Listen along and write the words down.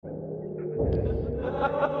Alright,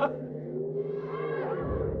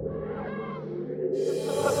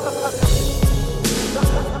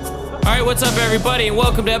 what's up everybody, and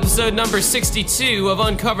welcome to episode number 62 of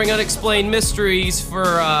Uncovering Unexplained Mysteries for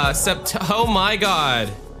oh my god.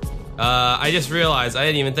 I just realized, I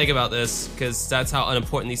didn't even think about this, because that's how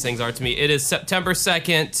unimportant these things are to me. It is September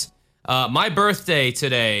 2nd. My birthday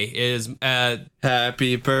today is...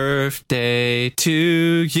 Happy birthday to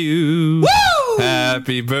you. Woo!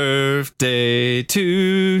 Happy birthday to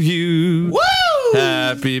you. Woo!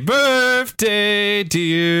 Happy birthday,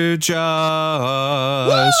 dear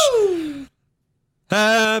Josh. Woo!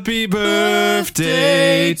 Happy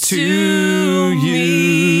birthday to you.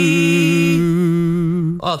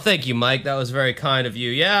 Oh, thank you, Mike. That was very kind of you.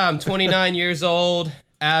 Yeah, I'm 29 years old.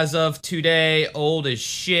 As of today, old as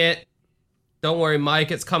shit. Don't worry,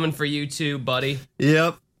 Mike. It's coming for you too, buddy.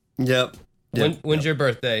 Yep. When's your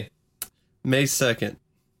birthday? May 2nd.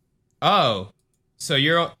 Oh, so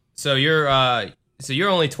you're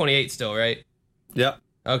only 28 still, right? Yep.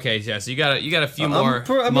 Okay, yeah. So you got a few more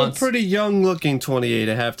I'm months. a pretty young-looking 28,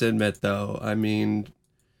 I have to admit, though. I mean,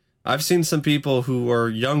 I've seen some people who are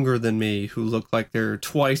younger than me who look like they're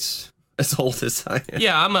twice as old as I am.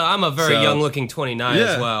 Yeah, I'm a very young-looking 29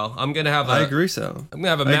 as well. I'm gonna have I agree so. I'm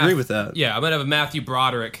gonna have I agree with that. Yeah, I'm gonna have a Matthew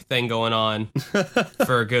Broderick thing going on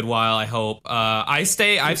for a good while, I hope. I've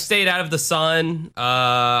stayed out of the sun.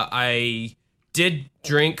 I did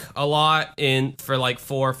drink a lot for like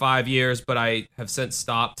 4 or 5 years, but I have since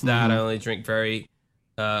stopped that. I only drink very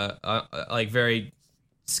very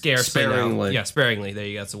scarcely sparingly. now. Yeah, sparingly. There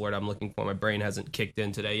you go. That's the word I'm looking for. My brain hasn't kicked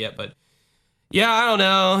in today yet, but yeah, I don't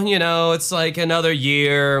know. You know, it's like another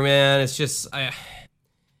year, man. It's just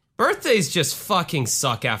birthdays just fucking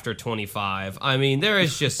suck after 25. I mean, there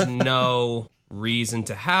is just no reason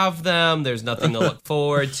to have them. There's nothing to look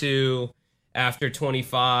forward to after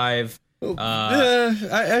 25. Yeah,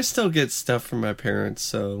 I still get stuff from my parents,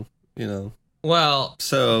 so, you know. Well,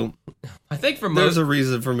 so I think for there's a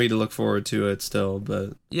reason for me to look forward to it still,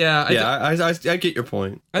 but yeah, I get your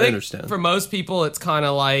point. I understand. For most people, it's kind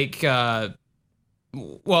of like,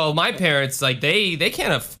 well, my parents, like they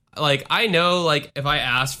can't like, I know, like, if I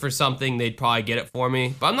asked for something, they'd probably get it for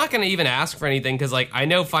me, but I'm not gonna even ask for anything because, like, I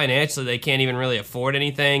know financially they can't even really afford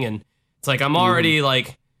anything, and it's like I'm already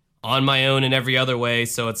like on my own in every other way,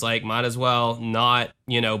 so it's like, might as well not,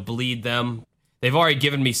 you know, bleed them. They've already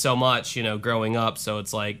given me so much, you know, growing up, so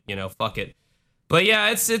it's like, you know, fuck it. But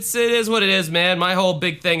yeah, it is what it is, man. My whole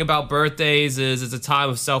big thing about birthdays is it's a time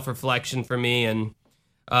of self-reflection for me, and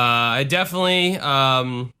I definitely,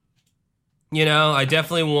 you know, I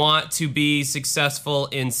definitely want to be successful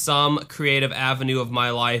in some creative avenue of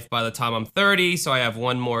my life by the time I'm 30, so I have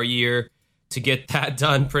one more year to get that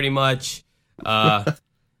done, pretty much.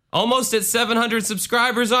 Almost at 700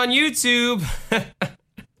 subscribers on YouTube,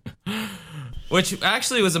 which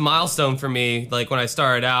actually was a milestone for me. Like, when I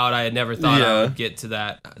started out, I had never thought I would get to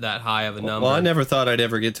that high of a number. Well, I never thought I'd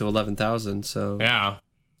ever get to 11,000, so. Yeah.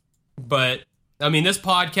 But, I mean, this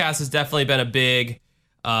podcast has definitely been a big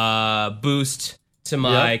boost to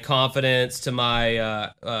my confidence, to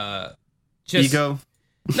my just ego.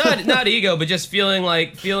 Not ego, but just feeling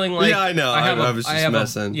like Yeah, I know. I was just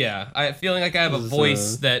messing. Feeling like I have a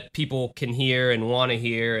voice that people can hear and want to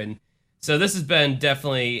hear, and so this has been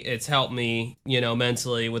definitely, it's helped me, you know,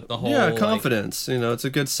 mentally with the whole confidence. You know, it's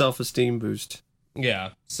a good self-esteem boost.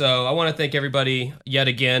 Yeah. So I want to thank everybody yet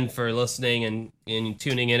again for listening and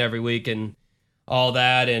tuning in every week and all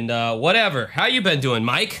that, and whatever. How you been doing,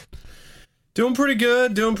 Mike? Doing pretty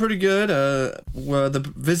good. Well,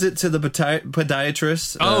 the visit to the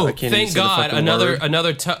podiatrist. Oh, thank God!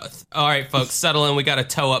 Another toe. All right, folks, settle in. We got a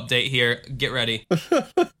toe update here. Get ready.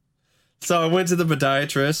 So I went to the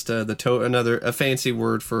podiatrist. A fancy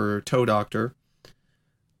word for toe doctor,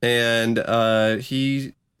 and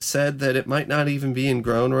he said that it might not even be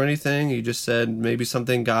ingrown or anything. He just said maybe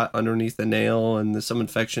something got underneath the nail and some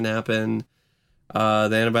infection happened.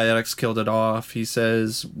 The antibiotics killed it off. He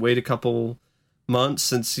says, wait a couple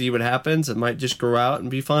months and see what happens. It might just grow out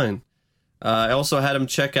and be fine. I also had him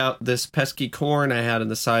check out this pesky corn I had on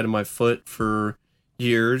the side of my foot for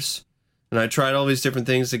years. And I tried all these different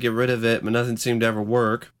things to get rid of it, but nothing seemed to ever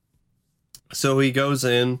work. So he goes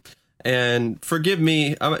in, and forgive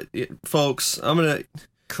me, folks, I'm going to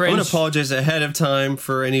apologize ahead of time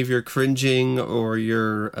for any of your cringing or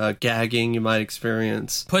your gagging you might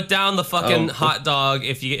experience. Put down the fucking hot dog.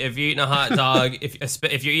 If you're eating a hot dog,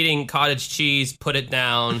 if you're eating cottage cheese, put it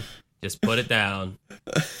down. Just put it down.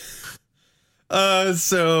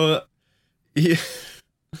 So he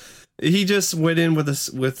He just went in with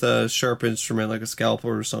a sharp instrument like a scalpel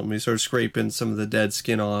or something. He started scraping some of the dead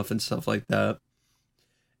skin off and stuff like that.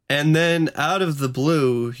 And then out of the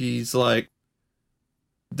blue, he's like,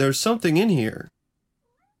 "There's something in here."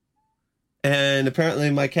 And apparently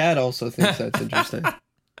my cat also thinks that's interesting.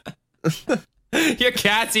 Your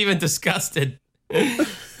cat's even disgusted.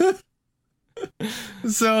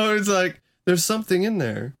 So it's like, "There's something in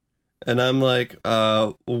there." And I'm like,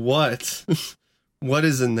 what? What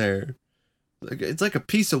is in there? Like, it's like a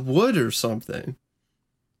piece of wood or something.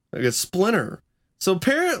 Like a splinter. So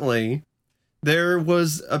apparently there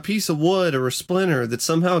was a piece of wood or a splinter that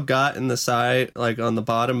somehow got in the side, like on the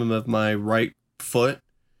bottom of my right foot.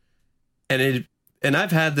 And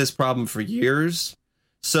I've had this problem for years.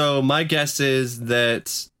 So my guess is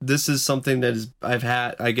that this is something that I've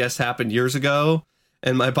had, I guess, happened years ago.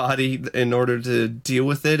 And my body, in order to deal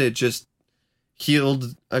with it, it just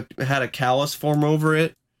healed, had a callus form over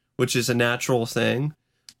it, which is a natural thing.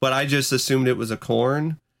 But I just assumed it was a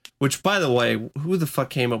corn, which, by the way, who the fuck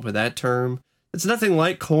came up with that term? It's nothing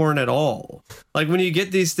like corn at all. Like when you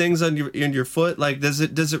get these things on your foot, like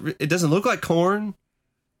it doesn't look like corn.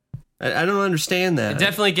 I don't understand that. It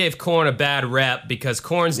definitely gave corn a bad rep because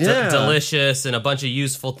corn's delicious and a bunch of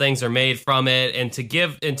useful things are made from it. And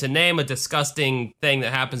to name a disgusting thing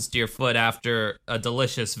that happens to your foot after a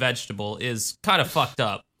delicious vegetable is kind of fucked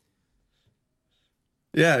up.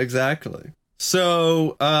 Yeah, exactly.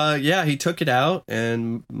 So, he took it out,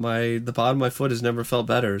 and the bottom of my foot has never felt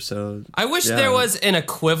better. So I wish there was an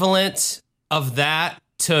equivalent of that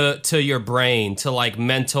to your brain, to like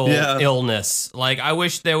mental illness. Like I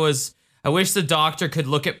wish the doctor could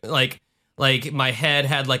look at like my head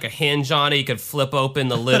had like a hinge on it. He could flip open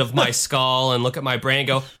the lid of my skull and look at my brain and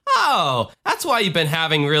go, "Oh, that's why you've been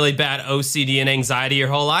having really bad OCD and anxiety your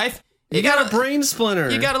whole life. You got a brain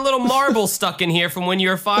splinter. You got a little marble stuck in here from when you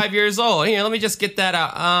were 5 years old. Here, let me just get that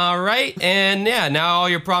out. All right. And yeah, now all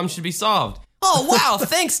your problems should be solved." Oh, wow.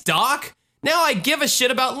 Thanks, Doc. Now I give a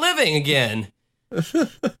shit about living again.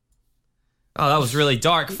 Oh, that was really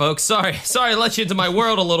dark, folks. Sorry to let you into my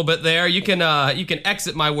world a little bit there. You can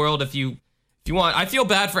exit my world if you want. I feel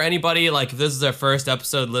bad for anybody, like if this is their first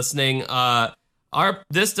episode listening.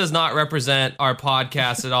 This does not represent our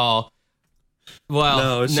podcast at all.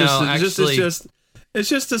 Well, it's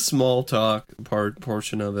just a small talk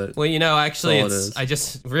portion of it. Well, actually, I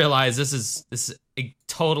just realized this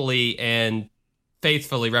totally and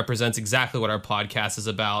faithfully represents exactly what our podcast is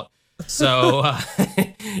about. So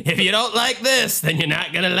if you don't like this, then you're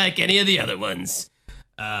not gonna like any of the other ones.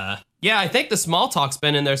 I think the small talk's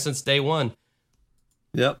been in there since day one.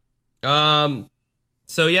 Yep.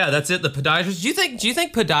 So yeah, that's it. The podiatrist. Do you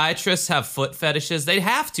think podiatrists have foot fetishes? They'd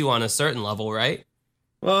have to on a certain level, right?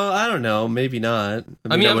 Well, I don't know. Maybe not.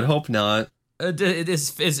 I would hope not.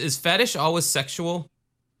 Is fetish always sexual?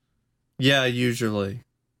 Yeah, usually.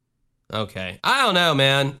 Okay. I don't know,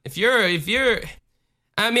 man. If you're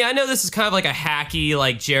I mean, I know this is kind of like a hacky,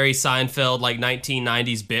 like Jerry Seinfeld, like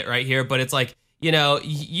 1990s bit right here, but it's like,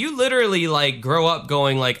 you literally like grow up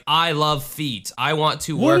going like, I love feet. I want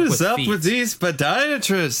to work with feet. What is up with these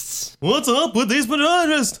podiatrists? What's up with these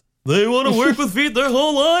podiatrists? They want to work with feet their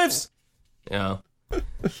whole lives. Yeah.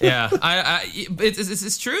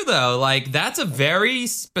 It's true though. Like that's a very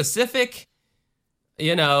specific,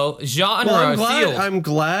 genre field. I'm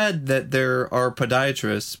glad that there are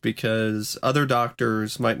podiatrists because other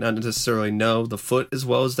doctors might not necessarily know the foot as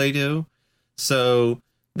well as they do. So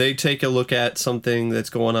they take a look at something that's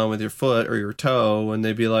going on with your foot or your toe and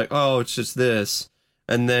they'd be like, "Oh, it's just this."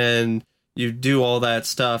 And then you do all that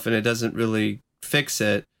stuff and it doesn't really fix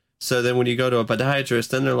it. So then when you go to a podiatrist,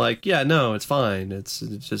 then they're like, "Yeah, no, it's fine. It's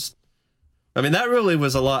just," I mean, that really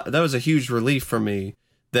was that was a huge relief for me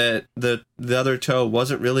that the other toe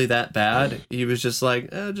wasn't really that bad. He was just like,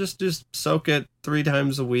 just soak it 3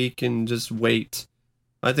 times a week and just wait.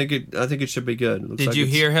 I think it should be good. Did you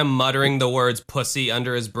hear him muttering the words "pussy"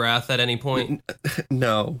 under his breath at any point?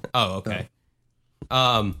 No. Oh, okay.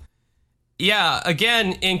 No. Yeah,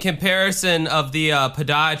 again, in comparison of the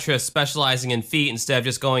podiatrist specializing in feet instead of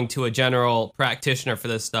just going to a general practitioner for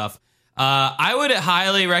this stuff, I would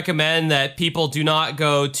highly recommend that people do not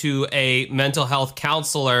go to a mental health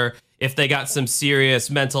counselor if they got some serious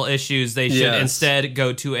mental issues. They should instead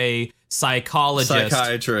go to a psychiatrist.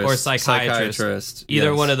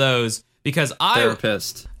 Either one of those, because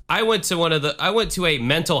therapist. I went to a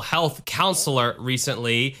mental health counselor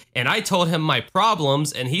recently, and I told him my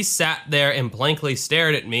problems, and he sat there and blankly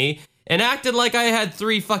stared at me and acted like I had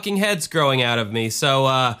 3 fucking heads growing out of me. So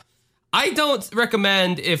I don't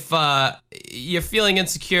recommend, if you're feeling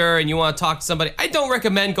insecure and you want to talk to somebody, I don't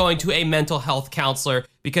recommend going to a mental health counselor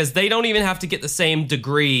because they don't even have to get the same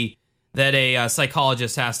degree that a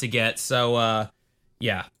psychologist has to get. So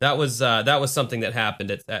yeah, that was something that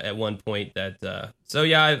happened at one point. So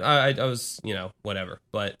yeah, I was, whatever,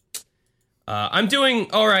 but. I'm doing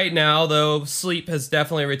all right now, though. Sleep has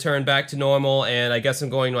definitely returned back to normal, and I guess I'm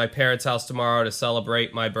going to my parents' house tomorrow to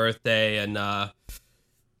celebrate my birthday, and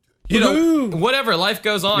whatever, life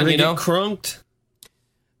goes on. Get crunked?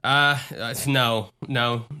 No,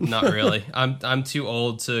 not really. I'm too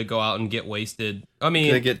old to go out and get wasted. I mean,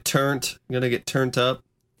 gonna get turned up.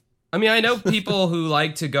 I mean, I know people who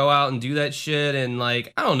like to go out and do that shit, and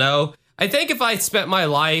like, I don't know. I think if I had spent my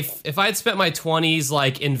 20s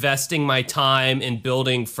like investing my time in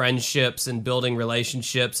building friendships and building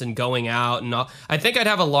relationships and going out and all, I think I'd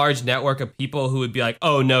have a large network of people who would be like,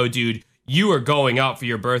 oh no, dude, you are going out for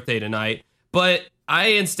your birthday tonight. But I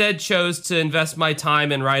instead chose to invest my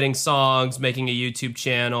time in writing songs, making a YouTube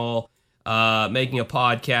channel, making a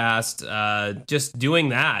podcast, just doing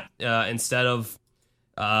that instead of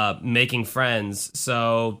making friends.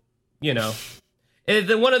 So,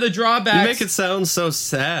 one of the drawbacks. You make it sound so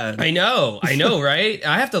sad. I know, right?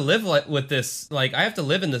 I have to live with this. Like, I have to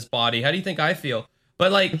live in this body. How do you think I feel?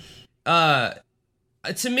 But like, to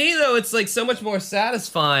me though, it's like so much more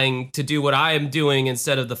satisfying to do what I am doing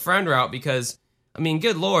instead of the friend route because, I mean,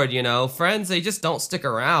 good Lord, friends, they just don't stick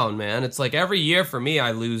around, man. It's like every year for me,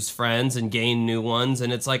 I lose friends and gain new ones,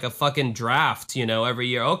 and it's like a fucking draft, every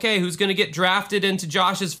year. Okay, who's gonna get drafted into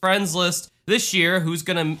Josh's friends list this year? Who's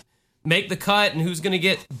gonna make the cut and who's going to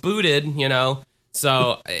get booted,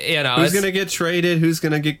 So, who's going to get traded, who's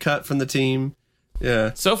going to get cut from the team.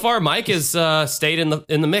 Yeah. So far Mike has stayed in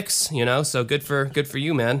the mix, so good for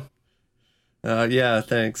you, man. Yeah,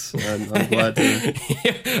 thanks. I'm glad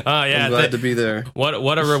to I'm glad to be there. What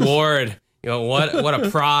a reward. What a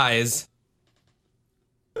prize.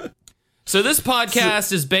 So this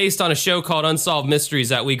podcast is based on a show called Unsolved Mysteries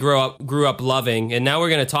that we grew up loving, and now we're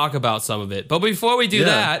going to talk about some of it. But before we do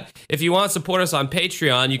that, if you want to support us on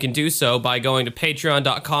Patreon, you can do so by going to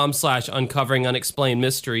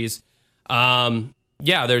patreon.com/uncoveringunexplainedmysteries.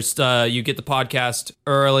 There's you get the podcast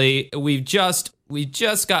early. We just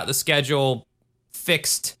got the schedule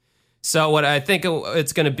fixed. So what I think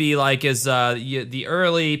it's going to be like is the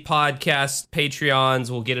early podcast Patreons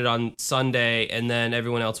will get it on Sunday, and then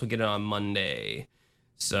everyone else will get it on Monday.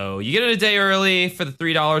 So you get it a day early for the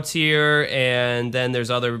 $3 tier, and then there's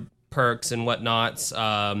other perks and whatnots.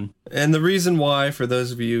 And the reason why, for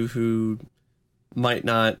those of you who might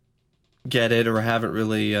not get it or haven't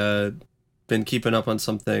really been keeping up on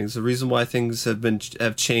some things, the reason why things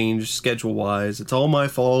have changed schedule-wise, it's all my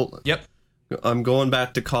fault. Yep. I'm going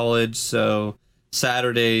back to college, so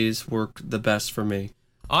Saturdays work the best for me.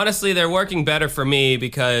 Honestly, they're working better for me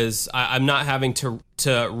because I'm not having to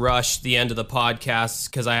rush the end of the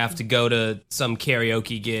podcast because I have to go to some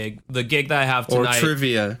karaoke gig. The gig that I have tonight. Or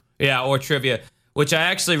trivia. Yeah, or trivia. Which I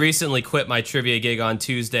actually recently quit my trivia gig on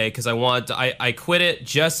Tuesday because I quit it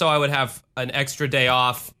just so I would have an extra day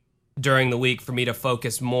off during the week for me to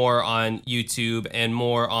focus more on YouTube and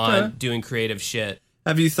more on doing creative shit.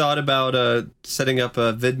 Have you thought about setting up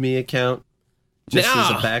a VidMe account just as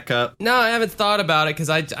a backup? No, I haven't thought about it because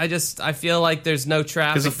I feel like there's no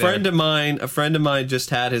traffic. Because a friend of mine just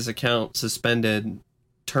had his account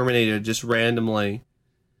terminated just randomly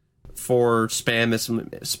for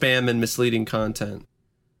spam and misleading content.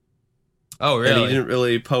 Oh, really? And he didn't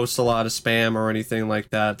really post a lot of spam or anything like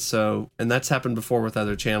that. So, and that's happened before with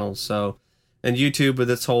other channels. So, and YouTube with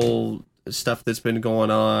its whole stuff that's been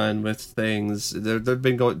going on with things, they've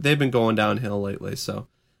been going downhill lately. So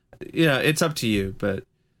yeah, it's up to you, but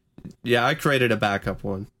yeah, I created a backup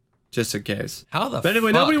one just in case. But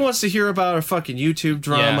anyway, nobody wants to hear about a fucking YouTube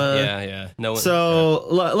drama. Yeah. No one. So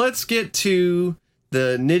let's get to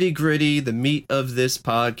the nitty gritty, the meat of this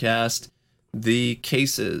podcast, the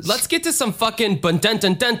cases. Let's get to some fucking dun dun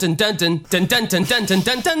dun dun dun dun dun dun dun dun dun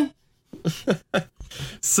dun dun.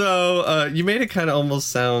 So you made it kind of almost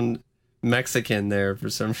sound Mexican there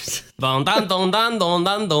for some reason.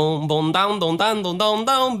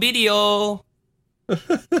 Video.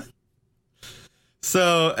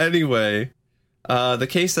 So anyway, the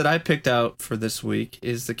case that I picked out for this week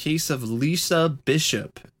is the case of Lisa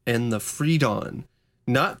Bishop and the Freedon.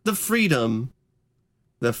 Not the freedom,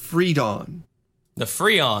 the Freedon. The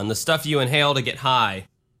Freon, the stuff you inhale to get high.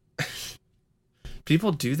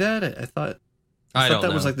 People do that? I thought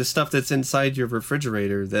that was like the stuff that's inside your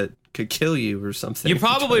refrigerator that could kill you or something. You're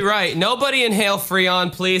probably right. Nobody inhale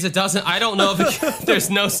Freon, please. It doesn't. I don't know if there's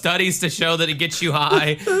no studies to show that it gets you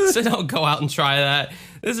high, so don't go out and try that.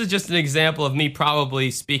 This is just an example of me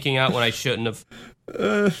probably speaking out when I shouldn't have.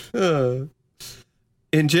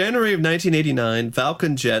 In January of 1989,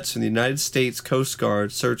 Falcon jets from the United States Coast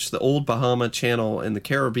Guard searched the old Bahama Channel in the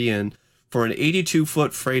Caribbean for an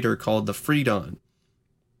 82-foot freighter called the Freedon.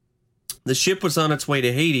 The ship was on its way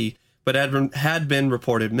to Haiti, but had been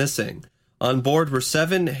reported missing. On board were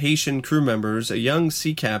 7 Haitian crew members, a young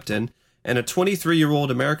sea captain, and a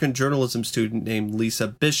 23-year-old American journalism student named Lisa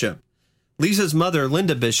Bishop. Lisa's mother,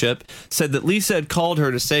 Linda Bishop, said that Lisa had called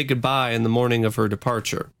her to say goodbye in the morning of her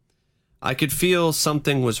departure. I could feel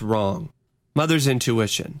something was wrong. Mother's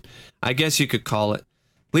intuition. I guess you could call it.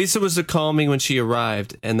 Lisa was to call me when she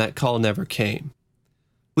arrived, and that call never came.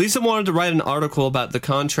 Lisa wanted to write an article about the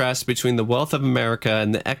contrast between the wealth of America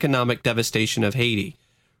and the economic devastation of Haiti.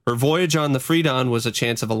 Her voyage on the Freedon was a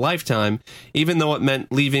chance of a lifetime, even though it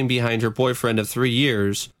meant leaving behind her boyfriend of 3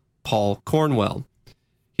 years, Paul Cornwell.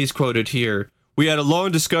 He's quoted here, "We had a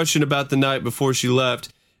long discussion about the night before she left,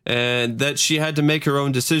 and that she had to make her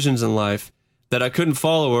own decisions in life, that I couldn't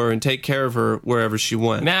follow her and take care of her wherever she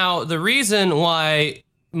went." Now, the reason why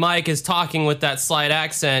Mike is talking with that slight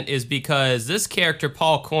accent is because this character,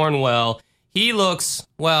 Paul Cornwell, he looks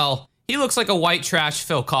like a white trash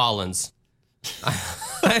Phil Collins.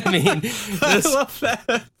 I mean, I love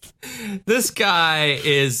that. This guy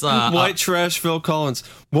is... white trash Phil Collins.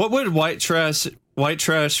 What would white trash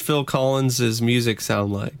Phil Collins' music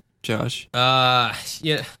sound like, Josh?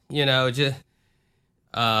 Yeah, you know, just,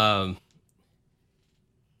 God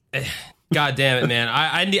damn it, man!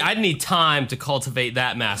 I need time to cultivate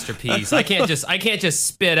that masterpiece. I can't just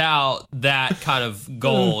spit out that kind of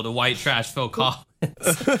gold, white trash Phil Collins.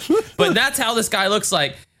 But that's how this guy looks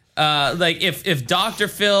like. Like if Dr.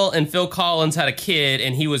 Phil and Phil Collins had a kid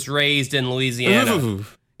and he was raised in Louisiana. Ooh.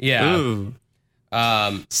 Yeah. Ooh.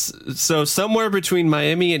 So somewhere between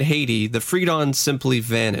Miami and Haiti, the Freedon simply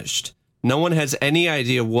vanished. No one has any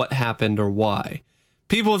idea what happened or why.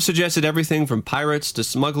 People have suggested everything from pirates to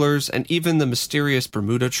smugglers and even the mysterious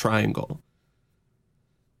Bermuda Triangle.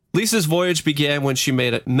 Lisa's voyage began when she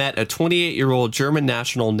met a 28-year-old German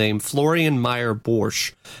national named Florian Meyer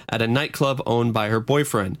Borsch at a nightclub owned by her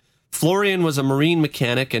boyfriend. Florian was a marine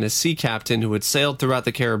mechanic and a sea captain who had sailed throughout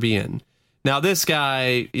the Caribbean. Now, this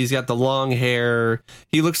guy, he's got the long hair.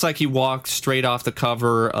 He looks like he walked straight off the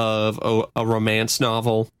cover of a romance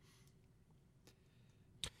novel.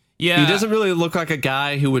 Yeah. He doesn't really look like a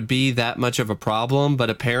guy who would be that much of a problem, but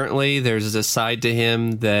apparently there's a side to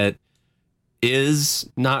him that is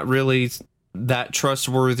not really that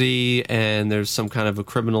trustworthy, and there's some kind of a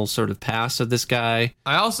criminal sort of past of this guy.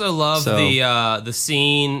 I also love the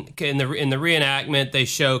scene in the reenactment. They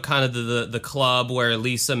show kind of the club where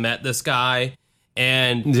Lisa met this guy,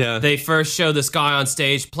 and they first show this guy on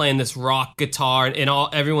stage playing this rock guitar, and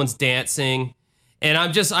everyone's dancing. And I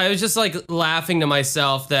was just like laughing to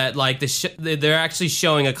myself that like they're actually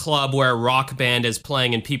showing a club where a rock band is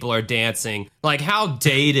playing and people are dancing. Like, how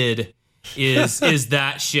dated is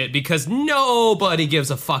that shit? Because nobody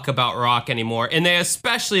gives a fuck about rock anymore, and they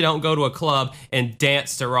especially don't go to a club and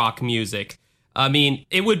dance to rock music. I mean,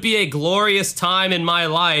 it would be a glorious time in my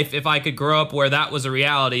life if I could grow up where that was a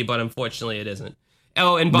reality, but unfortunately it isn't.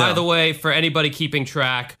 Oh, and by the way, for anybody keeping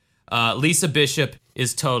track, Lisa Bishop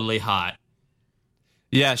is totally hot.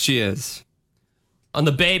 Yeah, she is. On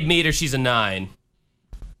the babe meter, she's a 9.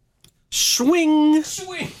 Swing.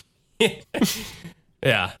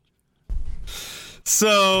 Yeah.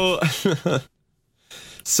 So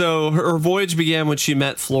her voyage began when she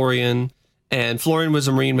met Florian, and Florian was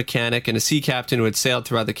a marine mechanic and a sea captain who had sailed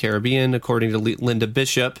throughout the Caribbean, according to Linda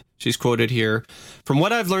Bishop. She's quoted here. "From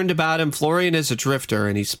what I've learned about him, Florian is a drifter,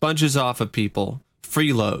 and he sponges off of people.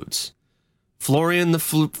 Freeloads. Florian the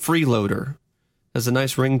freeloader. Has a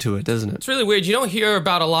nice ring to it, doesn't it?" It's really weird. You don't hear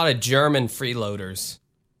about a lot of German freeloaders.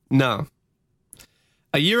 No.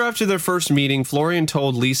 A year after their first meeting, Florian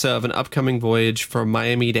told Lisa of an upcoming voyage from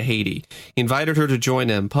Miami to Haiti. He invited her to join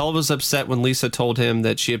him. Paul was upset when Lisa told him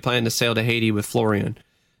that she had planned to sail to Haiti with Florian.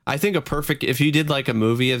 I think if you did like a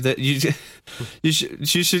movie of that, they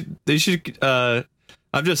should,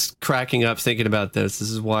 I'm just cracking up thinking about this. This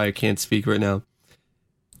is why I can't speak right now.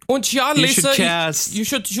 Und ja, Lisa, you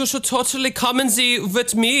should totally come and see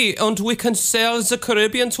with me, and we can sail the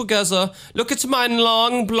Caribbean together. Look at my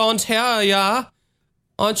long blonde hair, yeah?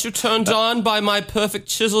 Aren't you turned on by my perfect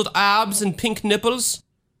chiseled abs and pink nipples?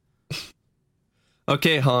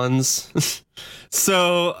 Okay, Hans.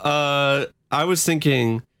 So, I was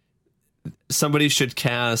thinking somebody should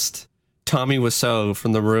cast Tommy Wiseau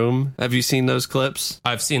from The Room. Have you seen those clips?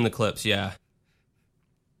 I've seen the clips, yeah.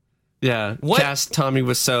 Yeah, cast Tommy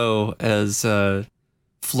Wiseau as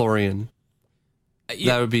Florian.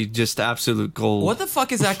 that would be just absolute gold. What the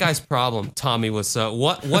fuck is that guy's problem? Tommy Wiseau.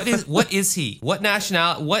 What is he? What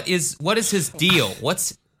nationality? What is his deal?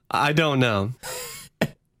 I don't know.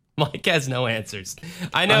 Mike has no answers.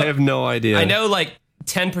 I know. I have no idea. I know like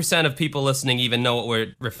 10% of people listening even know what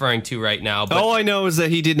we're referring to right now. But all I know is that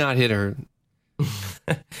he did not hit her.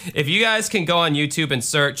 if you guys can go on YouTube and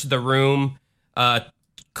search The Room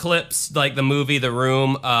clips, like the movie The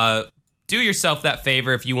Room, do yourself that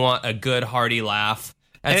favor if you want a good hearty laugh.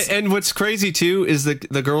 And what's crazy too is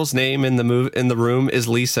the girl's name in the room is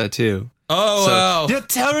Lisa too. Oh, so, wow. You're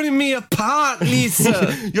tearing me apart,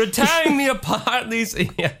 Lisa. You're tearing me apart, Lisa.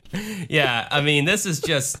 Yeah. I mean, this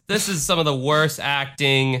is some of the worst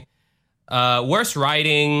acting, worst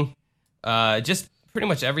writing, just pretty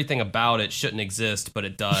much everything about it shouldn't exist, but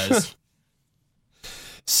it does.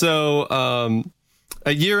 So,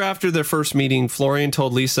 a year after their first meeting, Florian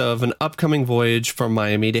told Lisa of an upcoming voyage from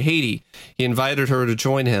Miami to Haiti. He invited her to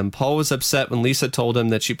join him. Paul was upset when Lisa told him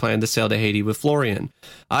that she planned to sail to Haiti with Florian.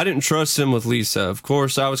 I didn't trust him with Lisa. Of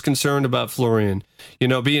course, I was concerned about Florian,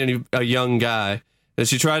 being a young guy. And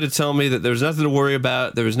she tried to tell me that there was nothing to worry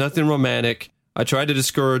about. There was nothing romantic. I tried to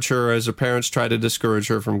discourage her as her parents tried to discourage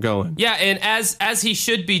her from going. Yeah, and as he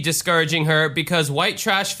should be discouraging her, because white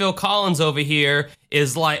trash Phil Collins over here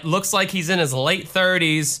looks like he's in his late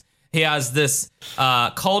 30s. He has this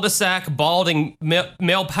cul-de-sac balding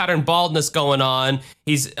male pattern baldness going on.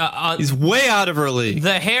 He's way out of her league.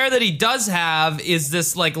 The hair that he does have is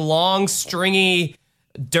this like long, stringy,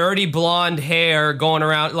 dirty blonde hair going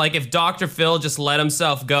around. Like if Dr. Phil just let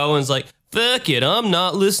himself go and was like, fuck it, I'm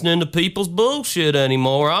not listening to people's bullshit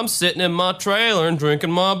anymore. I'm sitting in my trailer and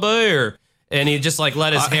drinking my beer. And he just like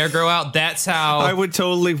let his hair grow out. That's how I would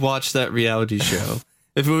totally watch that reality show.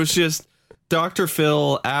 If it was just Dr.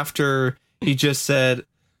 Phil after he just said,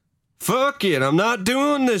 fuck it, I'm not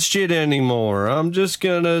doing this shit anymore. I'm just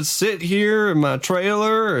gonna sit here in my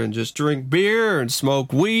trailer and just drink beer and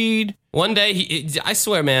smoke weed. One day, I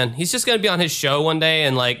swear, man, he's just going to be on his show one day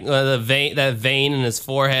and like that vein in his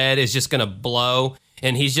forehead is just going to blow.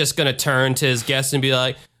 And he's just going to turn to his guests and be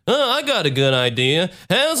like, oh, I got a good idea.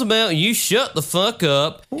 How's about you shut the fuck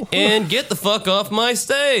up and get the fuck off my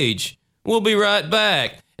stage? We'll be right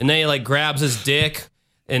back. And then he like grabs his dick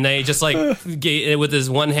and they just like with his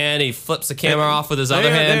one hand, he flips the camera off with his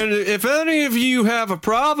other hand. And if any of you have a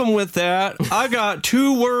problem with that, I got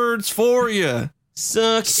 2 words for you.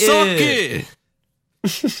 Suck it.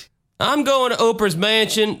 I'm going to Oprah's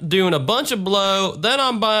mansion, doing a bunch of blow. Then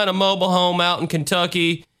I'm buying a mobile home out in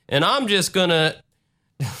Kentucky, and I'm just gonna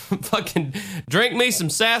fucking drink me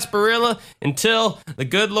some sarsaparilla until the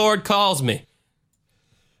good Lord calls me.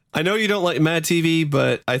 I know you don't like Mad TV,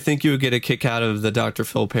 but I think you would get a kick out of the Dr.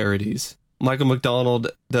 Phil parodies. Michael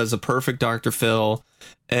McDonald does a perfect Dr. Phil,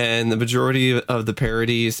 and the majority of the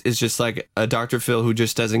parodies is just like a Dr. Phil who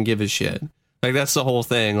just doesn't give a shit. Like, that's the whole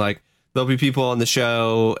thing. Like, there'll be people on the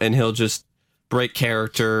show, and he'll just break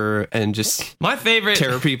character and just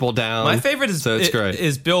tear people down. My favorite is, so it's great.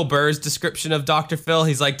 Is Bill Burr's description of Dr. Phil.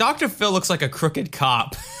 He's like, Dr. Phil looks like a crooked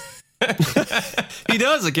cop. He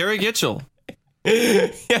does, like Gary Gitchell.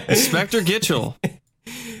 Yeah. Inspector Gitchell.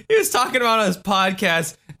 He was talking about on his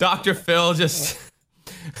podcast, Dr. Phil just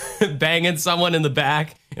banging someone in the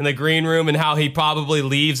back in the green room and how he probably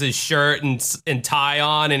leaves his shirt and tie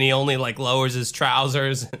on and he only like lowers his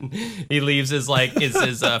trousers and he leaves his like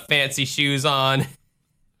his fancy shoes on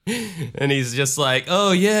and he's just like,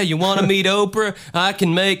 oh yeah, you want to meet Oprah? I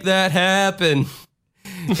can make that happen.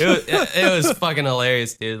 It was fucking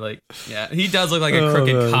hilarious, dude. Like, yeah, he does look like a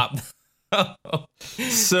crooked cop.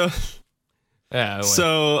 So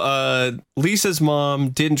Lisa's mom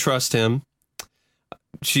didn't trust him.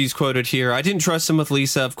 She's quoted here, I didn't trust him with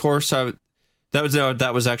Lisa. Of course,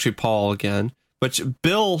 that was actually Paul again. But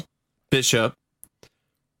Bill Bishop,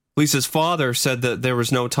 Lisa's father, said that there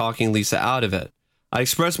was no talking Lisa out of it. I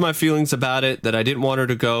expressed my feelings about it, that I didn't want her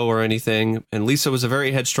to go or anything. And Lisa was a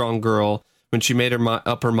very headstrong girl when she made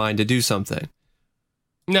up her mind to do something.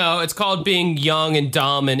 No, it's called being young and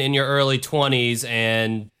dumb and in your early 20s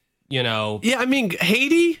and, you know. Yeah, I mean,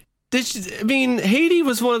 Haiti? Haiti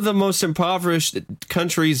was one of the most impoverished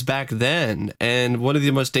countries back then and one of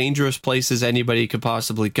the most dangerous places anybody could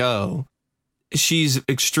possibly go. She's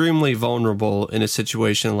extremely vulnerable in a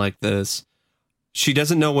situation like this. She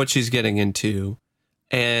doesn't know what she's getting into.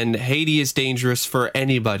 And Haiti is dangerous for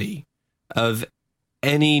anybody of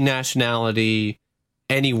any nationality,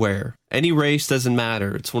 anywhere. Any race doesn't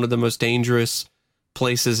matter. It's one of the most dangerous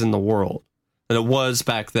places in the world. And it was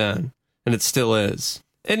back then. And it still is.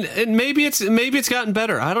 And maybe it's gotten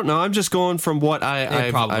better. I don't know. I'm just going from what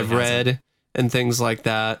I've read and things like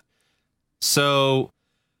that. So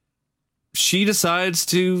she decides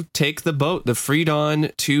to take the boat, the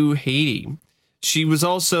Freedon, to Haiti. She was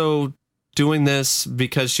also doing this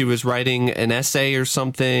because she was writing an essay or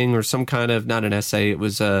something, or some kind of, not an essay, it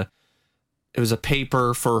was a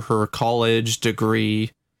paper for her college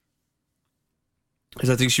degree. Because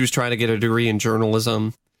I think she was trying to get a degree in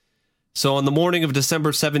journalism. So on the morning of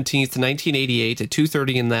December 17th, 1988, at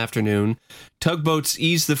 2:30 in the afternoon, tugboats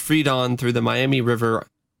eased the Freedon through the Miami River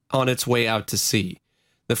on its way out to sea.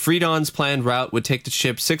 The Freedon's planned route would take the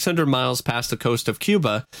ship 600 miles past the coast of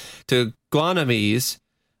Cuba to Guanamis,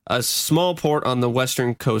 a small port on the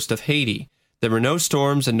western coast of Haiti. There were no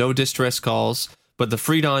storms and no distress calls, but the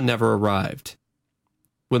Freedon never arrived.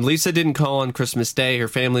 When Lisa didn't call on Christmas Day, her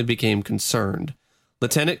family became concerned.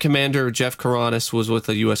 Lieutenant Commander Jeff Karanis was with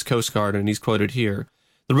the U.S. Coast Guard, and he's quoted here.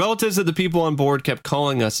 The relatives of the people on board kept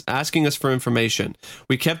calling us, asking us for information.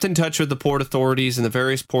 We kept in touch with the port authorities in the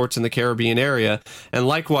various ports in the Caribbean area, and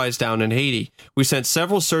likewise down in Haiti. We sent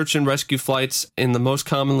several search and rescue flights in the most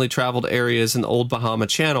commonly traveled areas in the Old Bahama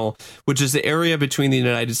Channel, which is the area between the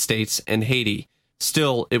United States and Haiti.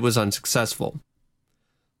 Still, it was unsuccessful.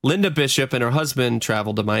 Linda Bishop and her husband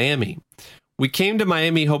traveled to Miami. We came to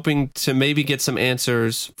Miami hoping to maybe get some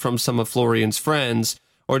answers from some of Florian's friends,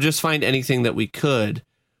 or just find anything that we could.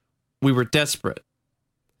 We were desperate.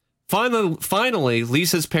 Finally,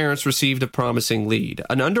 Lisa's parents received a promising lead.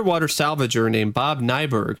 An underwater salvager named Bob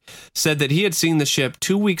Nyberg said that he had seen the ship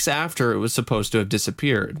 2 weeks after it was supposed to have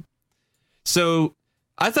disappeared. So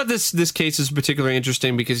I thought this case is particularly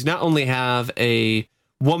interesting because you not only have a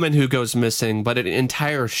woman who goes missing, but an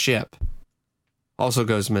entire ship also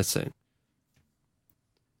goes missing.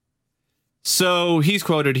 So he's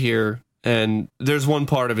quoted here, and there's one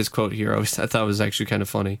part of his quote here I thought was actually kind of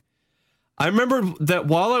funny. I remember that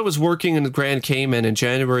while I was working in the Grand Cayman in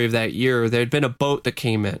January of that year, there had been a boat that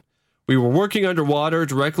came in. We were working underwater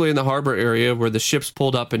directly in the harbor area where the ships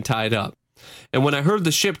pulled up and tied up. And when I heard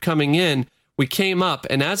the ship coming in, we came up,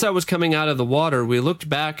 and as I was coming out of the water, we looked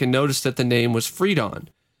back and noticed that the name was Freedon.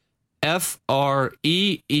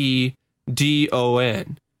 Freedon.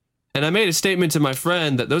 And I made a statement to my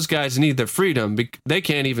friend that those guys need their freedom. They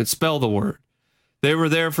can't even spell the word. They were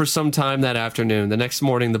there for some time that afternoon. The next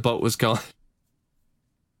morning, the boat was gone.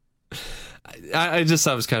 I just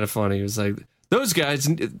thought it was kind of funny. It was like, those guys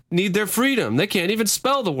need their freedom. They can't even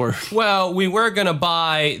spell the word. Well, we were going to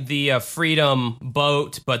buy the Freedom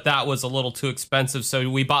boat, but that was a little too expensive, so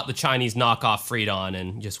we bought the Chinese knockoff Freedon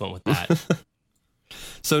and just went with that.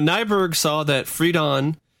 So Nyberg saw the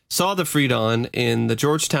Freedon in the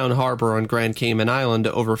Georgetown Harbor on Grand Cayman Island,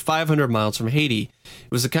 over 500 miles from Haiti.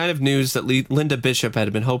 It was the kind of news that Linda Bishop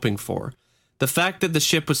had been hoping for. The fact that the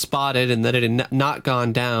ship was spotted and that it had not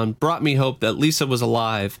gone down brought me hope that Lisa was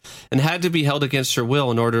alive and had to be held against her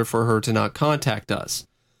will in order for her to not contact us.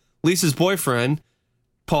 Lisa's boyfriend,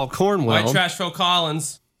 Paul Cornwell, White Trash Phil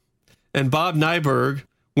Collins, and Bob Nyberg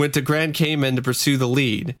went to Grand Cayman to pursue the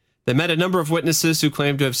lead. They met a number of witnesses who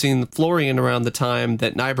claimed to have seen Florian around the time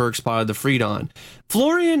that Nyberg spotted the Freedon.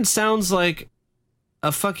 Florian sounds like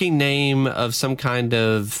a fucking name of some kind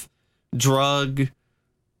of drug,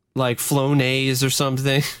 like Flonase or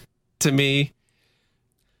something, to me.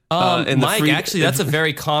 Mike, actually, that's a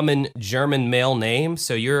very common German male name,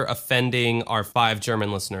 so you're offending our 5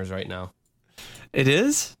 German listeners right now. It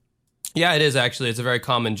is? Yeah, it is, actually. It's a very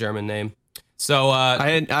common German name. So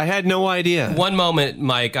I had no idea. One moment,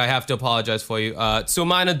 Mike. I have to apologize for you. Zu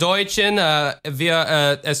meine Deutschen,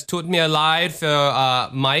 es tut mir leid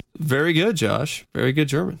für Mike. Very good, Josh. Very good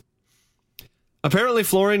German. Apparently,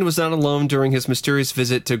 Florian was not alone during his mysterious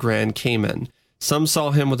visit to Grand Cayman. Some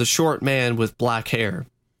saw him with a short man with black hair.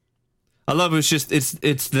 I love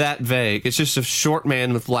it's that vague. It's just a short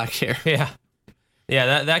man with black hair.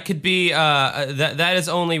 Yeah, that could be that is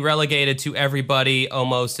only relegated to everybody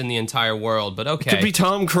almost in the entire world, but okay. It could be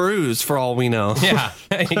Tom Cruise for all we know. Yeah,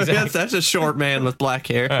 exactly. That's a short man with black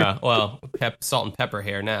hair. Yeah, well, salt and pepper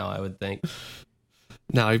hair now, I would think.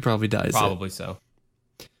 No, he probably dies. Probably so.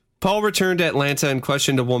 Paul returned to Atlanta and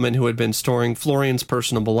questioned a woman who had been storing Florian's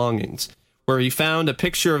personal belongings, where he found a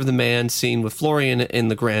picture of the man seen with Florian in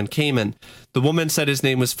the Grand Cayman. The woman said his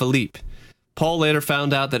name was Philippe. Paul later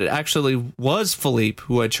found out that it actually was Philippe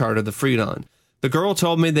who had chartered the Freedon. The girl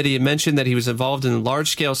told me that he had mentioned that he was involved in a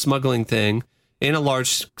large-scale smuggling thing, and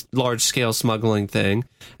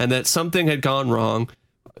that something had gone wrong.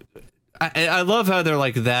 I love how they're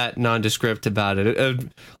like that nondescript about it. A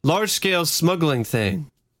large-scale smuggling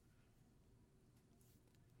thing.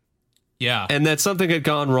 Yeah. And that something had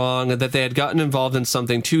gone wrong, and that they had gotten involved in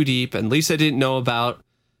something too deep, and Lisa didn't know about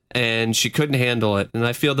and she couldn't handle it. And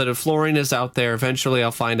I feel that if Florian is out there, eventually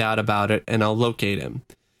I'll find out about it and I'll locate him.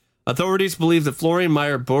 Authorities believe that Florian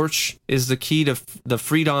Meyer-Borch is the key to the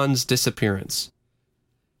Freedon's disappearance.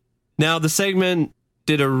 Now, the segment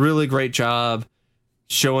did a really great job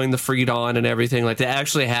showing the Freedon and everything. Like, they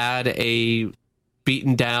actually had a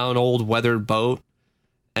beaten down old weathered boat,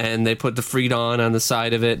 and they put the Freedon on the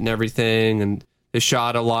side of it and everything, and they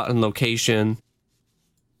shot a lot in location.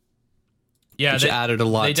 Yeah, which added a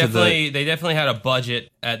lot they to definitely, they definitely had a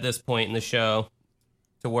budget at this point in the show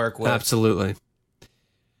to work with. Absolutely.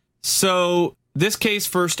 So this case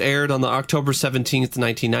first aired on the October 17th,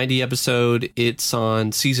 1990 episode. It's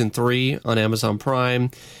on season 3 on Amazon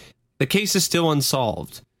Prime. The case is still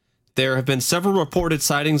unsolved. There have been several reported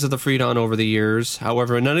sightings of the Freedon over the years.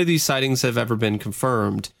 However, none of these sightings have ever been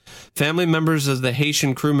confirmed. Family members of the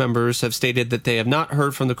Haitian crew members have stated that they have not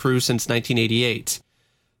heard from the crew since 1988.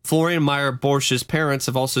 Florian Meyer-Borch's parents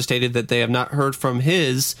have also stated that they have not heard from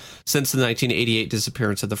his since the 1988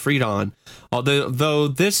 disappearance of the Freedon. Although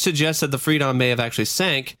this suggests that the Freedon may have actually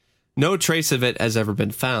sank, no trace of it has ever been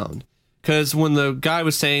found. Because when the guy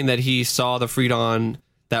was saying that he saw the Freedon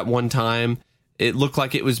that one time, it looked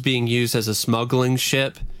like it was being used as a smuggling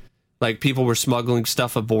ship. Like, people were smuggling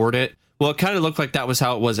stuff aboard it. Well, it kind of looked like that was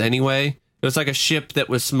how it was anyway. It was like a ship that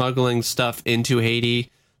was smuggling stuff into Haiti,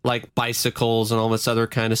 like bicycles and all this other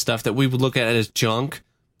kind of stuff that we would look at as junk,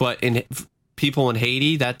 but in people in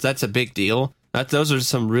Haiti, that's a big deal. Those are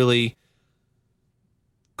some really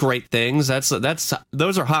great things.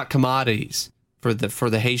 Those are hot commodities for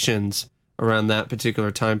the Haitians around that particular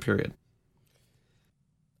time period.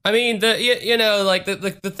 I mean,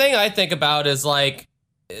 the thing I think about is, like,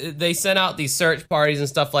 they sent out these search parties and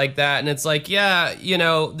stuff like that, and it's like, yeah,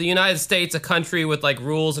 the United States, a country with, like,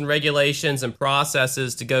 rules and regulations and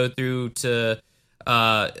processes to go through to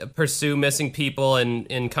pursue missing people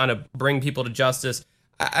and kind of bring people to justice.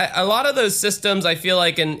 A lot of those systems, I feel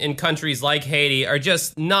like, in countries like Haiti are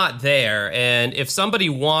just not there. And if somebody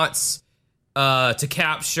wants to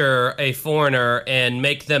capture a foreigner and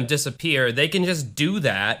make them disappear, they can just do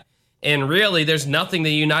that. And really, there's nothing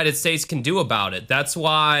the United States can do about it. That's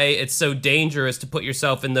why it's so dangerous to put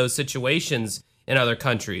yourself in those situations in other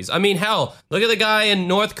countries. I mean, hell, look at the guy in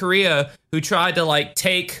North Korea who tried to, like,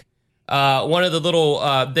 take one of the little...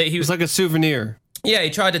 he was like a souvenir. Yeah, he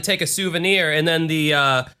tried to take a souvenir, and then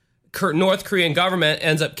the North Korean government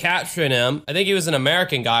ends up capturing him. I think he was an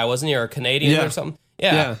American guy, wasn't he, or a Canadian or something?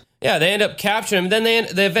 Yeah, they end up capturing him. Then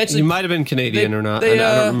they eventually... He might have been Canadian or not. I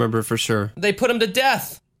don't remember for sure. They put him to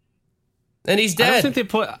death. And he's dead.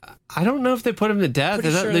 I don't know if they put him to death.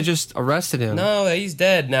 They just arrested him. No, he's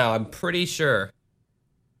dead now. I'm pretty sure.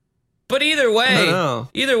 But either way,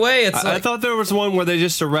 it's I thought there was one where they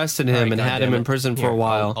just arrested him and had him in prison for a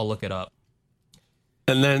while. I'll look it up.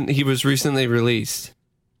 And then he was recently released.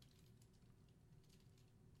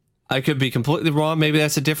 I could be completely wrong. Maybe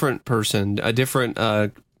that's a different person, a different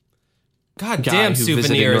God damn,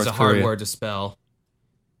 souvenir is a hard word to spell.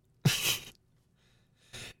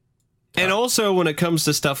 And also, when it comes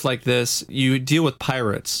to stuff like this, you deal with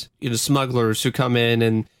pirates, smugglers who come in,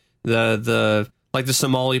 and the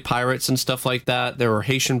Somali pirates and stuff like that. There were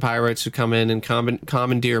Haitian pirates who come in and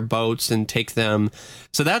commandeer boats and take them.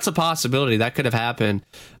 So that's a possibility. That could have happened.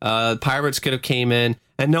 Pirates could have came in,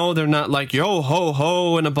 and no, they're not like, yo, ho,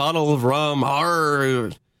 ho, and a bottle of rum,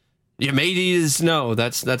 arr, you mateys. No,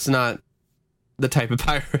 that's not the type of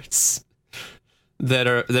pirates that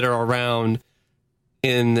are around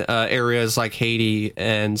in areas like Haiti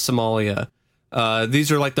and Somalia.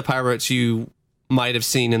 These are like the pirates you might have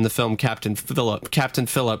seen in the film Captain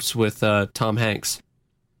Phillips with Tom Hanks,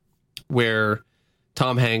 where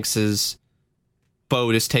Tom Hanks's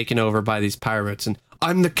boat is taken over by these pirates, and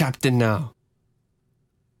I'm the captain now.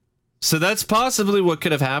 So that's possibly what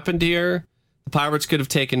could have happened here. The pirates could have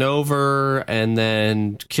taken over and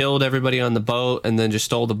then killed everybody on the boat and then just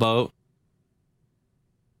stole the boat.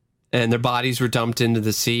 And their bodies were dumped into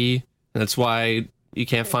the sea. And that's why you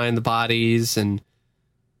can't find the bodies, and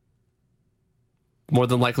more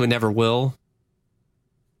than likely never will.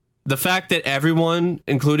 The fact that everyone,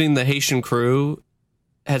 including the Haitian crew,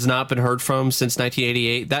 has not been heard from since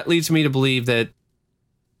 1988, that leads me to believe that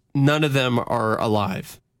none of them are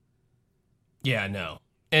alive. Yeah, no.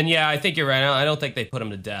 And yeah, I think you're right. I don't think they put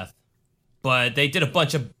him to death. But they did a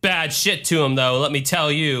bunch of bad shit to him, though, let me tell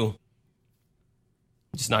you.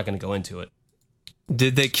 I'm just not going to go into it.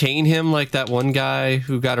 Did they cane him like that one guy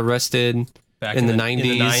who got arrested back in the 90s? In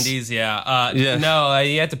the 90s, yeah. Yeah. No,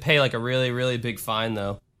 you had to pay like a really, really big fine,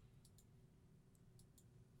 though.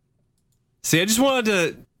 See, I just wanted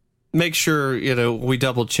to make sure we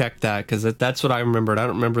double check that, because that's what I remembered. I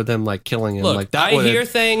don't remember them like killing him. Look, like that. I hear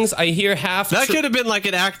things. I hear half. That could have been like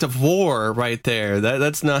an act of war right there.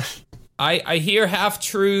 That's not. I hear half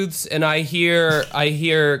truths, and I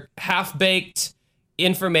hear half baked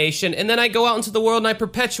information, and then I go out into the world and I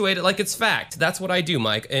perpetuate it like it's fact. That's what I do,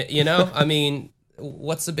 Mike. I mean,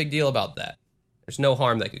 what's the big deal about that? There's no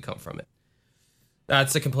harm that could come from it.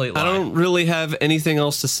 That's a complete lie. I don't really have anything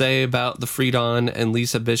else to say about the Freedon and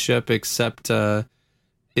Lisa Bishop, except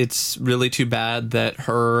it's really too bad that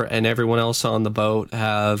her and everyone else on the boat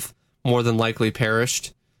have more than likely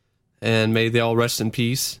perished. And may they all rest in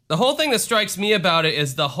peace. The whole thing that strikes me about it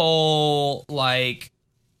is the whole, like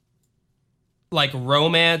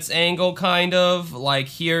romance angle, kind of. Like,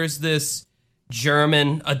 here's this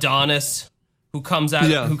German Adonis who comes out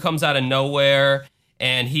of nowhere,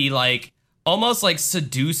 and he, like, almost, like,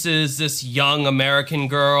 seduces this young American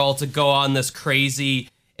girl to go on this crazy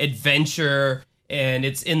adventure, and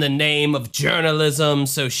it's in the name of journalism,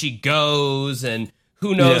 so she goes, and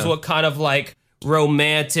who knows what kind of, like,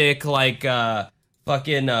 romantic, like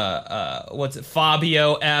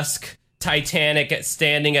Fabio-esque Titanic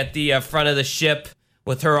standing at the front of the ship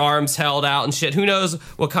with her arms held out and shit. Who knows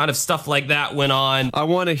what kind of stuff like that went on. I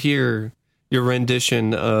want to hear your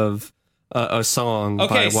rendition of a song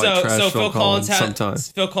by White Trash Phil Collins sometime.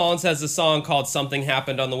 Phil Collins has a song called Something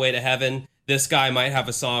Happened on the Way to Heaven. This guy might have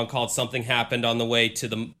a song called Something Happened on the Way to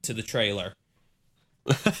the Trailer.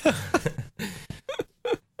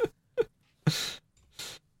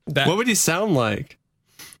 What would he sound like?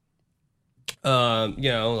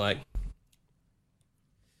 Like,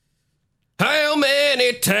 how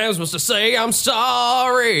many times must I say I'm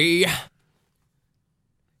sorry?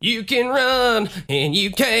 You can run and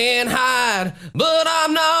you can hide, but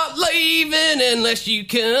I'm not leaving unless you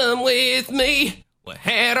come with me. We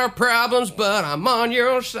had our problems, but I'm on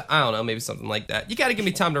your side. I don't know, maybe something like that. You got to give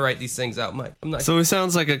me time to write these things out, Mike. So he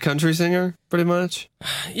sounds like a country singer, pretty much?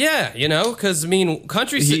 Yeah, because, I mean,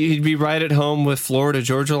 he'd be right at home with Florida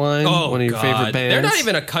Georgia Line, one of your favorite bands. They're not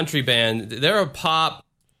even a country band. They're a pop,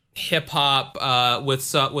 hip-hop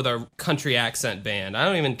with a country accent band. I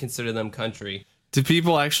don't even consider them country. Do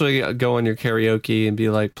people actually go on your karaoke and be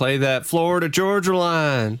like, play that Florida Georgia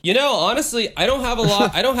Line? Honestly, I don't have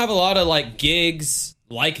a lot of like gigs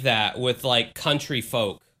like that with like country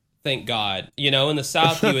folk. Thank God. In the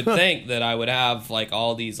South, you would think that I would have like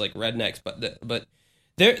all these like rednecks, but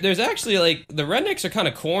there's actually like the rednecks are kind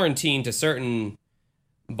of quarantined to certain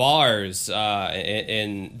bars,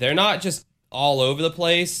 and they're not just all over the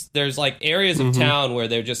place. There's like areas of town where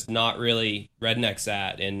they're just not really rednecks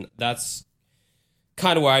at, and that's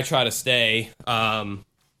kind of where I try to stay. And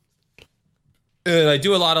I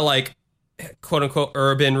do a lot of like quote unquote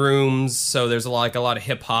urban rooms, so there's a lot of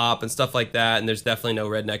hip hop and stuff like that, and there's definitely no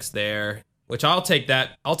rednecks there, which I'll take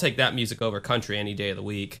that music over country any day of the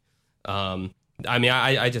week. I mean,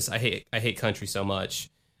 I hate country so much.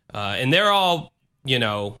 And they're all,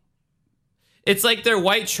 it's like they're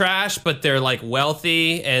white trash, but they're like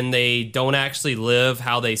wealthy and they don't actually live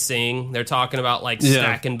how they sing. They're talking about like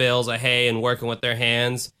stacking bales of hay and working with their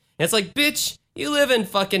hands. And it's like, bitch, you live in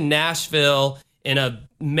fucking Nashville in a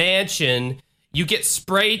mansion. You get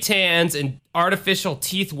spray tans and artificial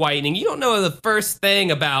teeth whitening. You don't know the first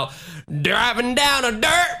thing about driving down a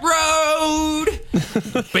dirt road,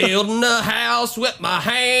 building a house with my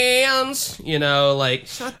hands. Like,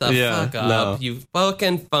 shut the fuck up, no. You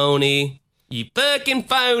fucking phony. You fucking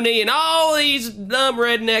phony, and all these dumb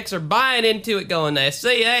rednecks are buying into it, going,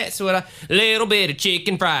 see, that's what a little bit of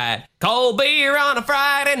chicken fried, cold beer on a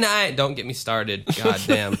Friday night. Don't get me started.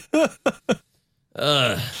 Goddamn.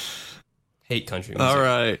 Hate country music. All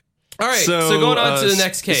right. So going on to the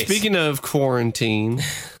next case. Speaking of quarantine,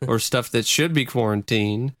 or stuff that should be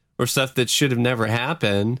quarantined, or stuff that should have never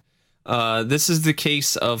happened, this is the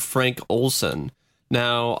case of Frank Olson.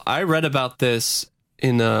 Now, I read about this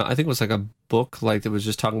in, I think it was like a book, like that was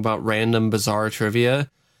just talking about random bizarre trivia.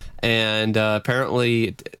 And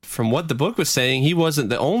apparently, from what the book was saying, he wasn't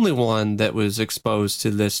the only one that was exposed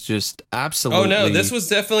to this just absolutely... Oh, no, this was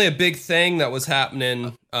definitely a big thing that was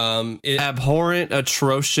happening. Abhorrent,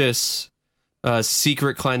 atrocious,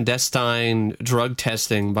 secret, clandestine drug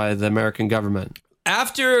testing by the American government.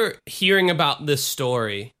 After hearing about this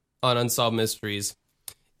story on Unsolved Mysteries,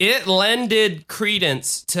 it lended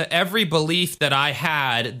credence to every belief that I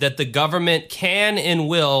had that the government can and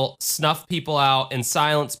will snuff people out and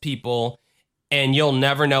silence people, and you'll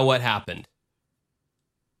never know what happened.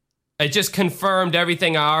 It just confirmed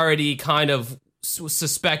everything I already kind of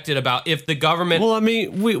suspected about if the government. Well, I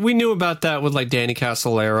mean, we knew about that with like Danny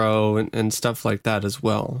Casolaro and stuff like that as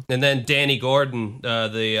well. And then Danny Gordon,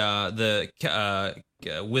 the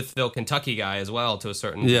Withville, Kentucky guy as well, to a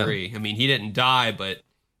certain degree. I mean, he didn't die, but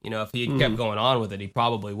if he had kept going on with it, he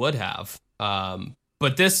probably would have.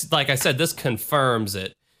 But this, like I said, this confirms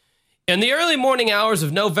it. In the early morning hours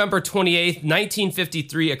of November 28th,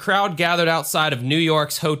 1953, a crowd gathered outside of New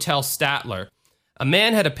York's Hotel Statler. A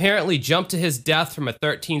man had apparently jumped to his death from a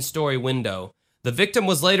 13-story window. The victim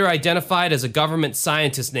was later identified as a government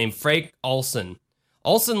scientist named Frank Olson.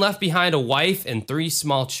 Olson left behind a wife and 3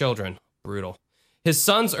 small children. Brutal. His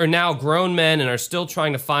sons are now grown men and are still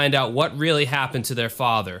trying to find out what really happened to their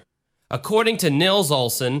father. According to Nils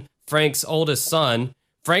Olson, Frank's oldest son,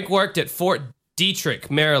 Frank worked at Fort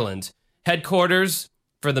Detrick, Maryland, headquarters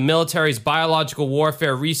for the military's Biological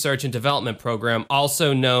Warfare Research and Development Program,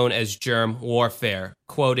 also known as germ warfare.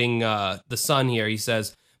 Quoting the son here, he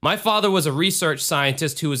says, "My father was a research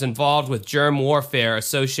scientist who was involved with germ warfare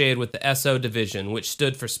associated with the SO Division, which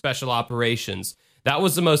stood for Special Operations. That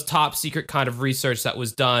was the most top secret kind of research that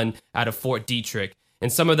was done out of Fort Detrick,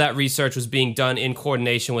 and some of that research was being done in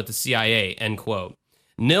coordination with the CIA," end quote.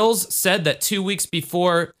 Nils said that 2 weeks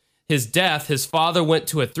before his death, his father went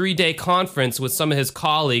to a 3-day conference with some of his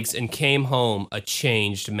colleagues and came home a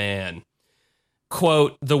changed man.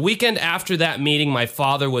 Quote, "The weekend after that meeting, my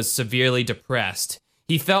father was severely depressed.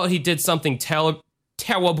 He felt he did something terribly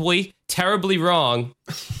wrong,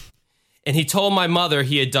 and he told my mother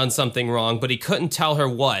he had done something wrong, but he couldn't tell her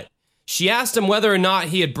what. She asked him whether or not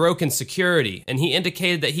he had broken security, and he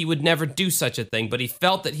indicated that he would never do such a thing, but he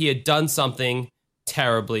felt that he had done something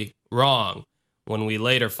terribly wrong. When we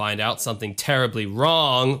later find out something terribly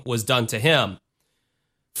wrong was done to him."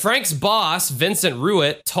 Frank's boss, Vincent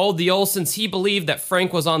Ruett, told the Olsons he believed that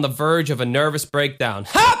Frank was on the verge of a nervous breakdown.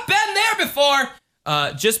 Ha! Been there before!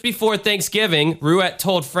 Just before Thanksgiving, Ruett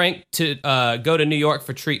told Frank to go to New York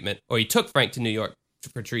for treatment, or he took Frank to New York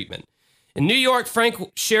for treatment. In New York,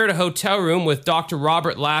 Frank shared a hotel room with Dr.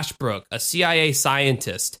 Robert Lashbrook, a CIA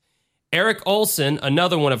scientist. Eric Olson,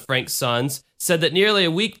 another one of Frank's sons, said that nearly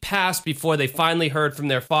a week passed before they finally heard from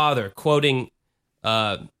their father, quoting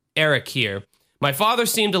Eric here. "My father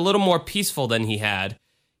seemed a little more peaceful than he had.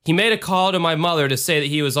 He made a call to my mother to say that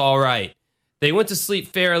he was all right. They went to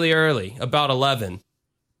sleep fairly early, about 11.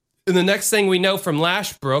 And the next thing we know from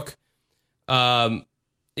Lashbrook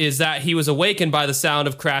is that he was awakened by the sound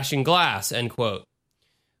of crashing glass," end quote.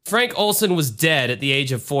 Frank Olson was dead at the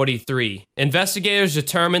age of 43. Investigators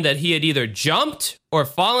determined that he had either jumped or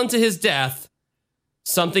fallen to his death,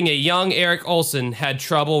 something a young Eric Olson had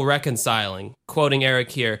trouble reconciling. Quoting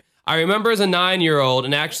Eric here, "I remember as a 9-year-old,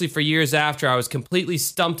 and actually for years after, I was completely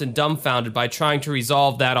stumped and dumbfounded by trying to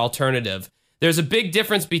resolve that alternative. There's a big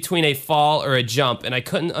difference between a fall or a jump, and I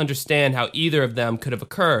couldn't understand how either of them could have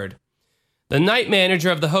occurred." The night manager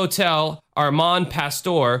of the hotel, Armand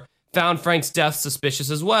Pastor, found Frank's death suspicious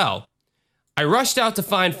as well. "I rushed out to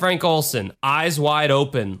find Frank Olson, eyes wide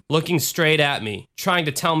open, looking straight at me, trying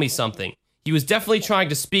to tell me something. He was definitely trying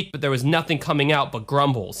to speak, but there was nothing coming out but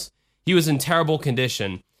grumbles. He was in terrible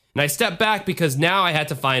condition, and I stepped back because now I had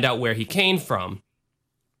to find out where he came from.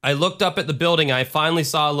 I looked up at the building, and I finally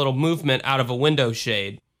saw a little movement out of a window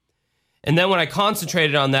shade. And then when I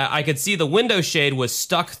concentrated on that, I could see the window shade was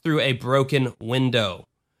stuck through a broken window.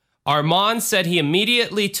 Armand said he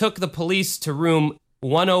immediately took the police to room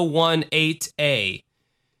 1018A.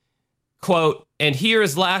 Quote, "And here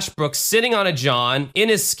is Lashbrook sitting on a john in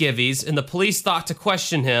his skivvies, and the police thought to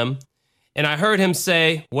question him. And I heard him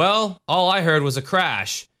say, well, all I heard was a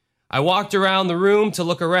crash. I walked around the room to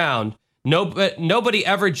look around. Nobody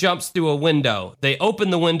ever jumps through a window. They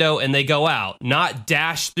open the window and they go out, not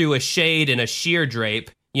dash through a shade in a sheer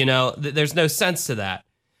drape. There's no sense to that."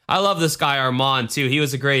 I love this guy Armand too. He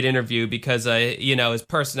was a great interview because his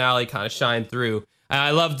personality kind of shined through.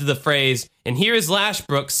 I loved the phrase, "And here's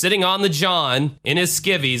Lashbrook sitting on the john in his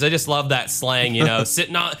skivvies." I just love that slang,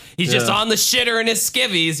 sitting on, he's just on the shitter in his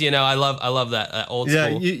skivvies. I love that old school.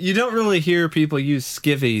 Yeah, you don't really hear people use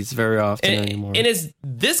skivvies very often anymore. And it's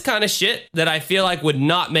this kind of shit that I feel like would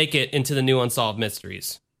not make it into the new Unsolved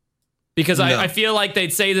Mysteries. Because I feel like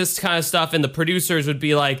they'd say this kind of stuff and the producers would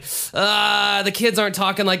be like, the kids aren't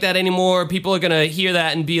talking like that anymore. People are going to hear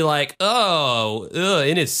that and be like,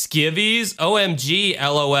 in his skivvies, OMG,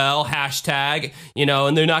 LOL, hashtag,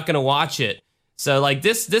 and they're not going to watch it. So like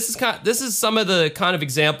this is some of the kind of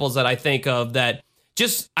examples that I think of that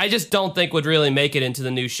I just don't think would really make it into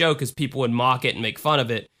the new show because people would mock it and make fun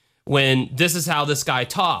of it. When this is how this guy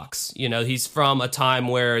talks, he's from a time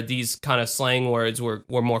where these kind of slang words were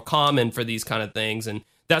more common for these kind of things, and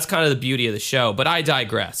that's kind of the beauty of the show. But I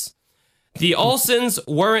digress. The Olsons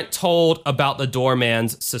weren't told about the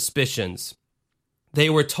doorman's suspicions. They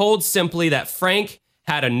were told simply that Frank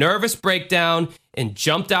had a nervous breakdown and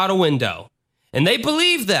jumped out a window. And they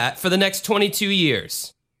believed that for the next 22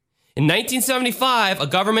 years. In 1975, a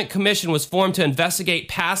government commission was formed to investigate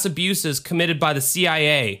past abuses committed by the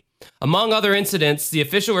CIA. Among other incidents, the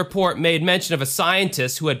official report made mention of a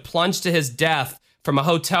scientist who had plunged to his death from a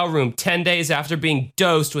hotel room 10 days after being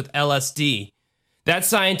dosed with LSD. That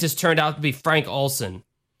scientist turned out to be Frank Olson.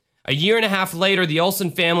 A year and a half later, the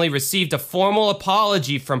Olson family received a formal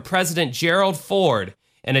apology from President Gerald Ford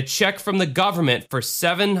and a check from the government for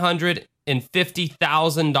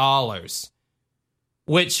 $750,000,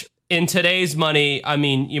 which in today's money, I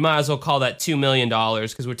mean, you might as well call that $2 million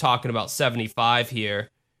because we're talking about 75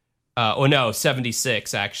 here.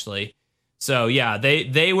 76 actually. So yeah,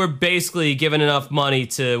 they were basically given enough money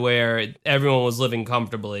to where everyone was living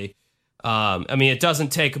comfortably. I mean, it doesn't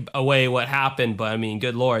take away what happened, but I mean,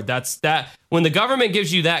 good Lord, that's that. When the government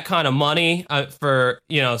gives you that kind of money for,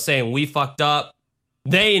 saying we fucked up,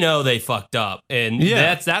 they know they fucked up, and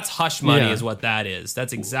that's hush money is what that is.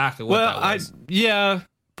 That's exactly what that was.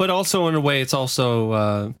 But also in a way, it's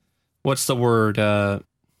also what's the word?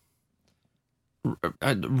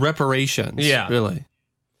 Reparations. Yeah, really.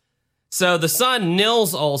 So the son,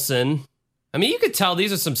 Nils Olson. I mean, you could tell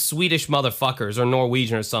these are some Swedish motherfuckers or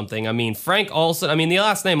Norwegian or something. I mean, Frank Olson, I mean, the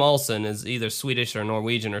last name Olson is either Swedish or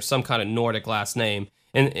Norwegian or some kind of Nordic last name.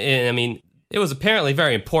 And I mean, it was apparently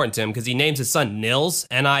very important to him because he names his son Nils,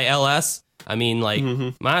 Nils. I mean, like,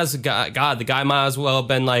 the guy might as well have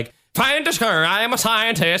been like, "Find a sure, I am a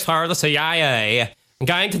scientist for the CIA. I'm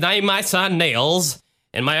going to name my son Nils,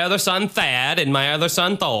 and my other son Thad, and my other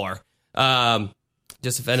son Thor."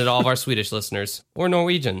 Just offended all of our Swedish listeners or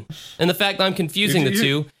Norwegian. And the fact that I'm confusing the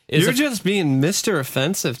two is... You're just being Mr.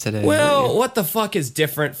 Offensive today. Well, what the fuck is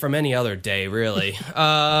different from any other day, really?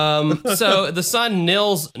 So the son,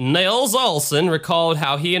 Nils Olson, recalled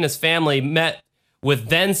how he and his family met with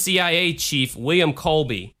then CIA chief William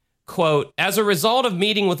Colby. Quote, "As a result of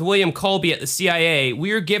meeting with William Colby at the CIA,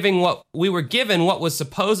 we were given what was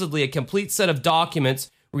supposedly a complete set of documents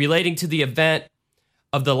relating to the event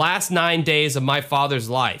of the last 9 days of my father's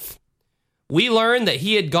life. We learned that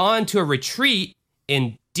he had gone to a retreat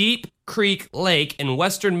in Deep Creek Lake in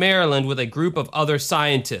western Maryland with a group of other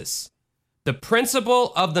scientists. The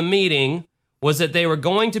principle of the meeting was that they were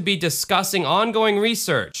going to be discussing ongoing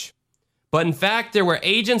research. But in fact, there were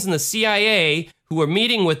agents in the CIA who were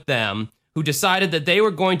meeting with them who decided that they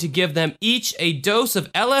were going to give them each a dose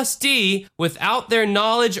of LSD without their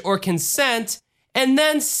knowledge or consent and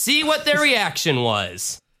then see what their reaction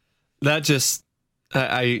was." That just,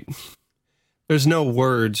 there's no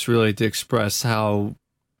words really to express how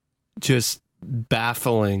just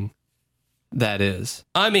baffling that is.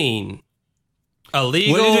 I mean,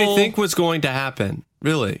 illegal. What did they think was going to happen?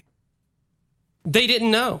 Really? They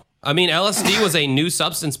didn't know. I mean, LSD was a new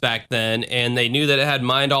substance back then, and they knew that it had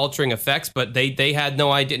mind-altering effects, but they had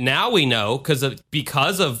no idea. Now we know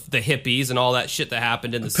because of the hippies and all that shit that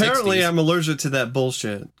happened in the 60s. Apparently, I'm allergic to that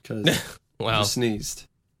bullshit because I sneezed.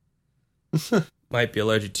 Might be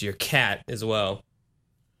allergic to your cat as well.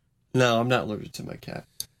 No, I'm not allergic to my cat.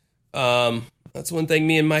 That's one thing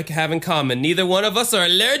me and Mike have in common. Neither one of us are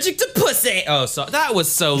allergic to pussy. Oh, so that was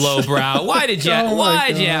so lowbrow. Why did you?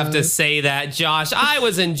 Why'd you have to say that, Josh? I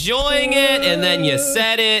was enjoying it, and then you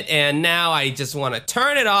said it, and now I just want to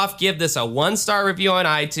turn it off. Give this a 1-star review on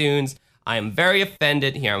iTunes. I am very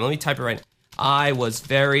offended. Here, let me type it right. I was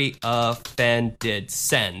very offended.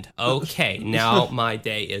 Send. Okay, now my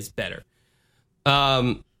day is better.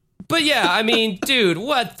 But yeah, I mean, dude,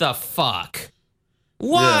 what the fuck?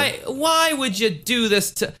 Why would you do this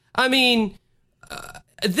to... I mean,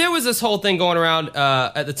 there was this whole thing going around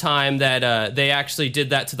at the time that they actually did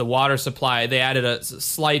that to the water supply. They added a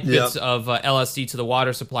slight bits of LSD to the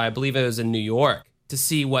water supply. I believe it was in New York to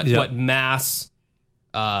see what mass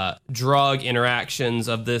drug interactions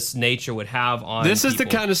of this nature would have on This is people.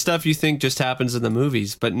 the kind of stuff you think just happens in the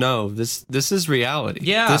movies, but no, this is reality.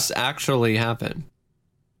 Yeah. This actually happened.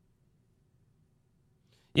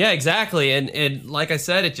 Yeah, exactly. And like I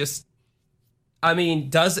said, it just, I mean,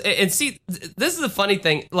 and see, this is the funny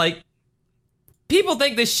thing. Like, people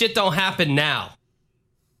think this shit don't happen now,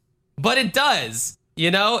 but it does.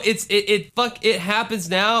 It happens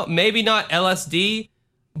now. Maybe not LSD,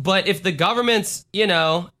 but if the government's,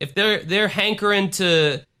 if they're hankering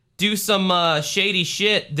to do some shady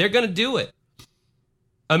shit, they're gonna do it.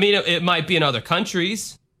 I mean, it might be in other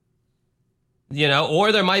countries.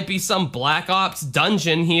 Or there might be some Black Ops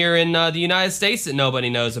dungeon here in the United States that nobody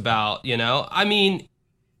knows about, I mean,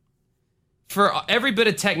 for every bit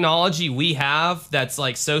of technology we have that's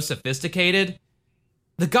like so sophisticated,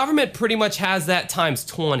 the government pretty much has that times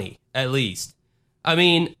 20 at least. I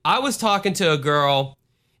mean, I was talking to a girl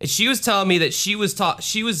and she was telling me that she was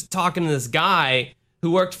talking to this guy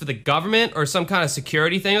who worked for the government or some kind of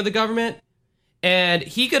security thing of the government, and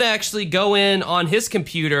he could actually go in on his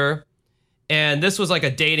computer, and this was like a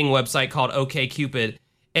dating website called OkCupid,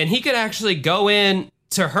 and he could actually go in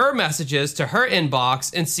to her messages, to her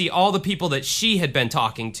inbox, and see all the people that she had been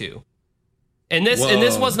talking to. And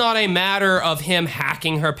this was not a matter of him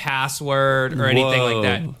hacking her password or anything like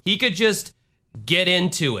that. He could just get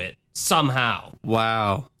into it somehow.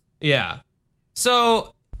 Wow. Yeah.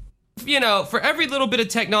 So, for every little bit of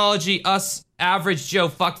technology us average Joe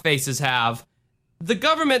fuckfaces have, the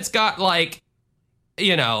government's got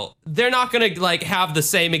they're not going to have the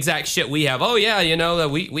same exact shit we have. Oh yeah,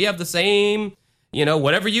 we have the same,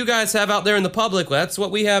 whatever you guys have out there in the public, that's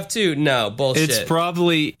what we have too. No, bullshit. It's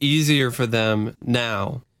probably easier for them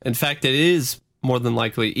now. In fact, it is more than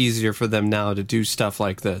likely easier for them now to do stuff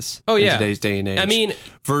like this. Oh yeah. In today's day and age. I mean,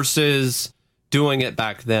 versus doing it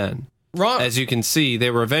back then. Wrong. As you can see,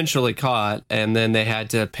 they were eventually caught, and then they had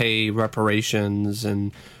to pay reparations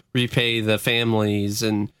and repay the families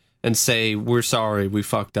and say, we're sorry, we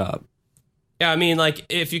fucked up. Yeah, I mean,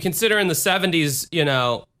 if you consider in the 70s,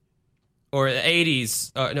 or the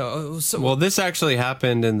 80s, well, this actually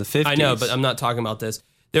happened in the 50s. I know, but I'm not talking about this.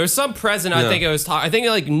 There was some president, I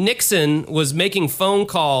think Nixon was making phone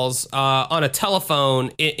calls on a telephone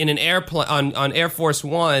in an airplane on Air Force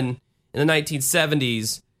One in the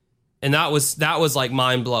 1970s, and that was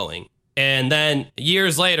mind blowing. And then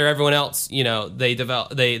years later, everyone else,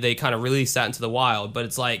 they kind of released that into the wild. But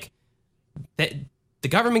it's the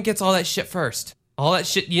government gets all that shit first. All that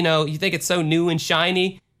shit, you think it's so new and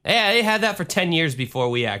shiny. Yeah, they had that for 10 years before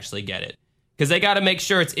we actually get it. Because they got to make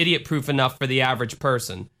sure it's idiot-proof enough for the average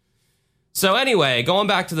person. So anyway, going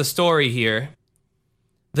back to the story here.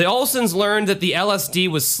 The Olsons learned that the LSD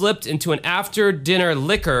was slipped into an after-dinner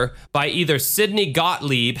liquor by either Sidney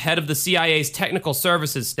Gottlieb, head of the CIA's technical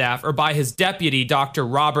services staff, or by his deputy, Dr.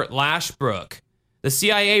 Robert Lashbrook. The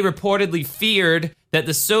CIA reportedly feared that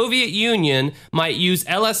the Soviet Union might use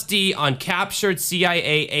LSD on captured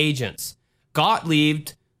CIA agents. Gottlieb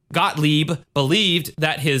believed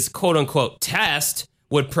that his quote-unquote test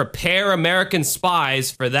would prepare American spies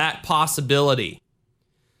for that possibility.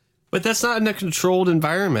 But that's not in a controlled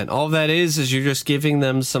environment. All that is you're just giving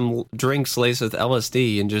them some drinks laced with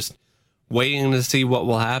LSD and just waiting to see what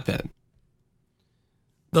will happen.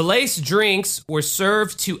 The laced drinks were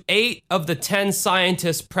served to 8 of the 10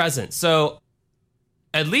 scientists present. So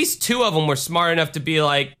at least 2 of them were smart enough to be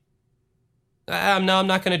like, no, I'm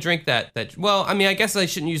not going to drink that. Well, I mean, I guess I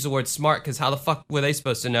shouldn't use the word smart, because how the fuck were they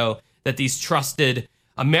supposed to know that these trusted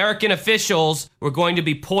American officials were going to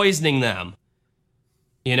be poisoning them?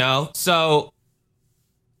 So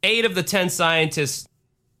 8 of the 10 scientists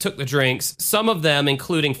took the drinks. Some of them,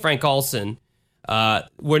 including Frank Olson,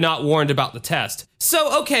 were not warned about the test.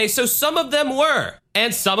 So some of them were,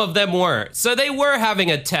 and some of them weren't. So they were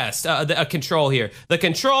having a test, a control here. The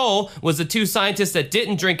control was the 2 scientists that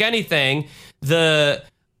didn't drink anything. The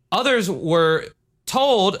others were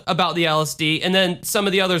told about the LSD, and then some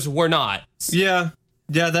of the others were not. Yeah,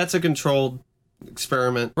 that's a controlled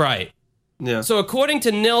experiment. Right. Yeah. So according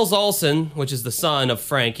to Nils Olson, which is the son of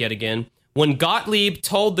Frank yet again, when Gottlieb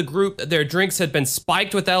told the group that their drinks had been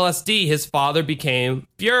spiked with LSD, his father became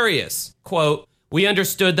furious. Quote, "We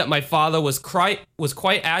understood that my father was quite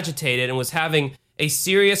agitated and was having a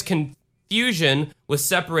serious confusion with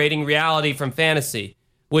separating reality from fantasy."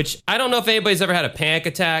 Which, I don't know if anybody's ever had a panic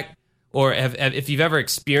attack or if you've ever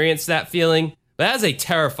experienced that feeling, but that is a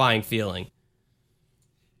terrifying feeling.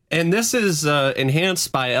 And this is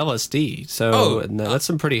enhanced by LSD, so that's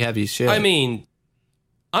some pretty heavy shit. I mean,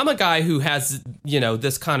 I'm a guy who has,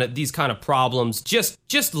 these kind of problems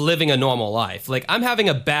just living a normal life. Like, I'm having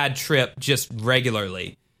a bad trip just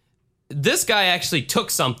regularly. This guy actually took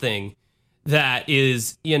something that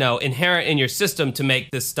is, inherent in your system to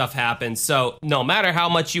make this stuff happen. So no matter how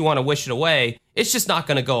much you want to wish it away, it's just not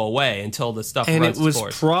going to go away until the stuff runs its course. And it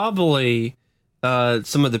was probably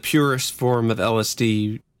some of the purest form of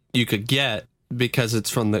LSD you could get, because it's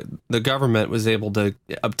from the government was able to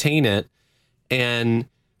obtain it. And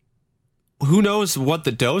who knows what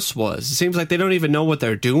the dose was? It seems like they don't even know what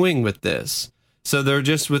they're doing with this. So they're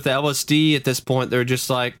just with the LSD at this point. They're just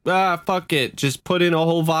like, fuck it. Just put in a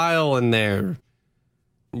whole vial in there.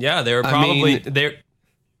 Yeah, they were probably they're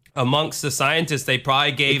amongst the scientists. They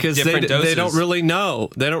probably gave different doses. They don't really know.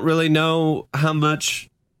 They don't really know how much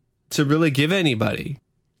to really give anybody.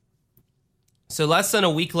 So less than a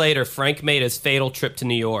week later, Frank made his fatal trip to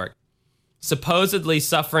New York, supposedly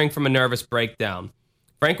suffering from a nervous breakdown.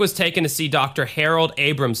 Frank was taken to see Dr. Harold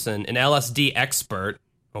Abramson, an LSD expert.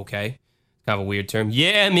 Okay, kind of a weird term.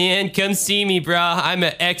 Yeah, man, come see me, bro. I'm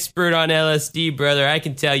an expert on LSD, brother. I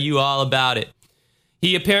can tell you all about it.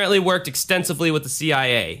 He apparently worked extensively with the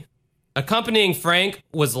CIA. Accompanying Frank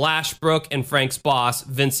was Lashbrook and Frank's boss,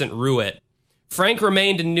 Vincent Ruett. Frank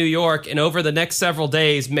remained in New York and over the next several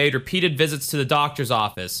days made repeated visits to the doctor's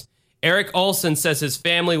office. Eric Olson says his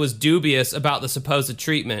family was dubious about the supposed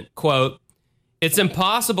treatment. Quote, "It's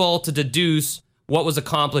impossible to deduce what was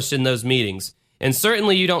accomplished in those meetings, and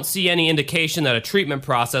certainly you don't see any indication that a treatment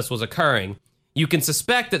process was occurring. You can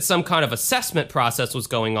suspect that some kind of assessment process was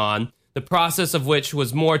going on, the process of which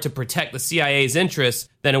was more to protect the CIA's interests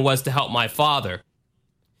than it was to help my father."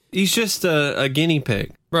 He's just a guinea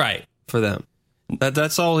pig. Right. For them.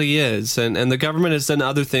 That's all he is. And the government has done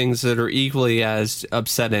other things that are equally as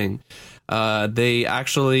upsetting. They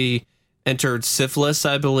actually entered syphilis,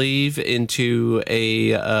 I believe, into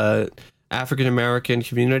a African-American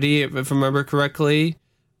community, if I remember correctly.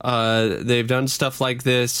 They've done stuff like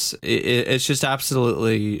this. It's just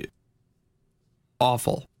absolutely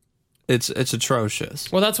awful. It's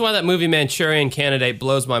atrocious. Well, that's why that movie Manchurian Candidate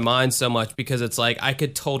blows my mind so much, because it's like I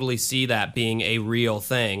could totally see that being a real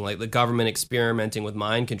thing, like the government experimenting with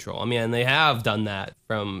mind control. I mean, they have done that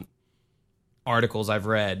from articles I've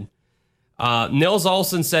read. Nils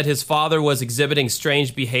Olson said his father was exhibiting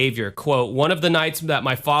strange behavior. Quote, "One of the nights that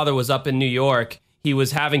my father was up in New York, he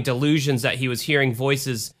was having delusions that he was hearing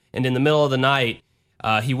voices, and in the middle of the night,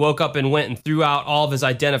 he woke up and went and threw out all of his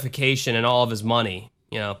identification and all of his money."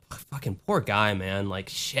 You know, fucking poor guy, man. Like,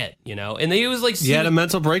 shit, you know? And he was like... He had a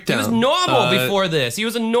mental breakdown. He was normal before this. He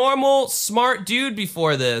was a normal, smart dude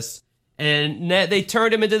before this. And they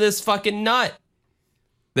turned him into this fucking nut.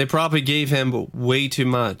 They probably gave him way too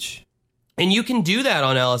much. And you can do that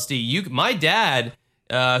on LSD. My dad,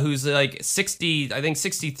 who's like 60, I think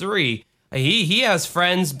 63, he has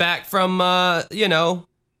friends back from,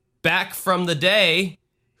 back from the day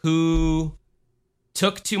who...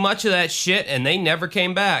 took too much of that shit and they never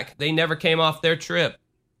came back. They never came off their trip.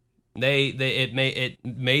 It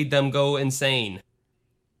made them go insane.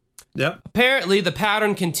 Yep. Apparently, the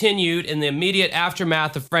pattern continued in the immediate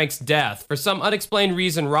aftermath of Frank's death. For some unexplained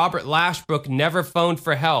reason, Robert Lashbrook never phoned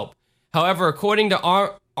for help. However, according to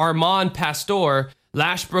Armand Pastor,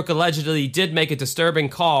 Lashbrook allegedly did make a disturbing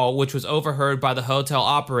call, which was overheard by the hotel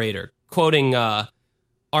operator. Quoting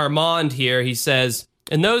Armand here, he says,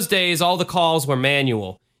 "In those days, all the calls were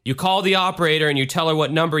manual. You call the operator and you tell her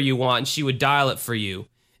what number you want and she would dial it for you.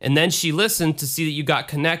 And then she listened to see that you got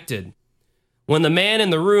connected. When the man in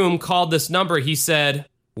the room called this number, he said,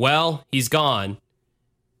 'Well, he's gone.'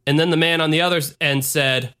 And then the man on the other end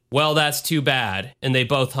said, 'Well, that's too bad.' And they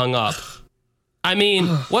both hung up." I mean,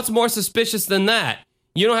 what's more suspicious than that?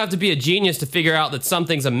 You don't have to be a genius to figure out that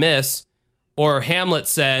something's amiss. Or Hamlet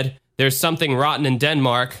said, "There's something rotten in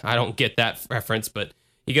Denmark." I don't get that reference, but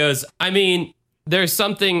he goes, I mean, there's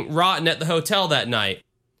something rotten at the hotel that night.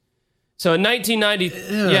 So in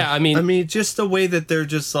 1990, I mean, just the way that they're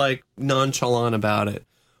just like nonchalant about it.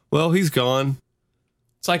 Well, he's gone.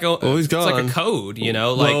 It's like he's gone. It's like a code, you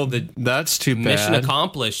know, like well, that's too bad. Mission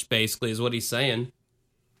accomplished, basically, is what he's saying.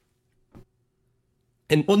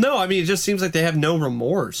 And well, no, I mean, it just seems like they have no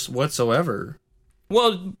remorse whatsoever.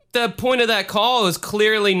 Well, the point of that call is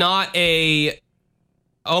clearly not a,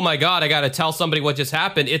 oh my God, I got to tell somebody what just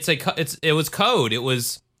happened. It was code. It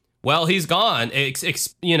was, well, he's gone.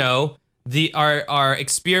 Our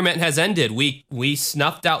experiment has ended. We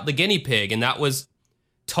snuffed out the guinea pig, and that was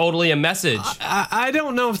totally a message. I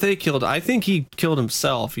don't know if they killed. I think he killed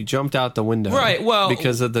himself. He jumped out the window, right? Well,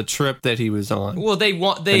 because of the trip that he was on. Well,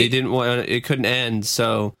 but he didn't want it. Couldn't end,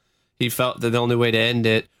 so he felt that the only way to end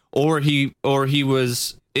it, or he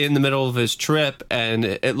was in the middle of his trip and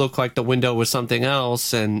it looked like the window was something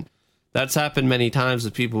else, and that's happened many times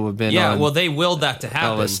with people who have been on well, they willed that to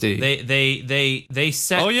happen. LSD. They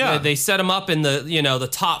set they set him up in the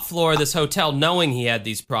top floor of this hotel knowing he had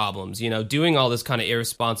these problems, doing all this kind of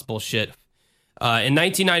irresponsible shit. In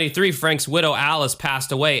 1993, Frank's widow Alice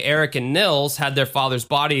passed away. Eric and Nils had their father's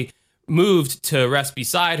body moved to rest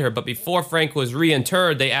beside her, but before Frank was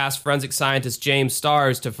reinterred, they asked forensic scientist James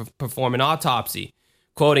Starrs to perform an autopsy.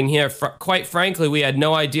 Quoting here, "Quite frankly, we had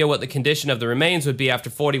no idea what the condition of the remains would be after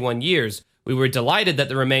 41 years. We were delighted that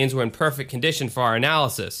the remains were in perfect condition for our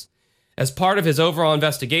analysis." As part of his overall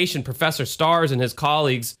investigation, Professor Starrs and his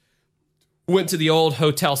colleagues went to the old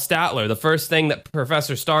Hotel Statler. The first thing that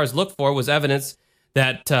Professor Starrs looked for was evidence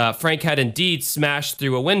that Frank had indeed smashed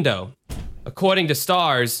through a window. According to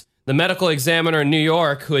Starrs, The medical examiner in New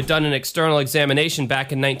York, who had done an external examination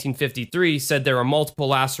back in 1953, said there were multiple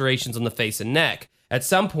lacerations on the face and neck. At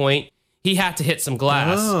some point, he had to hit some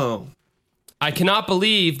glass. Oh. I cannot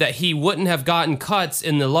believe that he wouldn't have gotten cuts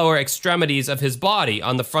in the lower extremities of his body.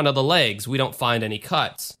 On the front of the legs, we don't find any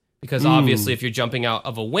cuts. Because obviously, if you're jumping out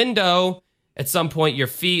of a window, at some point your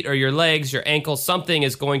feet or your legs, your ankles, something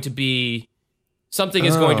is going to be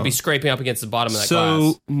scraping up against the bottom of that glass.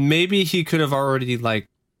 So maybe he could have already like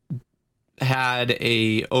had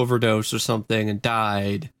a overdose or something and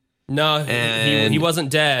died. No, he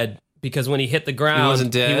wasn't dead. Because when he hit the ground, he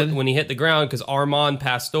wasn't dead? When he hit the ground, because Armand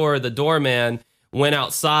Pastor, the doorman, went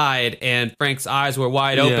outside and Frank's eyes were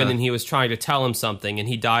wide open and he was trying to tell him something and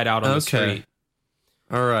he died out on the street.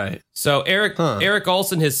 All right. So Eric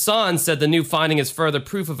Olson, his son, said the new finding is further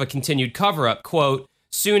proof of a continued cover-up. Quote,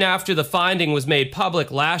 soon after the finding was made public,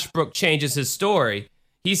 Lashbrook changes his story.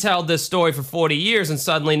 He's held this story for 40 years and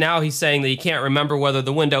suddenly now he's saying that he can't remember whether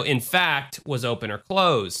the window in fact was open or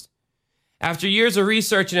closed. After years of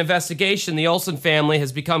research and investigation, the Olson family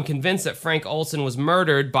has become convinced that Frank Olson was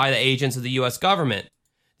murdered by the agents of the U.S. government.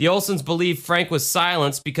 The Olsons believe Frank was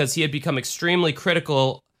silenced because he had become extremely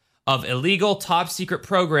critical of illegal top-secret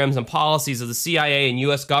programs and policies of the CIA and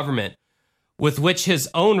U.S. government, with which his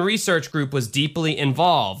own research group was deeply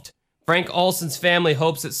involved. Frank Olson's family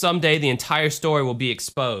hopes that someday the entire story will be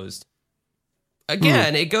exposed.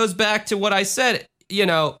 Again, it goes back to what I said,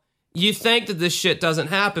 you think that this shit doesn't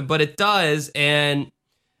happen, but it does, and,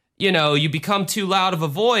 you become too loud of a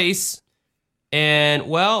voice, and,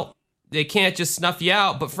 well, they can't just snuff you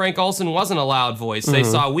out, but Frank Olson wasn't a loud voice. They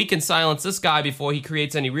saw, we can silence this guy before he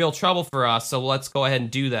creates any real trouble for us, so let's go ahead and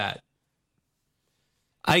do that.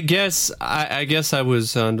 I guess I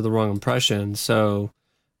was under the wrong impression, so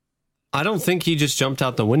I don't think he just jumped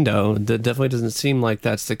out the window. That definitely doesn't seem like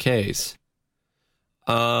that's the case.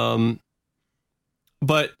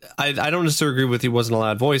 But I don't necessarily agree with he wasn't a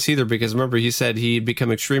loud voice either, because remember, he said he'd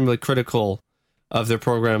become extremely critical of their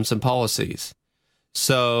programs and policies.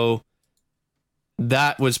 So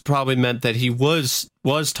that was probably meant that he was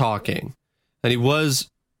talking, and he was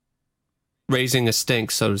raising a stink,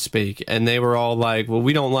 so to speak. And they were all like, well,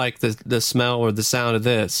 we don't like the smell or the sound of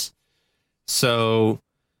this. So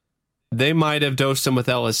they might have dosed him with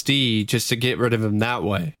LSD just to get rid of him that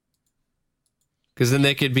way. Because then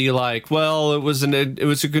they could be like, well, it was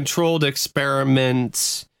a controlled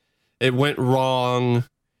experiment. It went wrong.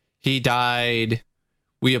 He died.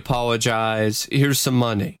 We apologize. Here's some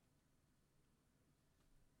money.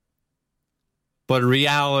 But in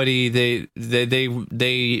reality,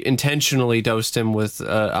 they intentionally dosed him with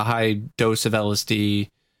a high dose of LSD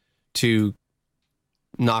to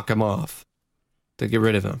knock him off, to get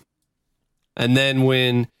rid of him. And then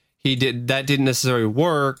when that didn't necessarily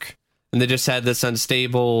work, and they just had this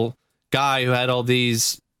unstable guy who had all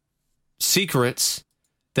these secrets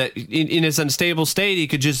that in his unstable state, he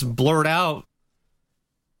could just blurt out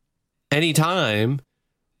anytime.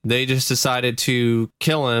 They just decided to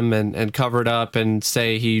kill him and cover it up and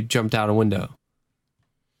say he jumped out a window.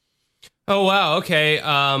 Oh, wow. Okay.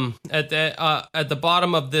 At the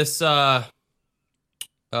bottom of this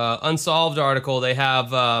Unsolved article, they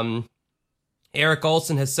have Eric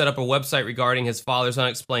Olson has set up a website regarding his father's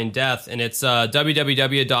unexplained death, and it's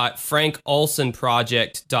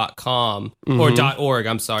www.frankolsonproject.com or .org.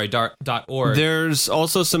 I'm sorry, .org. There's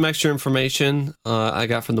also some extra information I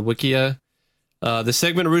got from the Wikia. The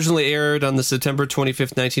segment originally aired on the September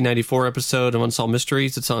 25th, 1994 episode of Unsolved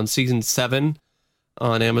Mysteries. It's on season 7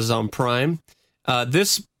 on Amazon Prime.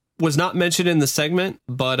 This was not mentioned in the segment,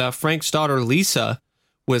 but Frank's daughter, Lisa,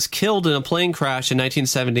 was killed in a plane crash in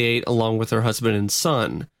 1978 along with her husband and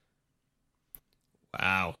son.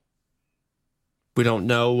 Wow. We don't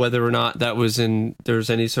know whether or not there's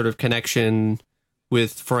any sort of connection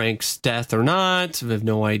with Frank's death or not. We have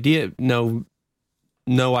no idea. No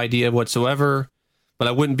idea whatsoever. But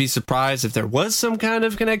I wouldn't be surprised if there was some kind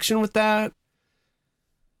of connection with that.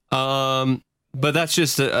 But that's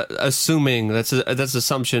just assuming. That's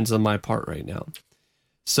assumptions on my part right now.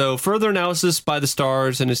 So further analysis by the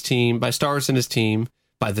Stars and his team, by the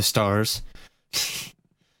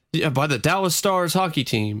Dallas Stars hockey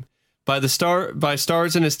team, by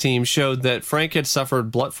Stars and his team showed that Frank had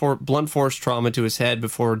suffered blunt force trauma to his head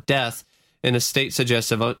before death in a state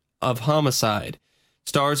suggestive of homicide.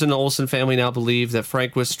 Stars and the Olson family now believe that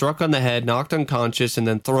Frank was struck on the head, knocked unconscious, and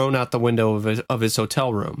then thrown out the window of his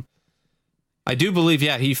hotel room. I do believe,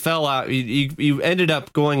 he fell out. He ended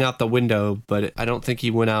up going out the window, but I don't think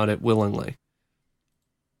he went out it willingly.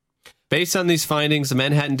 Based on these findings, the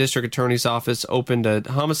Manhattan District Attorney's Office opened a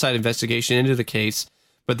homicide investigation into the case,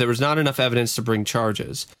 but there was not enough evidence to bring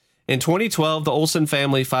charges. In 2012, the Olsen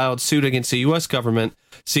family filed suit against the U.S. government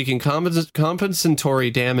seeking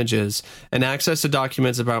compensatory damages and access to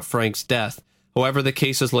documents about Frank's death. However, the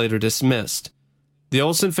case was later dismissed. The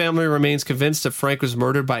Olsen family remains convinced that Frank was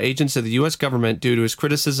murdered by agents of the U.S. government due to his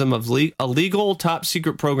criticism of illegal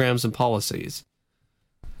top-secret programs and policies.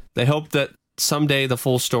 They hope that someday the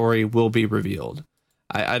full story will be revealed.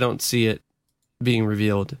 I don't see it being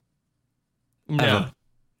revealed. No.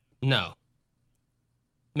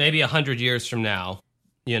 Maybe 100 years from now,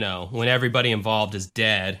 when everybody involved is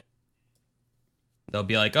dead, they'll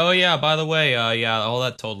be like, oh yeah, by the way, all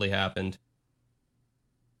that totally happened.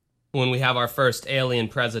 When we have our first alien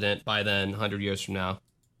president by then, 100 years from now.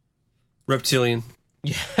 Reptilian.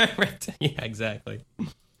 Yeah, yeah, exactly.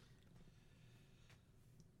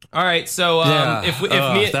 All right, so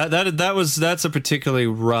that's a particularly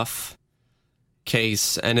rough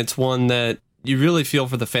case, and it's one that you really feel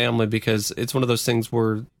for the family because it's one of those things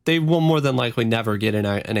where they will more than likely never get an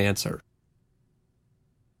answer.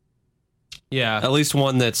 Yeah. At least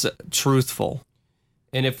one that's truthful.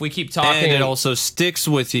 And if we keep talking... And it also sticks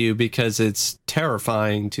with you because it's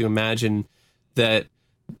terrifying to imagine that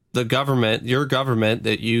the government, your government,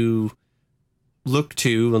 that you look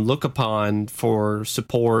to and look upon for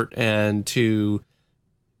support and to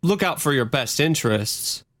look out for your best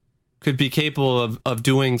interests could be capable of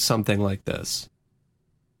doing something like this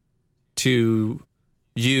to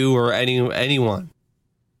you or anyone.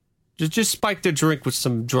 Just spike their drink with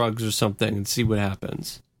some drugs or something and see what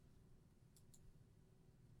happens.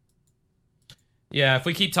 Yeah, if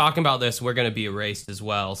we keep talking about this, we're going to be erased as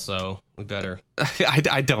well, so we better.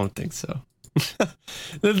 I don't think so.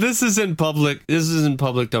 This is in public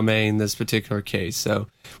domain, this particular case. So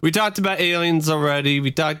we talked about aliens already.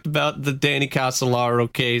 We talked about the Danny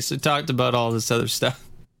Casolaro case. We talked about all this other stuff.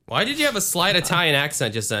 Why did you have a slight Italian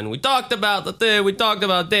accent just then? We talked about the thing. We talked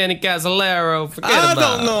about Danny Casolaro. I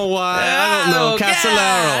don't know why. I don't know.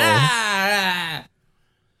 Casolaro.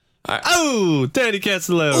 Oh, Danny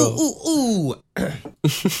Casolaro. Ooh.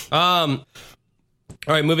 All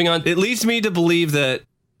right, moving on. It leads me to believe that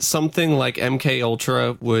something like MK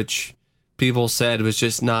Ultra, which people said was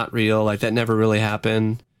just not real, like that never really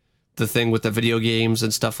happened. The thing with the video games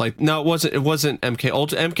and stuff no, it wasn't MK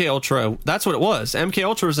Ultra. MK Ultra, that's what it was. MK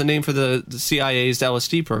Ultra was the name for the CIA's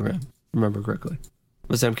LSD program. Remember correctly. It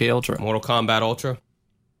was MK Ultra. Mortal Kombat Ultra?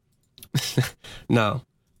 No,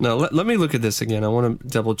 let me look at this again. I want to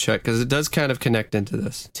double check because it does kind of connect into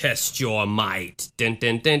this. Test your might. Dun,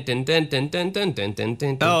 dun, dun, dun, dun, dun, dun, dun, dun, dun,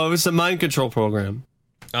 dun. Oh, it was a mind control program.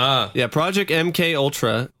 Yeah, Project MK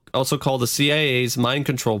Ultra, also called the CIA's mind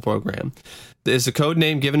control program, is a code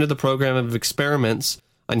name given to the program of experiments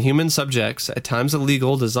on human subjects, at times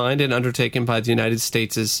illegal, designed and undertaken by the United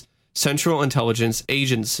States' Central Intelligence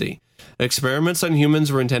Agency. Experiments on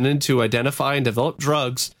humans were intended to identify and develop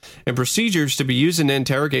drugs and procedures to be used in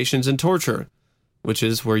interrogations and torture, which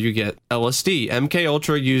is where you get LSD. MK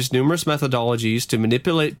Ultra used numerous methodologies to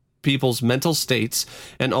manipulate people's mental states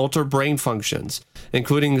and alter brain functions,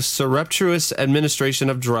 including surreptitious administration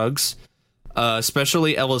of drugs,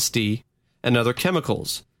 especially LSD, and other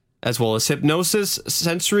chemicals, as well as hypnosis,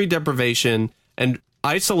 sensory deprivation, and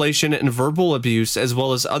isolation and verbal abuse, as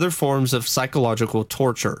well as other forms of psychological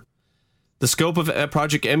torture. The scope of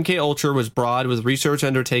Project MK Ultra was broad, with research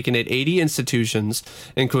undertaken at 80 institutions,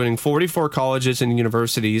 including 44 colleges and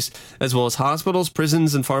universities, as well as hospitals,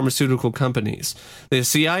 prisons, and pharmaceutical companies. The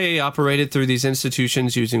CIA operated through these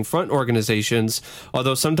institutions using front organizations,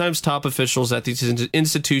 although sometimes top officials at these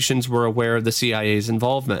institutions were aware of the CIA's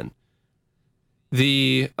involvement.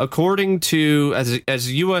 According to,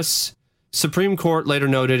 as U.S. Supreme Court later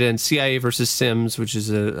noted in CIA versus Sims, which is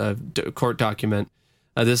a court document,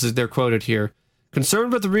 they're quoted here.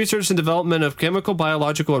 Concerned with the research and development of chemical,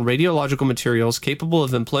 biological, and radiological materials capable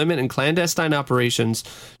of employment in clandestine operations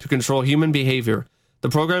to control human behavior, the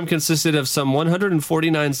program consisted of some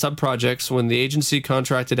 149 subprojects when the agency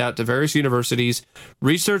contracted out to various universities,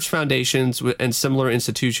 research foundations, and similar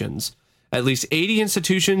institutions. At least 80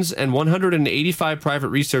 institutions and 185 private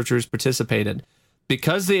researchers participated.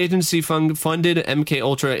 Because the agency funded MK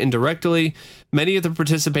Ultra indirectly, many of the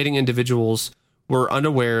participating individuals were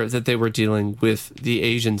unaware that they were dealing with the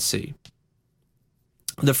agency.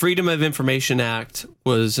 The Freedom of Information Act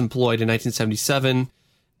was employed in 1977,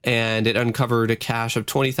 and it uncovered a cache of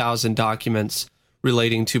 20,000 documents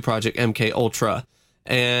relating to Project MK Ultra.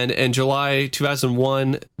 And in July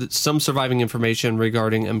 2001, some surviving information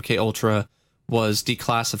regarding MK Ultra was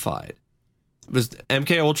declassified.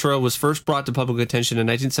 MK Ultra was first brought to public attention in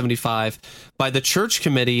 1975 by the Church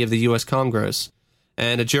Committee of the U.S. Congress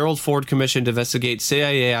and a Gerald Ford Commission to investigate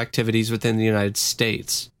CIA activities within the United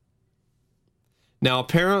States. Now,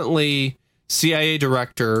 apparently, CIA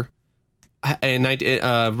director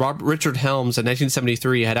Richard Helms in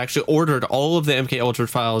 1973 had actually ordered all of the MK Ultra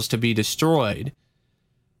files to be destroyed,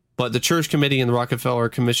 but the Church Committee and the Rockefeller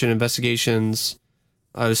Commission investigations,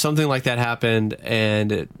 something like that happened,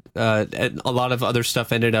 and a lot of other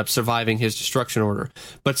stuff ended up surviving his destruction order.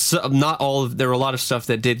 But not all of there were a lot of stuff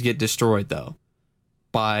that did get destroyed though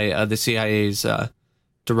by the CIA's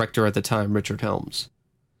director at the time, Richard Helms.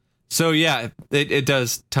 So yeah, it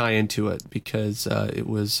does tie into it because it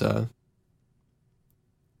was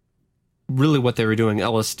really what they were doing.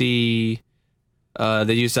 LSD.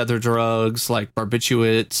 They used other drugs like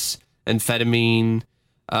barbiturates, amphetamine.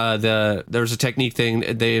 There was a technique thing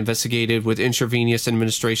they investigated with intravenous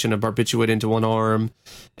administration of barbiturate into one arm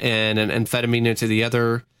and an amphetamine into the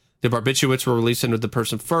other. The barbiturates were released into the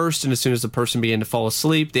person first, and as soon as the person began to fall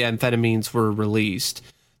asleep, the amphetamines were released.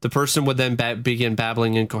 The person would then begin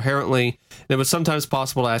babbling incoherently, and it was sometimes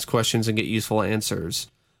possible to ask questions and get useful answers.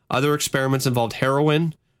 Other experiments involved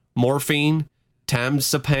heroin, morphine,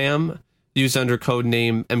 tamzepam, used under code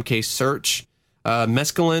name MK Search,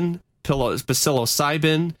 mescaline,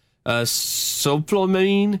 psilocybin,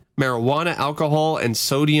 soplamine, marijuana, alcohol, and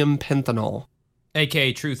sodium pentanol.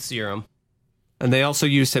 AKA truth serum. And they also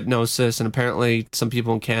used hypnosis, and apparently some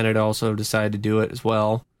people in Canada also decided to do it as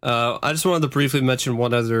well. I just wanted to briefly mention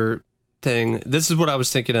one other thing. This is what I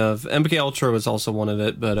was thinking of. MK Ultra was also one of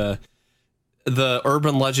it, but the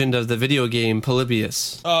urban legend of the video game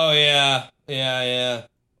Polybius. Oh, yeah. Yeah.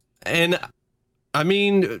 And I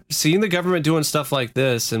mean, seeing the government doing stuff like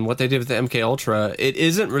this and what they did with the MK Ultra, it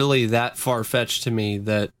isn't really that far-fetched to me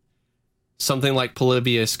that something like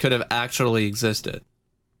Polybius could have actually existed.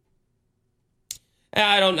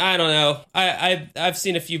 I don't know. I've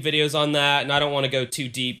seen a few videos on that, and I don't want to go too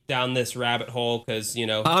deep down this rabbit hole because, you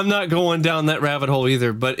know, I'm not going down that rabbit hole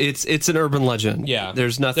either. But it's an urban legend. Yeah,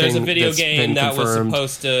 there's nothing. There's a video that's game that was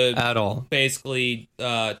supposed to at all basically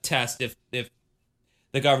test if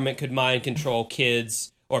the government could mind control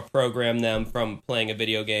kids or program them from playing a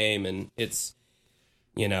video game, and it's,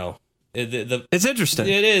 you know, it's interesting.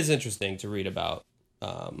 It is interesting to read about.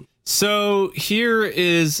 So here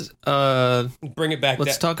is bring it back.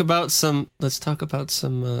 Let's talk about some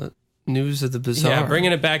news of the bizarre. Yeah,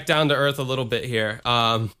 bringing it back down to earth a little bit here.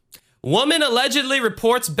 Woman allegedly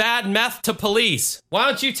reports bad meth to police. Why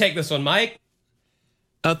don't you take this one, Mike?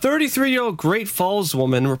 A 33-year-old Great Falls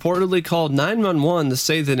woman reportedly called 911 to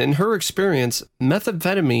say that in her experience,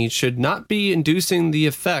 methamphetamine should not be inducing the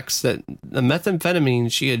effects that the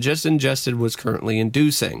methamphetamine she had just ingested was currently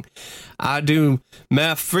inducing. I do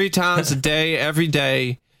meth 3 times a day, every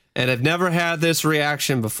day, and I've never had this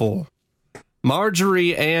reaction before.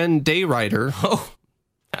 Marjorie Ann Dayrider. Oh,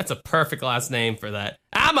 that's a perfect last name for that.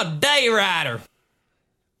 I'm a day rider.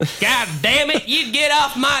 God damn it, you get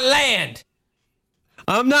off my land.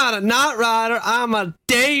 I'm not a night rider, I'm a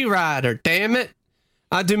day rider, damn it.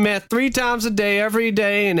 I do meth 3 times a day, every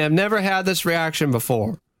day, and have never had this reaction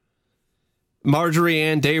before. Marjorie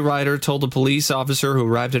Ann Dayrider told a police officer who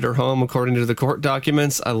arrived at her home, according to the court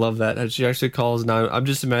documents. I love that. She actually calls 9. I'm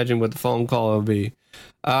just imagining what the phone call would be.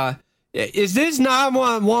 Is this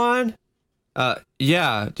 911?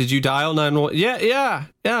 Yeah. Did you dial 911? Yeah.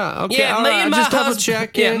 Okay. Yeah, all right. Just double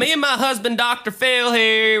checking. Yeah, me and my husband, Dr. Phil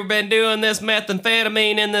here, been doing this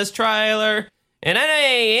methamphetamine in this trailer, and it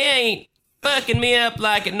ain't fucking me up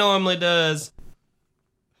like it normally does.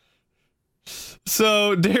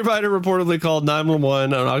 So, Dayrider reportedly called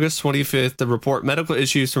 911 on August 25th to report medical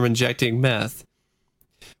issues from injecting meth.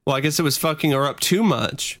 Well, I guess it was fucking her up too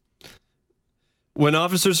much. When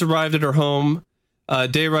officers arrived at her home,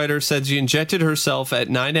 Dayrider said she injected herself at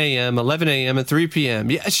 9 a.m., 11 a.m., and 3 p.m.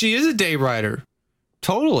 Yeah, she is a Dayrider.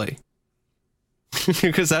 Totally.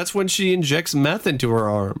 Because that's when she injects meth into her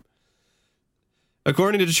arm.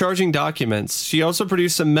 According to the charging documents, she also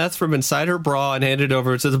produced some meth from inside her bra and handed it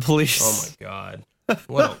over to the police. Oh my god.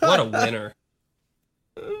 What a winner.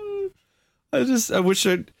 I wish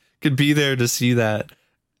I could be there to see that.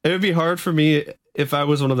 It would be hard for me if I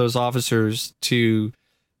was one of those officers to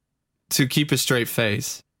keep a straight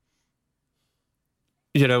face.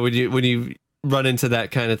 You know, when you run into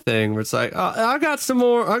that kind of thing where it's like, oh, I got some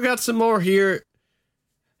more here.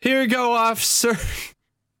 Here you go, officer.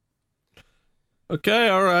 Okay,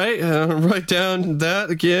 all right. Write down that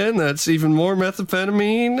again. That's even more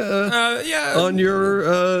methamphetamine on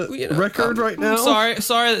your record right now. Sorry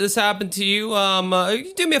that this happened to you.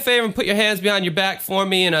 Do me a favor and put your hands behind your back for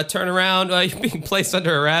me and turn around. You're being placed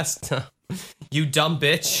under arrest. You dumb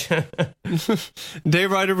bitch. Day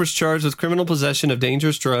Ryder was charged with criminal possession of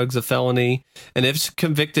dangerous drugs, a felony, and if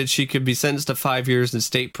convicted, she could be sentenced to 5 years in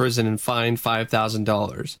state prison and fined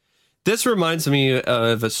 $5,000. This reminds me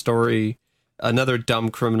of a story, another dumb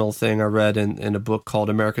criminal thing I read in a book called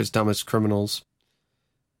America's Dumbest Criminals.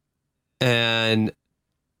 And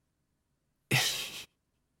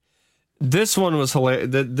this one was hilarious.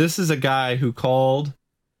 This is a guy who called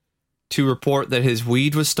to report that his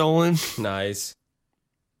weed was stolen. Nice.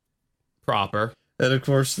 Proper. And of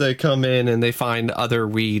course they come in and they find other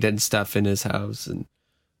weed and stuff in his house and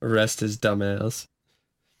arrest his dumbass.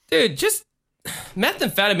 Dude, just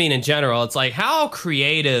methamphetamine in general, it's like, how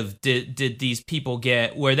creative did these people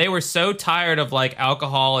get where they were so tired of like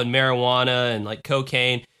alcohol and marijuana and like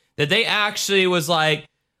cocaine that they actually was like,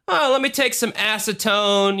 oh, let me take some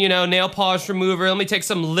acetone, nail polish remover. Let me take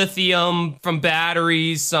some lithium from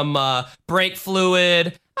batteries, some brake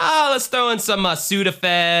fluid. Oh, let's throw in some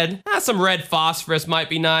Sudafed. Some red phosphorus might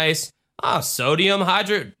be nice. Oh, sodium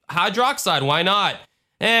hydroxide, why not?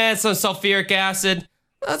 And some sulfuric acid.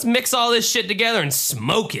 Let's mix all this shit together and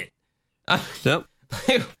smoke it. Yep.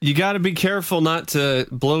 You got to be careful not to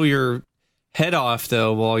blow your head off,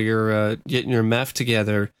 though, while you're getting your meth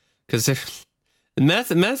together. Because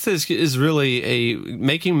meth is really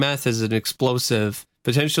making meth is an explosive,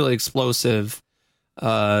 potentially explosive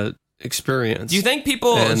experience. Do you think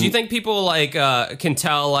people like can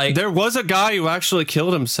tell, like, there was a guy who actually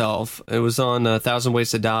killed himself? It was on 1,000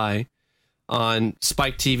 Ways to Die on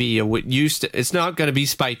Spike TV. It's not going to be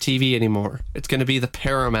Spike TV anymore. It's going to be the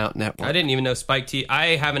Paramount Network. I didn't even know Spike TV.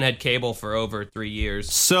 I haven't had cable for over 3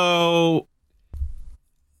 years. So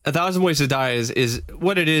 1,000 Ways to Die is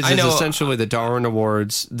what it is. Is essentially the Darwin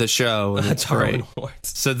Awards, the show, and it's great.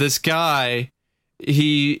 So this guy,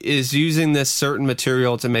 he is using this certain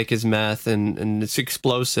material to make his meth, and it's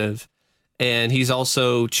explosive, and he's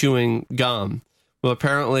also chewing gum. Well,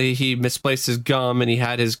 apparently he misplaced his gum, and he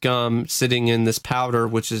had his gum sitting in this powder,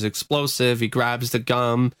 which is explosive. He grabs the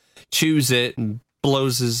gum, chews it, and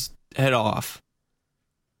blows his head off.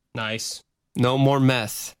 Nice. No more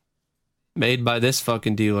meth made by this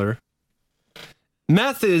fucking dealer.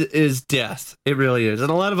 Meth is death. It really is.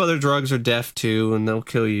 And a lot of other drugs are death too, and they'll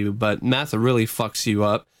kill you, but meth really fucks you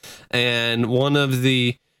up. And one of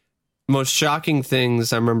the most shocking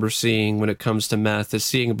things I remember seeing when it comes to meth is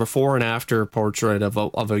seeing a before and after portrait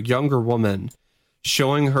of a younger woman,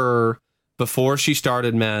 showing her before she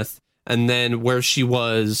started meth and then where she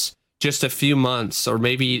was just a few months or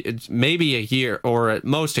maybe a year, or at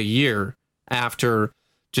most a year after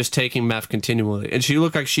just taking meth continually. And she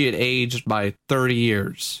looked like she had aged by 30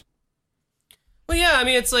 years. Well, yeah, I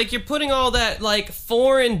mean, it's like you're putting all that, like,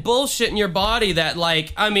 foreign bullshit in your body that,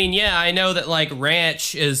 like, I mean, yeah, I know that, like,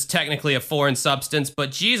 ranch is technically a foreign substance,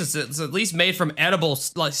 but Jesus, it's at least made from edible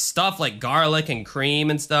stuff like garlic and cream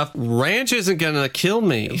and stuff. Ranch isn't gonna kill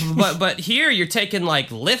me. But here you're taking,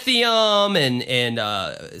 like, lithium and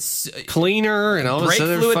cleaner and all this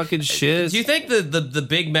other fluid. Fucking shit. Do you think the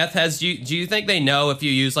big meth heads, do you think they know if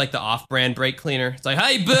you use, like, the off-brand brake cleaner? It's like,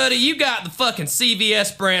 hey, buddy, you got the fucking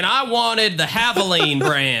CVS brand. I wanted the Haviland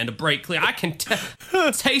brand of brake cleaner. I can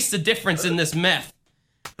taste the difference in this meth.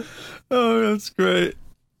 Oh, that's great.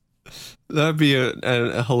 That'd be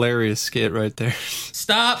a hilarious skit right there.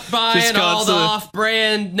 Stop buying all the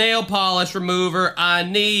off-brand nail polish remover. I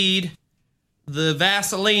need the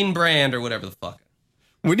Vaseline brand or whatever the fuck.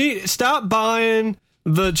 Stop buying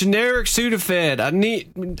the generic Sudafed. I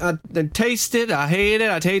taste it. I hate it.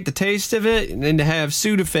 I hate the taste of it. And then to have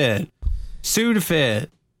Sudafed.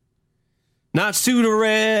 Not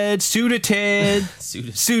Sudared, Sudated,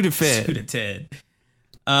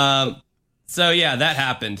 Sudafed. So yeah, that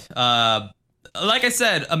happened. Like I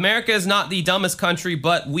said, America is not the dumbest country,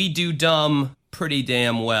 but we do dumb pretty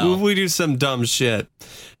damn well. We do some dumb shit.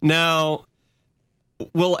 Now,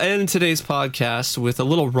 we'll end today's podcast with a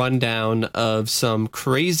little rundown of some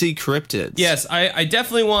crazy cryptids. Yes, I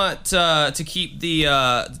definitely want to keep the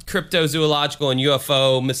cryptozoological and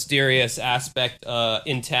UFO mysterious aspect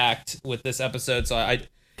intact with this episode. So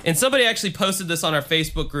and somebody actually posted this on our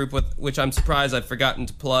Facebook group, which I'm surprised I've forgotten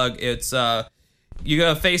to plug. It's you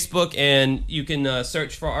go to Facebook and you can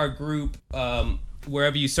search for our group.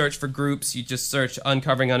 Wherever you search for groups, you just search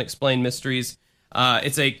Uncovering Unexplained Mysteries.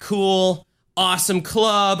 It's a cool, awesome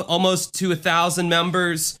club, almost to 1,000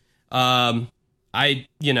 members. I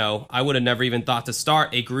would have never even thought to start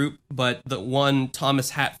a group, but the one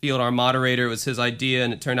Thomas Hatfield, our moderator, was his idea,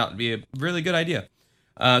 and it turned out to be a really good idea.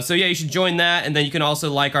 So yeah, you should join that, and then you can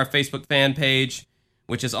also like our Facebook fan page,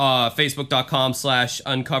 which is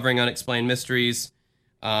facebook.com/Uncovering Unexplained Mysteries.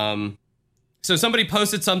 So somebody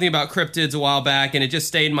posted something about cryptids a while back, and it just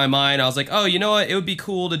stayed in my mind. I was like, oh, you know what? It would be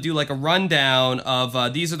cool to do like a rundown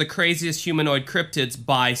of these are the craziest humanoid cryptids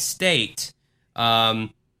by state.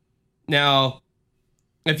 Now,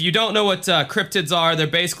 if you don't know what cryptids are, they're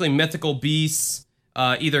basically mythical beasts,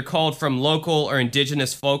 either called from local or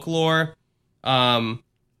indigenous folklore,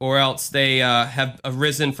 or else they have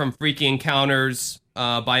arisen from freaky encounters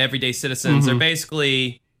by everyday citizens. They're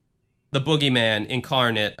basically the boogeyman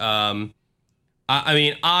incarnate. I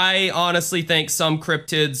mean, I honestly think some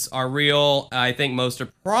cryptids are real. I think most are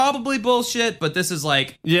probably bullshit, but this is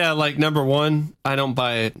like... Yeah, like number one, I don't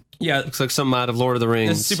buy it. Yeah. Looks like something out of Lord of the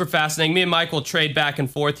Rings. It's super fascinating. Me and Mike will trade back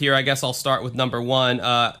and forth here. I guess I'll start with number one.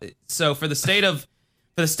 So for the state of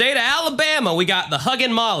Alabama, we got the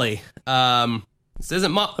Huggin' Molly. This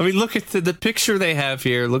isn't I mean, look at the picture they have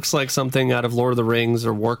here. It looks like something out of Lord of the Rings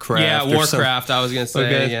or Warcraft. Yeah, Warcraft, I was going to say,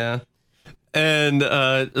 Okay. yeah. And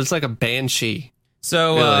it's like a banshee.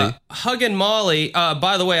 So, Really? Huggin' Molly,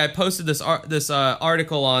 by the way, I posted this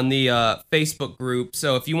article on the Facebook group,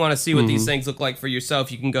 so if you want to see what these things look like for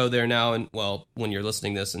yourself, you can go there now and, well, when you're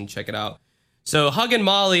listening to this and check it out. So, Huggin'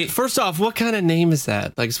 Molly... First off, what kind of name is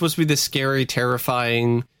that? Like, it's supposed to be this scary,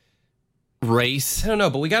 terrifying race? I don't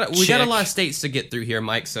know, but we got a lot of states to get through here,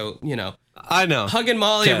 Mike, so, you know. I know. Huggin'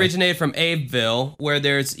 Molly Okay. originated from Abeville, where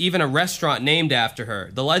there's even a restaurant named after her.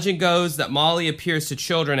 The legend goes that Molly appears to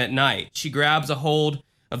children at night. She grabs a hold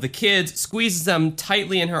of the kids, squeezes them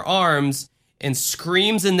tightly in her arms, and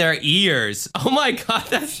screams in their ears. Oh my god,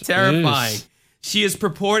 that's terrifying. Jeez. She is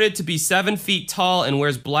purported to be 7 feet tall and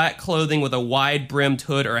wears black clothing with a wide-brimmed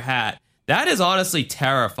hood or hat. That is honestly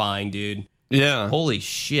terrifying, dude. Yeah. Holy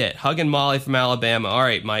shit. Huggin' Molly from Alabama. All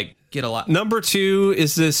right, Mike. Get a lot. Number two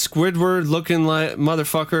is this Squidward-looking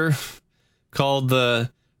motherfucker called the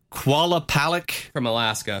Quallapalak, From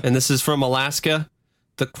Alaska. and this is from Alaska.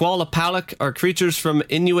 The Quallapalak are creatures from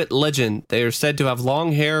Inuit legend. They are said to have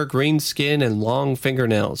long hair, green skin, and long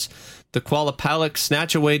fingernails. The Quallapalak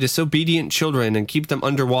snatch away disobedient children and keep them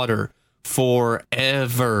underwater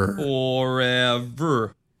forever.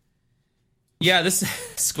 Forever. Yeah, this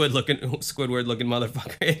Squidward-looking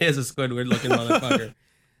motherfucker. It is a Squidward-looking motherfucker.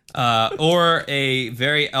 Or a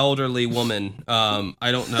very elderly woman.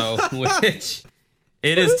 I don't know which.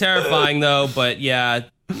 It is terrifying, though, but yeah,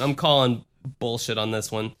 I'm calling bullshit on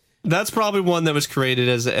this one. That's probably one that was created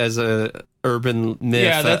as a urban myth,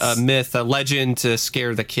 Yeah, a legend to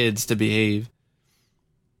scare the kids to behave.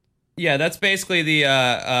 Yeah, that's basically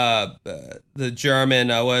the German,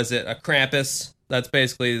 what is it, a Krampus? That's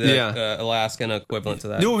basically the Alaskan equivalent to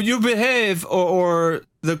that. You behave, or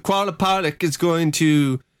the Quallapalak is going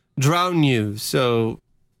to drown you. So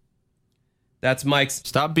That's Mike's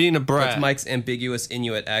stop being a brat. That's Mike's ambiguous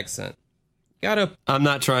Inuit accent. I'm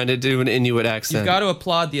not trying to do an Inuit accent. You've got to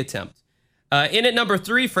applaud the attempt. In at number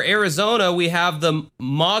 3 for Arizona, we have the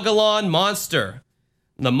Mogollon Monster.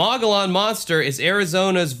 The Mogollon Monster is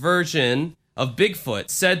Arizona's version of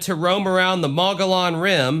Bigfoot, said to roam around the Mogollon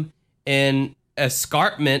Rim in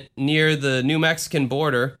escarpment near the New Mexican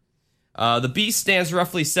border. The beast stands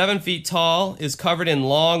roughly 7 feet tall, is covered in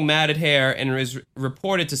long matted hair, and is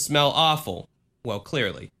reported to smell awful. Well,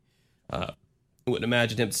 clearly. Wouldn't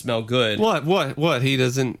imagine him to smell good. What? He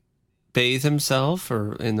doesn't bathe himself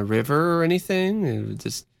or in the river or anything?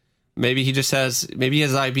 Maybe he has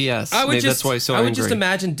IBS. That's why he's so I would angry. just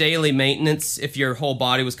imagine daily maintenance. If your whole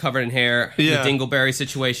body was covered in hair, Yeah. the dingleberry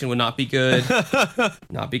situation would not be good.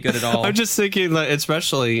 Not be good at all. I'm just thinking, like,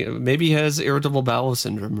 especially, maybe he has irritable bowel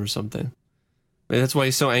syndrome or something. Maybe that's why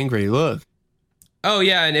he's so angry. Look. Oh,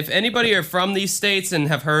 yeah, and if anybody are from these states and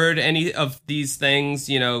have heard any of these things,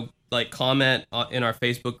 like comment in our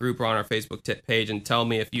Facebook group or on our Facebook page and tell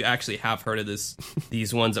me if you actually have heard of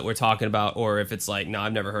these ones that we're talking about, or if it's like, no,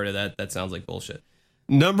 I've never heard of that. That sounds like bullshit.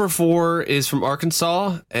 Number 4 is from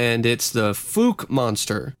Arkansas, and it's the Fook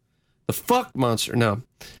monster. The fuck monster. No,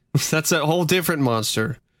 that's a whole different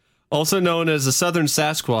monster. Also known as the Southern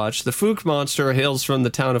Sasquatch, the Fook monster hails from the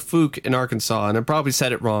town of Fook in Arkansas, and I probably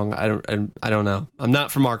said it wrong. I don't know. I'm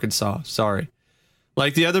not from Arkansas. Sorry.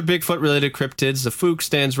 Like the other Bigfoot-related cryptids, the Fook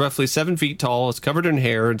stands roughly 7 feet tall, is covered in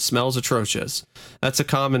hair, and smells atrocious. That's a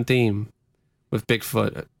common theme with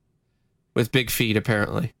Bigfoot. With big feet,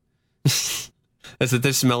 apparently. Is that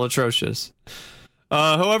they smell atrocious.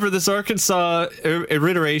 However, this Arkansas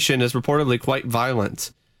iteration is reportedly quite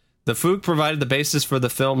violent. The Fook provided the basis for the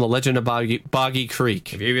film The Legend of Boggy Creek.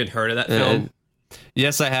 Have you even heard of that film?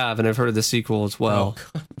 Yes, I have, and I've heard of the sequel as well.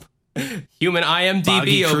 Human IMDb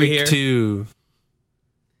Boggy over Creek here. 2.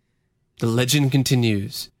 The legend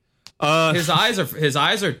continues. His eyes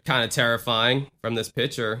are kind of terrifying from this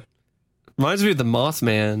picture. Reminds me of the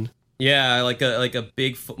Mothman. Yeah, like a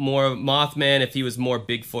more Mothman if he was more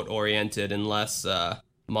Bigfoot oriented and less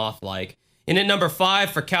moth like. In at number 5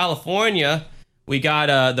 for California, we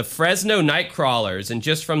got the Fresno Nightcrawlers, and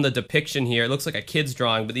just from the depiction here, it looks like a kid's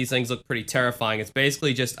drawing, but these things look pretty terrifying. It's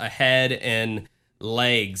basically just a head and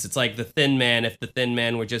legs. It's like the Thin Man if the Thin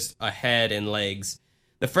Man were just a head and legs.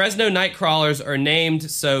 The Fresno Nightcrawlers are named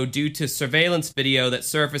so due to surveillance video that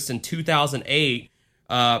surfaced in 2008,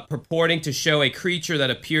 purporting to show a creature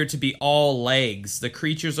that appeared to be all legs. The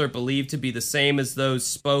creatures are believed to be the same as those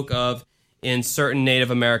spoke of in certain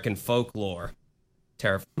Native American folklore.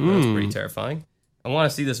 That's pretty terrifying. I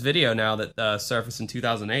want to see this video now that surfaced in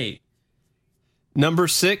 2008. Number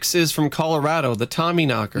 6 is from Colorado, the Tommy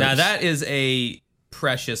Knockers. Now that is a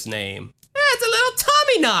precious name. It's a little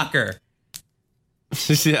Tommy Knocker.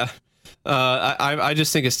 Yeah. I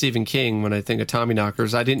just think of Stephen King when I think of Tommy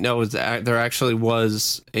Knockers. I didn't know there actually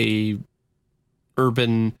was a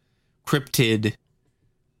urban cryptid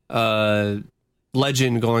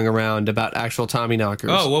legend going around about actual Tommy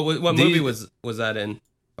Knockers. Oh, what movie was that in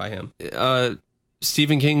by him?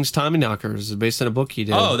 Stephen King's Tommy Knockers is based on a book he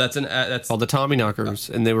did. Oh, that's called The Tommy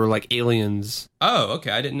Knockers, and they were like aliens. Oh,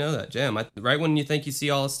 okay, I didn't know that. Jam, right when you think you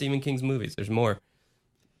see all of Stephen King's movies, there's more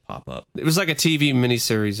pop up. It was like a TV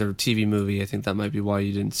miniseries or TV movie. I think that might be why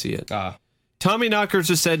you didn't see it. Tommy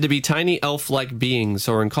Knockers are said to be tiny elf-like beings,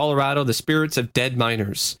 or in Colorado, the spirits of dead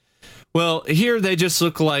miners. Well, here they just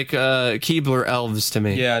look like Keebler elves to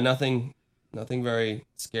me. Yeah, nothing very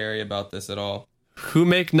scary about this at all. Who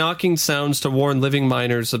make knocking sounds to warn living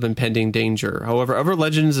miners of impending danger. However, other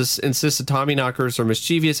legends insist that Tommy Knockers are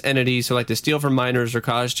mischievous entities who like to steal from miners or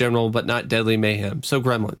cause general but not deadly mayhem. So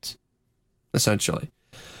gremlins, essentially.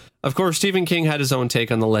 Of course, Stephen King had his own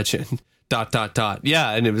take on the legend. ...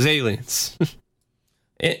 Yeah, and it was aliens.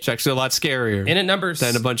 It's actually a lot scarier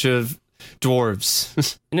than a bunch of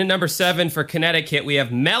dwarves. And at number 7 for Connecticut, we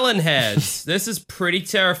have melon heads. This is pretty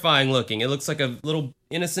terrifying looking. It looks like a little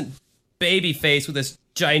innocent baby face with this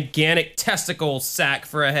gigantic testicle sack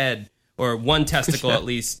for a head, or one testicle at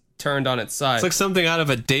least turned on its side. It's like something out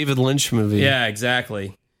of a David Lynch movie. Yeah,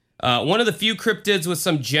 exactly. One of the few cryptids with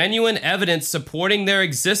some genuine evidence supporting their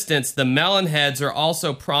existence, the melon heads are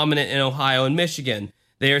also prominent in Ohio and Michigan.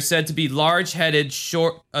 They are said to be large-headed,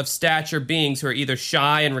 short of stature beings who are either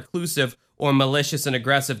shy and reclusive or malicious and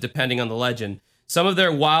aggressive, depending on the legend. Some of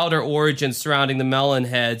their wilder origins surrounding the melon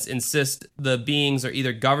heads insist the beings are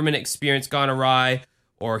either government experience gone awry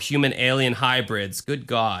or human alien hybrids. Good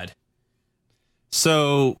God.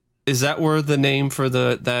 So, is that where the name for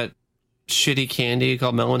that shitty candy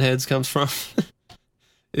called melon heads comes from?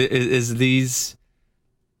 is these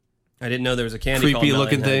I didn't know there was a candy creepy called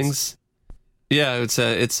looking melon heads. things? Yeah,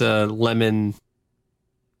 it's a lemon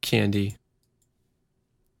candy.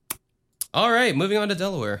 All right, moving on to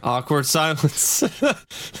Delaware. Awkward silence.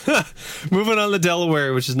 Moving on to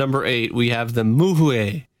Delaware, which is number 8, we have the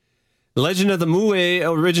Muhue. The legend of the Muhue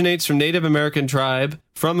originates from the Native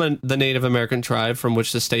American tribe from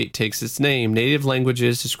which the state takes its name. Native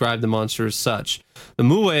languages describe the monster as such. The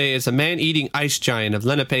Muhue is a man-eating ice giant of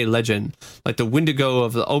Lenape legend, like the Wendigo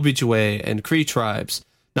of the Ojibwe and Cree tribes.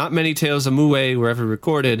 Not many tales of Muhue were ever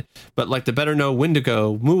recorded, but like the better-known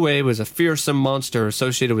Wendigo, Muhue was a fearsome monster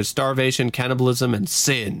associated with starvation, cannibalism, and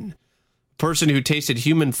sin. A person who tasted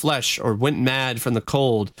human flesh or went mad from the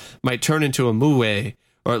cold might turn into a Muhue,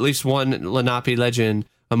 or at least one Lenape legend,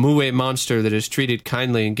 a Muhue monster that is treated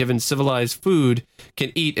kindly and given civilized food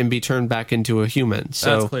can eat and be turned back into a human.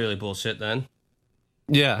 So that's clearly bullshit then.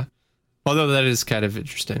 Yeah. Although that is kind of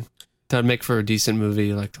interesting. That'd make for a decent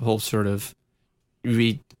movie, like the whole sort of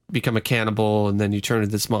you become a cannibal and then you turn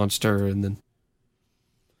into this monster and then...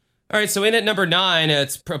 All right, so in at number 9,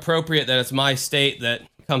 it's appropriate that it's my state that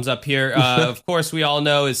comes up here. Of course, we all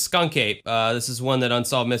know is Skunk Ape. This is one that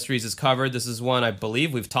Unsolved Mysteries has covered. This is one I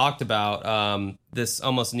believe we've talked about. This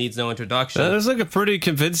almost needs no introduction. There's like a pretty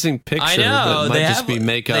convincing picture. I know. That might just be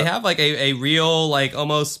makeup. They have like a real, like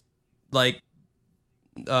almost like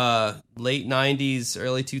late 90s,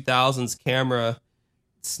 early 2000s camera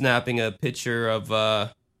snapping a picture of...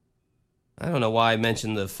 I don't know why I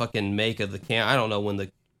mentioned the fucking make of the cam. I don't know when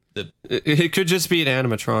the It could just be an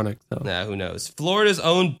animatronic, though. Nah, who knows? Florida's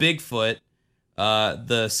own Bigfoot,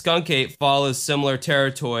 the skunk ape follows similar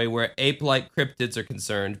territory where ape-like cryptids are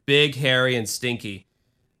concerned. Big, hairy, and stinky.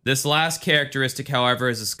 This last characteristic, however,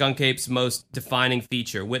 is the skunk ape's most defining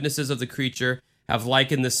feature. Witnesses of the creature have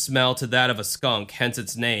likened the smell to that of a skunk, hence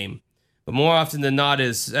its name. But more often than not, it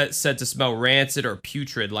is said to smell rancid or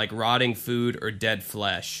putrid, like rotting food or dead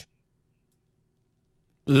flesh.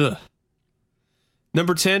 Ugh.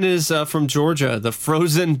 Number 10 is from Georgia, the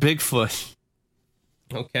frozen Bigfoot.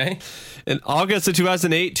 Okay. In August of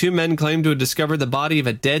 2008, two men claimed to have discovered the body of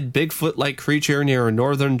a dead Bigfoot-like creature near a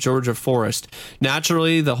northern Georgia forest.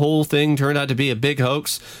 Naturally, the whole thing turned out to be a big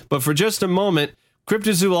hoax, but for just a moment,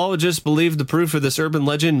 cryptozoologists believed the proof of this urban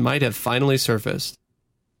legend might have finally surfaced.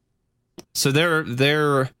 So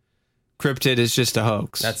their cryptid is just a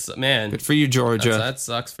hoax. That's, man. Good for you, Georgia. That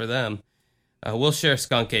sucks for them. We'll share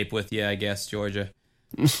Skunk Ape with you, I guess, Georgia.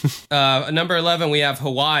 Number 11, we have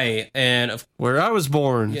Hawaii, and where I was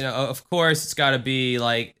born. Of course, it's got to be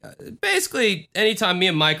like basically anytime me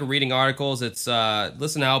and Mike are reading articles, it's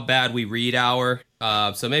listen to how bad we read hour.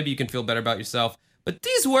 So maybe you can feel better about yourself. But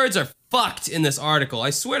these words are fucked in this article.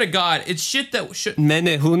 I swear to God, it's shit that should.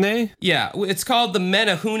 Menehune? Yeah, it's called the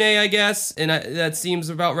Menehune, I guess, and that seems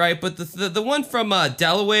about right. But the one from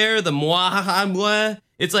Delaware, the Mwahamwa,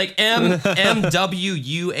 it's like MWUHA.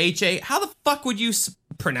 How the fuck would you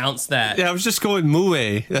pronounce that? Yeah, I was just going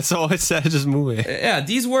Mue. That's all I said, just Mue. Yeah,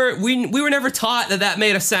 these were we were never taught that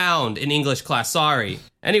made a sound in English class. Sorry.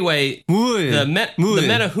 Anyway, Mue. the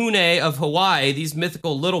Menehune of Hawaii, these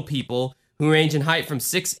mythical little people who range in height from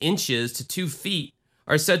 6 inches to 2 feet,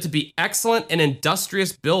 are said to be excellent and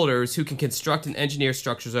industrious builders who can construct and engineer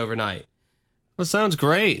structures overnight. Well, sounds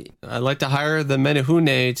great. I'd like to hire the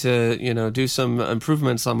Menehune to, do some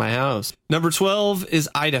improvements on my house. Number 12 is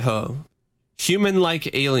Idaho.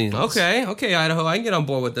 Human-like aliens. Okay, Idaho, I can get on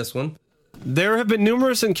board with this one. There have been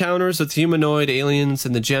numerous encounters with humanoid aliens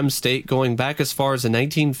in the Gem State going back as far as the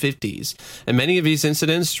 1950s, and many of these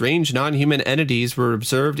incidents, strange non-human entities were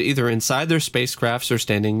observed either inside their spacecrafts or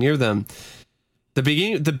standing near them.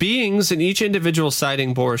 The beings in each individual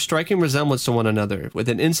sighting bore a striking resemblance to one another, with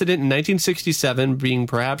an incident in 1967 being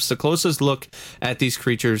perhaps the closest look at these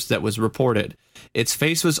creatures that was reported. Its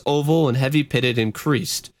face was oval and heavy-pitted and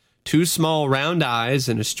creased. 2 small round eyes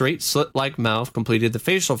and a straight slit-like mouth completed the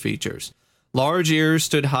facial features. Large ears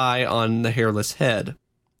stood high on the hairless head.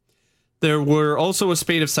 There were also a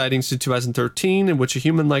spate of sightings in 2013 in which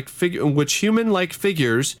human-like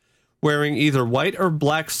figures wearing either white or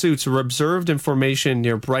black suits were observed in formation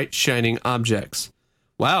near bright, shining objects.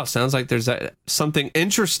 Wow, sounds like there's something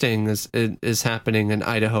interesting is happening in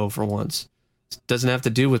Idaho for once. It doesn't have to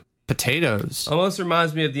do with potatoes. Almost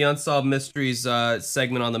reminds me of the Unsolved Mysteries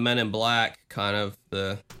segment on the Men in Black, kind of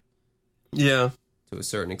Yeah. To a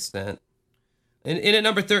certain extent. In at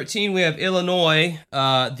number 13, we have Illinois,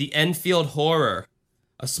 the Enfield Horror.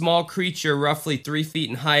 A small creature roughly 3 feet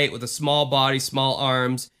in height with a small body, small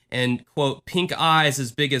arms, and, quote, pink eyes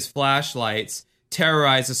as big as flashlights,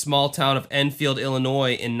 terrorized the small town of Enfield,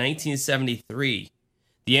 Illinois in 1973.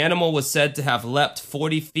 The animal was said to have leapt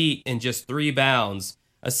 40 feet in just 3 bounds.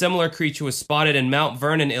 A similar creature was spotted in Mount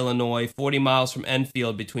Vernon, Illinois, 40 miles from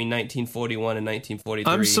Enfield between 1941 and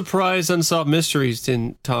 1943. I'm surprised Unsolved Mysteries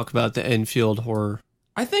didn't talk about the Enfield Horror.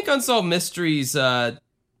 I think Unsolved Mysteries,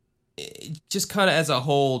 just kind of as a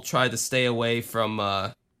whole, tried to stay away from...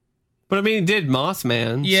 But I mean, it did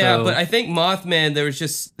Mothman. Yeah, so. But I think Mothman, there was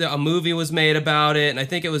just... A movie was made about it, and I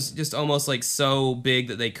think it was just almost like so big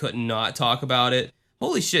that they couldn't not talk about it.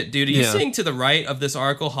 Holy shit, dude. Are you seeing to the right of this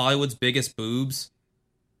article Hollywood's biggest boobs?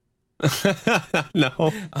 No.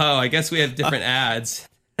 Oh, I guess we have different ads.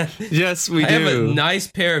 Yes, we do. I have a nice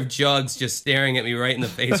pair of jugs just staring at me right in the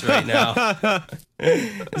face right now.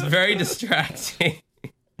 It's very distracting.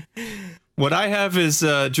 What I have is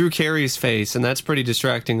Drew Carey's face, and that's pretty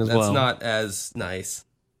distracting as well. That's not as nice.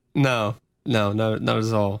 No, not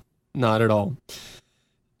at all. Not at all.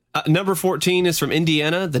 Number 14 is from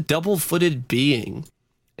Indiana, the double-footed being.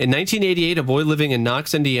 In 1988, a boy living in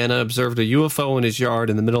Knox, Indiana, observed a UFO in his yard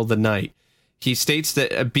in the middle of the night. He states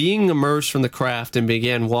that a being emerged from the craft and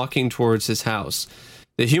began walking towards his house.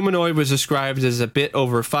 The humanoid was described as a bit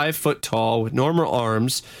over 5 foot tall, with normal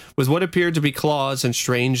arms, with what appeared to be claws and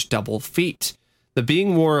strange double feet. The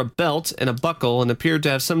being wore a belt and a buckle and appeared to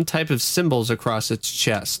have some type of symbols across its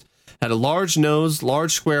chest. Had a large nose,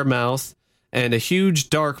 large square mouth, and a huge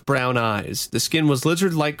dark brown eyes. The skin was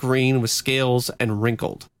lizard-like green with scales and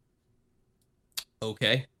wrinkled.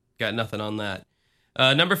 Okay, got nothing on that.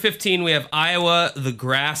 Number 15, we have Iowa, the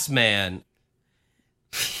Grass Man.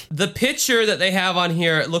 The picture that they have on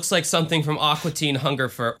here, it looks like something from Aqua Teen Hunger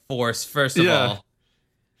Force, first of all.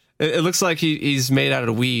 It looks like he's made out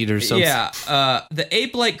of weed or something. Yeah, the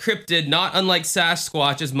ape-like cryptid, not unlike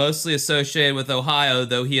Sasquatch, is mostly associated with Ohio,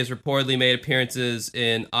 though he has reportedly made appearances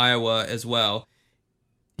in Iowa as well.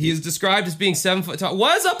 He is described as being 7 foot tall.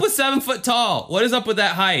 What is up with 7 foot tall? What is up with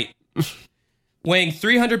that height? Weighing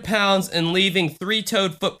 300 pounds and leaving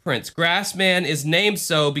 3-toed footprints. Grassman is named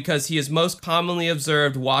so because he is most commonly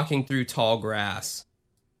observed walking through tall grass.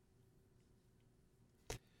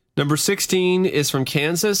 Number 16 is from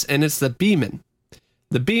Kansas, and it's the Beeman.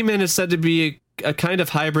 The Beeman is said to be a kind of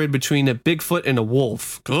hybrid between a Bigfoot and a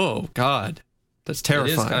wolf. Oh, God. That's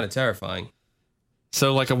terrifying. It is kind of terrifying.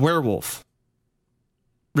 So, like a werewolf.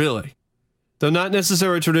 Really. Though not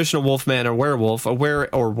necessarily a traditional wolfman or werewolf, a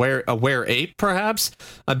were-ape, perhaps.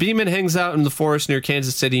 A Beeman hangs out in the forest near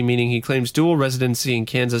Kansas City, meaning he claims dual residency in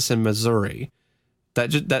Kansas and Missouri.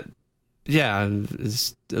 It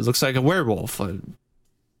looks like a werewolf.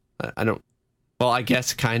 I don't... Well, I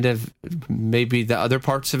guess kind of maybe the other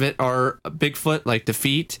parts of it are Bigfoot, like the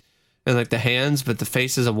feet and like the hands, but the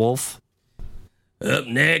face is a wolf. Up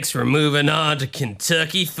next, we're moving on to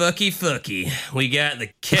Kentucky Fucky. We got the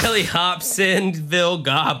Kelly Hopkinsville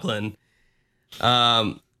Goblin.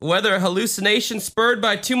 Whether a hallucination spurred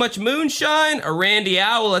by too much moonshine, a Randy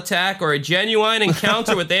Owl attack, or a genuine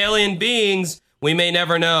encounter with alien beings, we may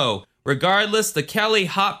never know. Regardless, the Kelly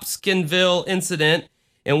Hopkinsville incident,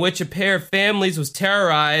 in which a pair of families was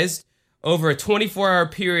terrorized over a 24-hour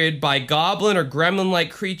period by goblin or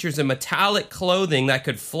gremlin-like creatures in metallic clothing that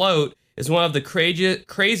could float, is one of the craziest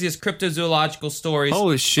cryptozoological stories.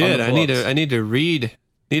 Holy shit! I need to read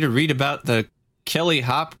about the Kelly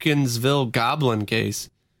Hopkinsville Goblin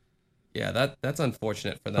case. Yeah, that's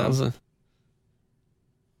unfortunate for them.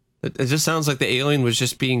 It just sounds like the alien was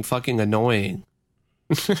just being fucking annoying.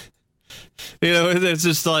 It's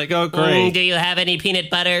just like, oh, great. Do you have any peanut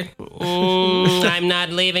butter? I'm not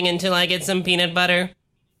leaving until I get some peanut butter.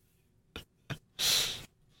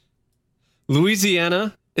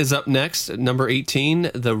 Louisiana is up next at number 18,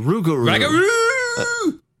 the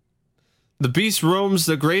Rougarou. The beast roams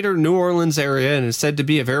the greater New Orleans area and is said to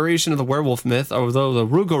be a variation of the werewolf myth, although the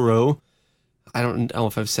Rougarou, I don't know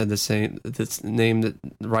if I've said this name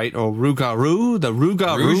right, or Rougarou, the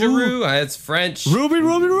Rougarou. Rougarou, it's French. Ruby.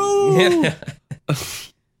 Yeah.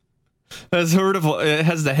 It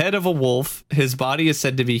has the head of a wolf. His body is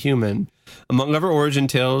said to be human. Among other origin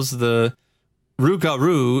tales, the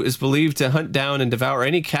Rougarou is believed to hunt down and devour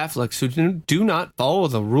any Catholics who do not follow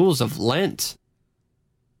the rules of Lent.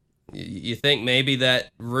 You think maybe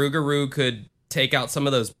that Rougarou could take out some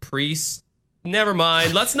of those priests? Never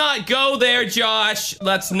mind. Let's not go there, Josh.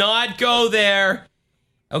 Let's not go there.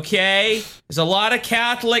 Okay? There's a lot of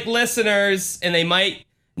Catholic listeners, and they might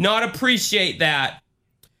not appreciate that.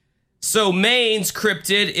 So Maine's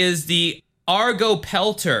cryptid is the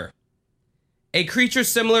Argopelter, a creature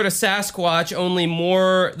similar to Sasquatch, only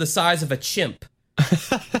more the size of a chimp.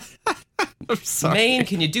 I'm sorry. Maine,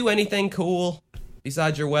 can you do anything cool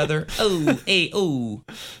besides your weather?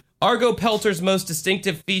 Argopelter's most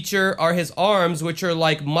distinctive feature are his arms, which are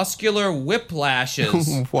like muscular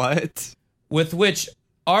whiplashes. What? With which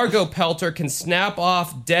Argopelter can snap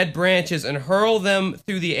off dead branches and hurl them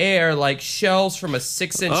through the air like shells from a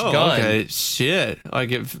 6-inch gun. Okay, shit. I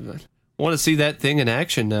want to see that thing in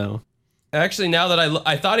action now. Actually, now that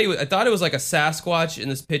I thought it was like a Sasquatch in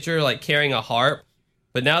this picture, like carrying a harp.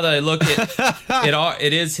 But now that I look at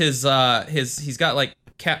it is his he's got like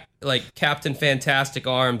Captain Fantastic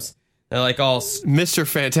arms. They're like all Mr.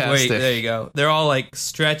 Fantastic. Wait, there you go. They're all like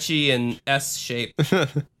stretchy and S shaped.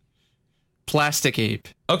 Plastic ape.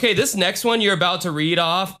 Okay, this next one you're about to read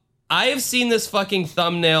off. I have seen this fucking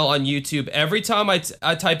thumbnail on YouTube every time I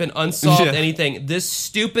type in unsolved anything. This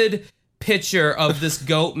stupid picture of this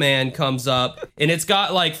goat man comes up, and it's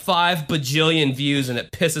got like 5 bajillion views, and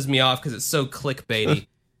it pisses me off because it's so clickbaity.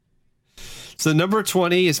 So number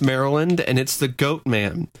 20 is Maryland, and it's the Goat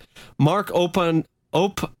Man. Mark Opsonic.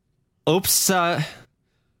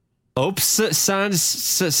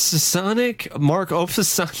 Mark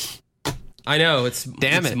Opsonic. I know, it's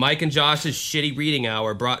Mike and Josh's shitty reading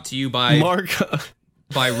hour, brought to you by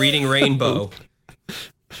Reading Rainbow.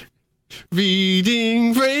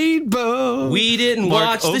 Reading Rainbow. We didn't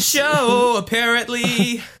watch the show,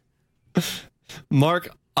 apparently.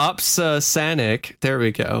 Mark Opsonic, there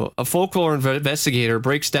we go. A folklore investigator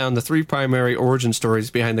breaks down the 3 primary origin stories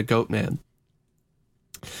behind the Goat Man.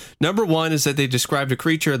 Number 1 is that they described a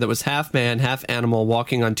creature that was half man, half animal,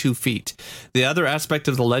 walking on 2 feet. The other aspect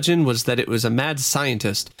of the legend was that it was a mad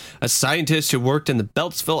scientist, a scientist who worked in the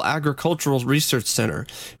Beltsville Agricultural Research Center,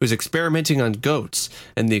 who was experimenting on goats,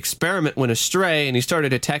 and the experiment went astray, and he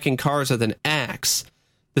started attacking cars with an axe.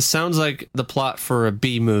 This sounds like the plot for a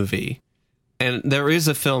B movie. And there is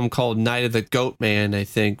a film called Night of the Goat Man, I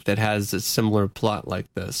think, that has a similar plot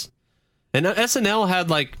like this. And SNL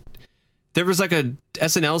had like... There was like a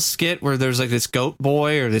SNL skit where there's like this goat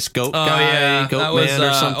boy or this goat guy, goat man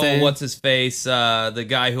or something. What's his face? The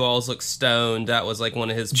guy who always looks stoned. That was like one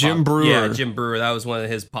of his... Jim Brewer. Yeah, Jim Brewer. That was one of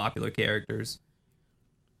his popular characters.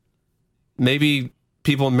 Maybe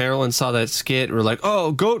people in Maryland saw that skit and were like,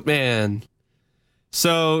 oh, Goat Man.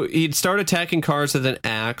 So he'd start attacking cars with an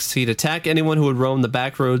axe. He'd attack anyone who would roam the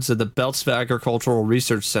back roads of the Beltsville Agricultural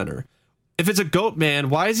Research Center. If it's a Goat Man,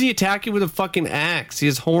 why is he attacking with a fucking axe? He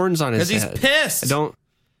has horns on his head. Because he's pissed. I don't...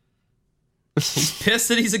 He's pissed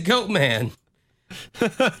that he's a goat man.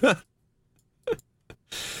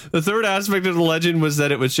 The third aspect of the legend was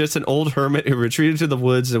that it was just an old hermit who retreated to the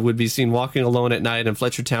woods and would be seen walking alone at night on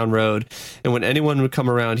Fletchertown Road, and when anyone would come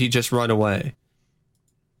around, he'd just run away.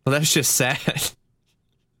 Well, that's just sad.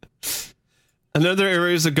 Another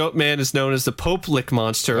area of the Goat Man is known as the Pope Lick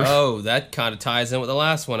Monster. Oh, that kind of ties in with the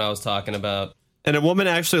last one I was talking about. And a woman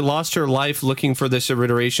actually lost her life looking for this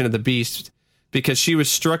iteration of the beast because she was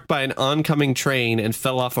struck by an oncoming train and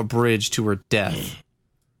fell off a bridge to her death.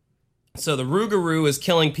 So the Rougarou is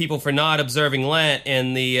killing people for not observing Lent,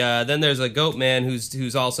 and then there's a Goat Man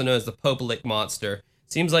who's also known as the Pope Lick Monster.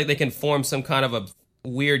 Seems like they can form some kind of a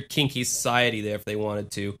weird kinky society there if they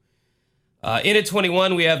wanted to. In at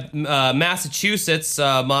 21, we have Massachusetts.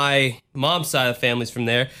 My mom's side of the family's from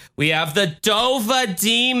there. We have the Dova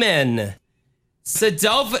Demon. It's the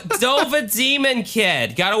Dova Demon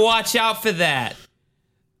kid. Gotta watch out for that.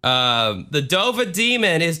 The Dova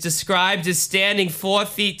Demon is described as standing 4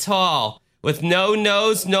 feet tall, with no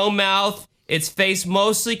nose, no mouth, its face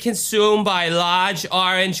mostly consumed by large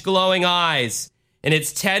orange glowing eyes, and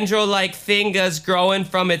its tendril-like fingers growing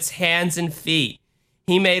from its hands and feet.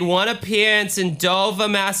 He made one appearance in Dover,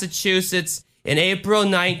 Massachusetts in April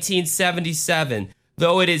 1977,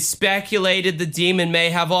 though it is speculated the demon may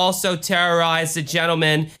have also terrorized a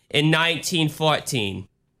gentleman in 1914.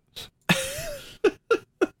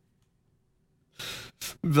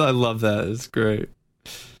 I love that. It's great.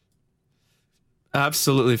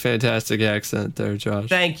 Absolutely fantastic accent there, Josh.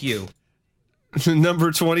 Thank you.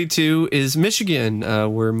 Number 22 is Michigan,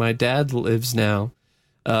 where my dad lives now.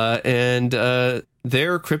 And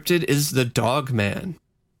their cryptid is the Dog Man.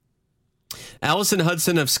 Allison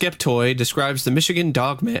Hudson of Skeptoid describes the Michigan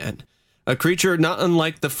Dog Man, a creature not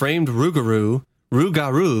unlike the framed Rougarou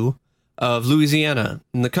of Louisiana.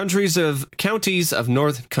 In the counties of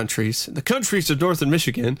northern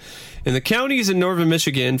Michigan. In the counties in northern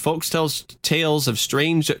Michigan, folks tell tales of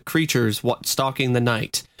strange creatures stalking the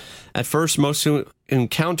night. At first, most who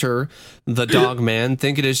encounter the Dog Man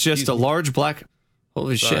think it is just a large black...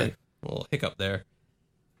 Holy shit. A little hiccup there.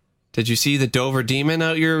 Did you see the Dover Demon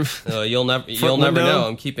out your... You'll never know.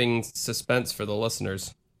 I'm keeping suspense for the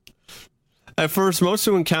listeners. At first, most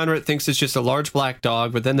who encounter it thinks it's just a large black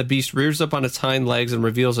dog, but then the beast rears up on its hind legs and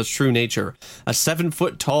reveals its true nature. A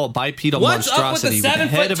 7-foot-tall bipedal monstrosity with the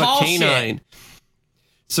head of a canine. Shit?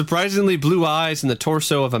 Surprisingly blue eyes and the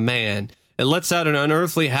torso of a man. It lets out an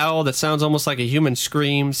unearthly howl that sounds almost like a human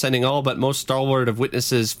scream, sending all but most stalwart of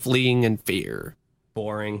witnesses fleeing in fear.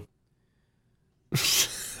 Boring.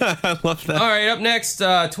 I love that. All right, up next,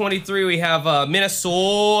 23, we have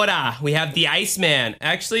Minnesota. We have the Iceman.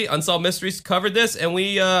 Actually, Unsolved Mysteries covered this, and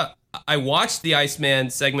I watched the Iceman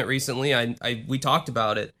segment recently. We talked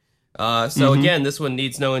about it. Again, this one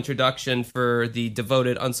needs no introduction for the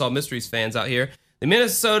devoted Unsolved Mysteries fans out here. The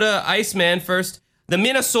Minnesota Iceman first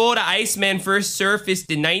surfaced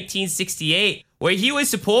in 1968, where he was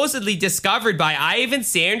supposedly discovered by Ivan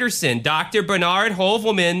Sanderson, Dr. Bernard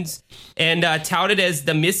Hovelmans, and touted as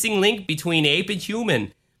the missing link between ape and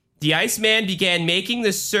human. The Iceman began making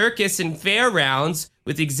the circus and fair rounds,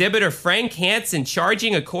 with exhibitor Frank Hansen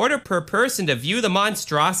charging $0.25 per person to view the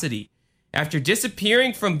monstrosity. After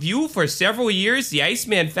disappearing from view for several years, the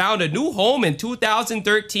Iceman found a new home in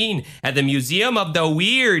 2013 at the Museum of the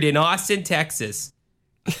Weird in Austin, Texas.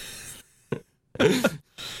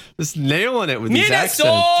 Just nailing it with these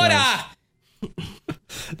accents.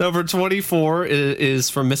 Number 24 is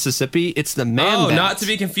from Mississippi. It's the Man Bat. Not to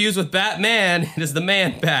be confused with Batman. It is the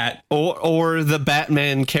Man Bat. Or the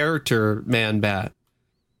Batman character Man Bat.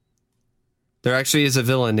 There actually is a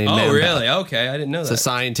villain named Man Bat. Oh, really? Okay, I didn't know that. It's a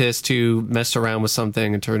scientist who messed around with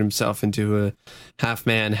something and turned himself into a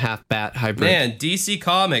half-man, half-bat hybrid. Man, DC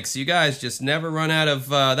Comics, you guys just never run out of...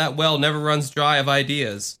 that well never runs dry of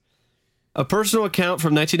ideas. A personal account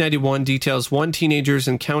from 1991 details one teenager's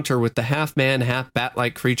encounter with the half-man,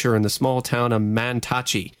 half-bat-like creature in the small town of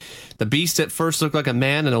Mantachi. The beast at first looked like a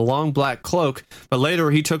man in a long black cloak, but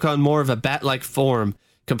later he took on more of a bat-like form,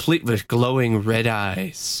 complete with glowing red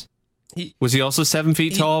eyes. Was he also 7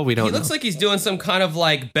 feet tall? We don't know. He looks like he's doing some kind of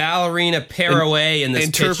like ballerina pirouette in this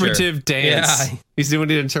interpretive dance. Yeah. He's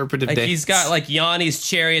doing an interpretive dance. He's got like Yanni's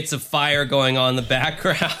Chariots of Fire going on in the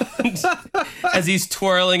background as he's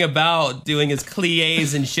twirling about doing his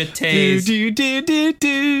pliés and jetés.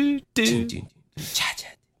 Do.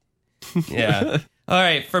 Yeah. All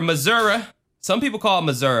right, for Missouri, some people call it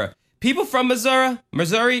Missouri. People from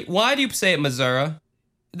Missouri, why do you say it Missouri?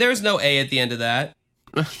 There's no A at the end of that.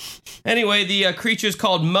 Anyway, the creature is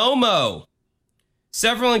called Momo.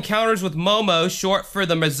 Several encounters with Momo, short for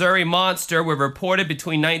the Missouri Monster, were reported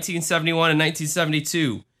between 1971 and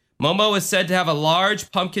 1972. Momo is said to have a large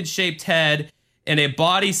pumpkin-shaped head and a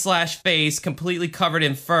body/face completely covered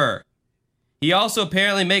in fur. He also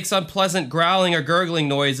apparently makes unpleasant growling or gurgling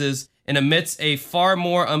noises and emits a far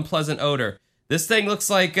more unpleasant odor. This thing looks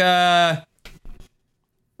like Cousin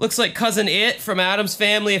It from Addams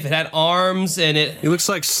Family if it had arms and it. He looks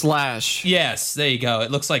like Slash. Yes, there you go. It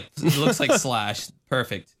looks like Slash.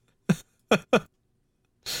 Perfect.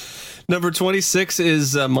 Number 26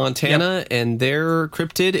 is Montana, and their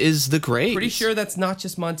cryptid is the Greys. Pretty sure that's not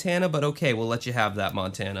just Montana, but okay, we'll let you have that,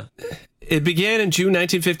 Montana. It began in June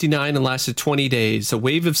 1959 and lasted 20 days. A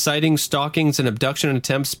wave of sightings, stalkings, and abduction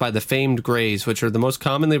attempts by the famed Greys, which are the most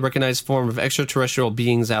commonly recognized form of extraterrestrial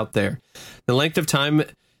beings out there. The length of time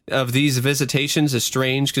of these visitations is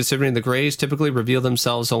strange, considering the Greys typically reveal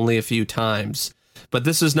themselves only a few times. But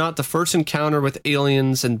this is not the first encounter with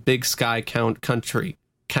aliens in Big Sky County.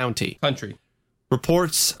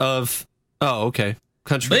 Reports of country.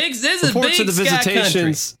 Reports of the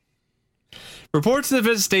visitations. Reports of the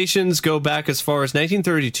visitations go back as far as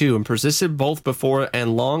 1932 and persisted both before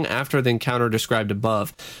and long after the encounter described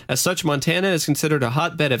above. As such, Montana is considered a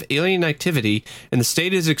hotbed of alien activity, and the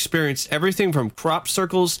state has experienced everything from crop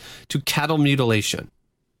circles to cattle mutilation.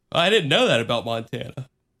 I didn't know that about Montana.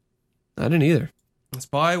 I didn't either. That's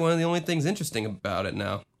probably one of the only things interesting about it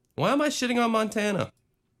now. Why am I shitting on Montana?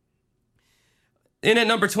 In at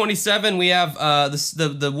number 27, we have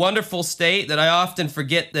the wonderful state that I often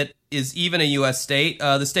forget that is even a U.S. state,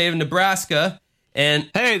 the state of Nebraska.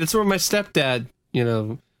 And hey, that's where my stepdad,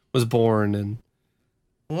 was born. And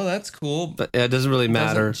well, that's cool. But it doesn't really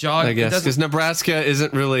matter, I guess, because Nebraska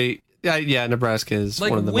isn't really. Yeah, Nebraska is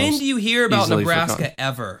like, one of the when most do you hear about Nebraska forgotten.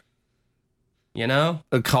 ever?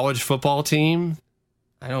 A college football team.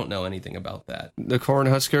 I don't know anything about that. The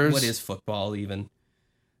Cornhuskers. What is football even?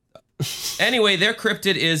 Anyway, their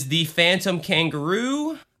cryptid is the Phantom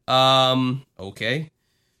Kangaroo. Okay.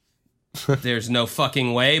 There's no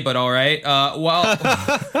fucking way, but all right.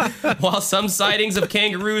 While some sightings of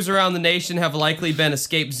kangaroos around the nation have likely been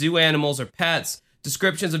escaped zoo animals or pets,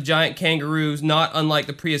 descriptions of giant kangaroos, not unlike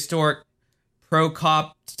the prehistoric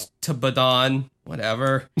Procoptodon,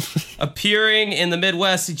 whatever, appearing in the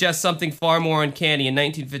Midwest suggests something far more uncanny. In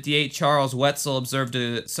 1958, Charles Wetzel observed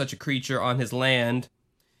such a creature on his land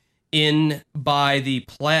in by the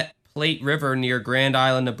Plate River near Grand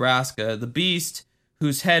Island, Nebraska. The beast,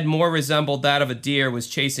 whose head more resembled that of a deer, was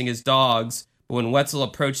chasing his dogs, but when Wetzel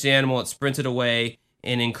approached the animal, it sprinted away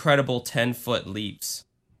in incredible 10-foot leaps.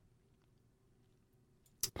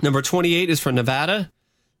 Number 28 is from Nevada.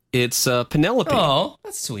 It's Penelope. Oh,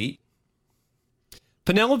 that's sweet.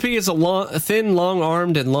 Penelope is a thin,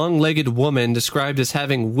 long-armed, and long-legged woman described as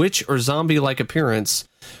having witch or zombie-like appearance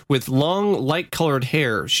with long, light-colored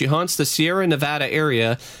hair. She haunts the Sierra Nevada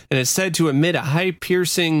area and is said to emit a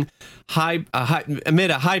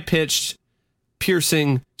high-pitched,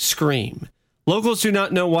 piercing scream. Locals do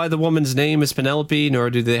not know why the woman's name is Penelope, nor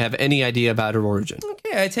do they have any idea about her origin.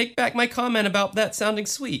 Okay, I take back my comment about that sounding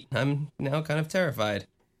sweet. I'm now kind of terrified.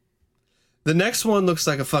 The next one looks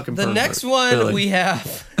like a fucking pervert. The next one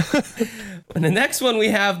we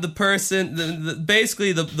have the person,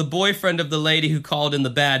 basically the boyfriend of the lady who called in the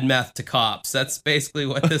bad meth to cops. That's basically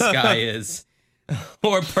what this guy is.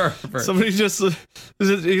 Or pervert. Somebody he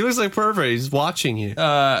looks like pervert. He's watching you.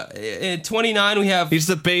 In 29 we have... He's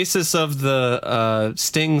the basis of the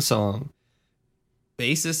Sting song.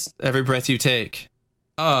 Basis? Every Breath You Take.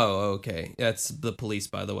 Oh, okay. That's the Police,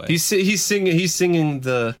 by the way. He's singing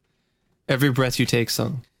the Every Breath You Take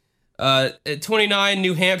song. At 29,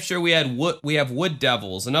 New Hampshire, we have wood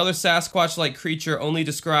devils, another Sasquatch-like creature only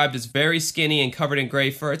described as very skinny and covered in gray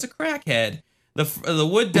fur. It's a crackhead. The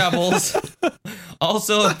wood devils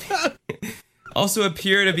also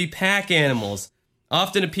appear to be pack animals,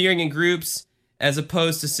 often appearing in groups as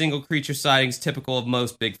opposed to single creature sightings typical of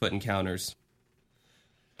most Bigfoot encounters.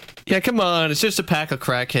 Yeah, come on. It's just a pack of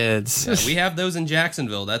crackheads. Yeah, we have those in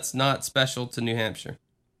Jacksonville. That's not special to New Hampshire.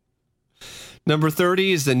 Number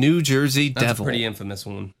 30 is the New Jersey Devil. That's a pretty infamous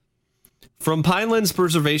one. From Pinelands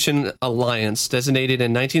Preservation Alliance, designated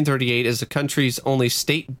in 1938 as the country's only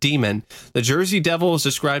state demon, the Jersey Devil is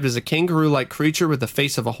described as a kangaroo-like creature with the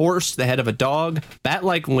face of a horse, the head of a dog,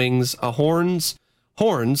 bat-like wings, horns,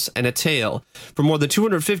 horns, and a tail. For more than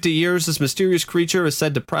 250 years, this mysterious creature is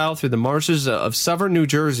said to prowl through the marshes of southern New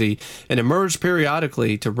Jersey and emerge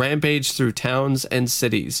periodically to rampage through towns and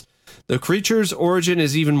cities. The creature's origin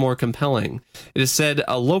is even more compelling. It is said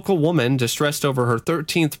a local woman, distressed over her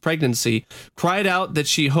 13th pregnancy, cried out that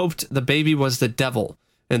she hoped the baby was the devil.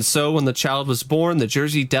 And so, when the child was born, the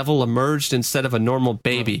Jersey Devil emerged instead of a normal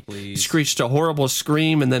baby. It screeched a horrible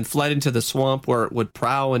scream and then fled into the swamp where it would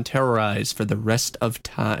prowl and terrorize for the rest of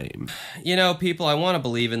time. You know, people, I want to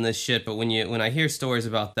believe in this shit, but when I hear stories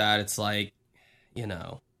about that, it's like, you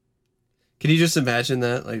know. Can you just imagine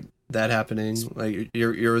that, like that happening? Like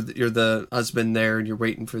you're the husband there, and you're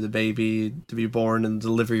waiting for the baby to be born in the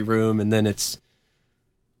delivery room, and then it's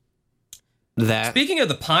that. Speaking of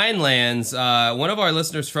the Pinelands, one of our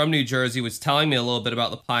listeners from New Jersey was telling me a little bit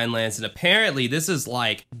about the Pinelands, and apparently this is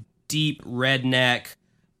like deep redneck,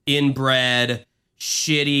 inbred,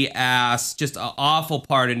 shitty ass, just an awful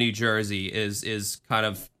part of New Jersey is kind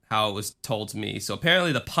of how it was told to me. So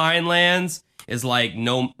apparently the Pinelands is like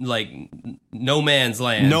no man's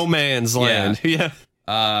land. No man's land. Yeah.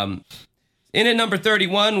 In at number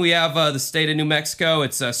 31, we have the state of New Mexico.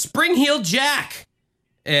 It's Spring Heel Jack.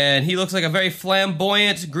 And he looks like a very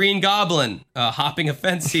flamboyant green goblin hopping a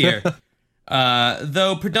fence here.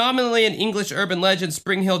 Though predominantly an English urban legend,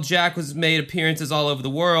 Spring Heel Jack was made appearances all over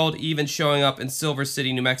the world, even showing up in Silver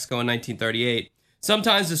City, New Mexico in 1938.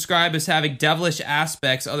 Sometimes described as having devilish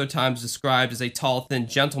aspects, other times described as a tall, thin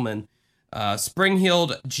gentleman.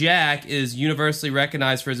 Spring-heeled Jack is universally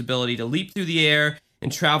recognized for his ability to leap through the air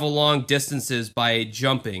and travel long distances by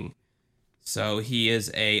jumping. So he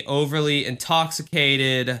is a overly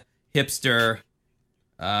intoxicated hipster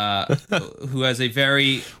who has a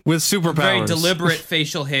very with superpowers, very deliberate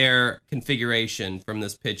facial hair configuration from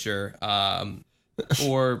this picture,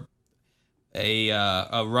 or a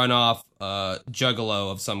runoff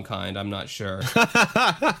juggalo of some kind. I'm not sure.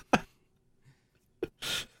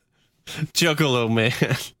 Juggalo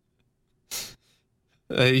man.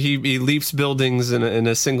 He leaps buildings in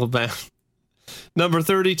a single bound. Number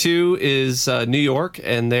 32 is New York,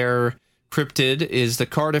 and their cryptid is the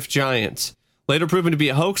Cardiff Giant. Later proven to be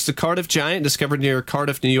a hoax, the Cardiff Giant, discovered near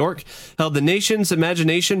Cardiff, New York, held the nation's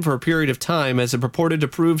imagination for a period of time as it purported to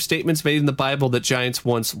prove statements made in the Bible that giants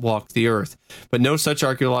once walked the earth. But no such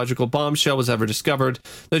archaeological bombshell was ever discovered.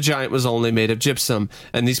 The giant was only made of gypsum.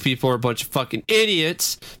 And these people are a bunch of fucking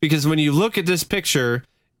idiots, because when you look at this picture,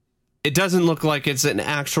 it doesn't look like it's an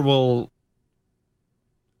actual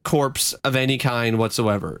corpse of any kind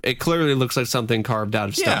whatsoever. It clearly looks like something carved out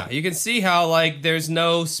of stone. Yeah, you can see how like there's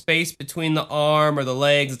no space between the arm or the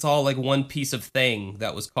legs. It's all like one piece of thing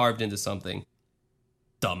that was carved into something.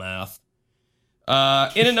 Dumbass.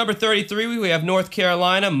 In at number 33, we have North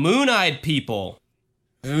Carolina Moon-Eyed People.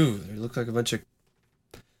 Ooh, they look like a bunch of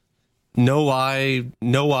no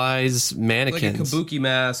eyes mannequins. Like a kabuki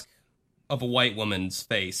mask of a white woman's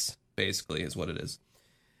face, basically, is what it is.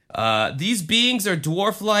 These beings are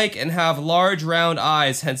dwarf-like and have large round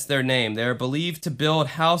eyes, hence their name. They are believed to build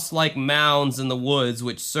house-like mounds in the woods,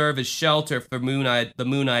 which serve as shelter for the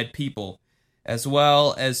Moon-Eyed People, as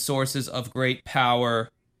well as sources of great power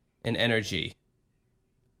and energy.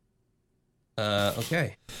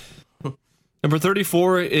 Okay. Number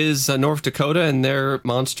 34 is North Dakota, and their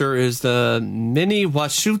monster is the Mini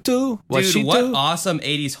Washitu. Dude, what awesome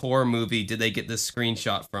 80s horror movie did they get this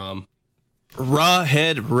screenshot from?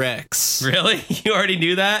 Rawhead Rex. Really? You already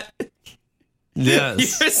knew that?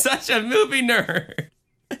 Yes. You're such a movie nerd.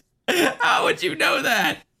 How would you know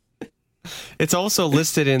that? It's also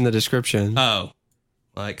listed in the description. Oh.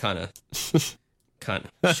 Well, it kind of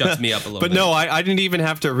shuts me up a little bit. But no, I didn't even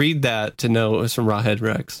have to read that to know it was from Rawhead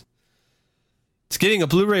Rex. It's getting a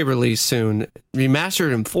Blu-ray release soon,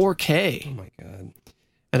 remastered in 4K. Oh my god.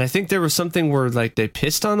 And I think there was something where like they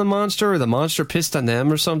pissed on the monster or the monster pissed on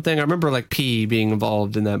them or something. I remember like pee being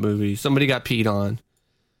involved in that movie. Somebody got peed on.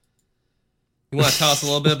 You want to tell us a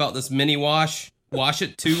little bit about this mini wash? Wash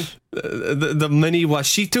it too? The Mini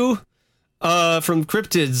Washitu? From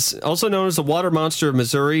cryptids, also known as the water monster of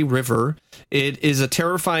Missouri River. It is a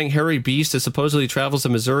terrifying hairy beast that supposedly travels the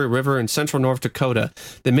Missouri River in central North Dakota.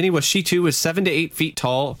 The Mini Washitu is 7 to 8 feet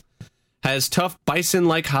tall, has tough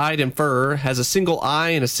bison-like hide and fur, has a single eye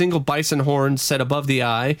and a single bison horn set above the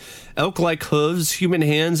eye, elk-like hooves, human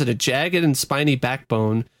hands, and a jagged and spiny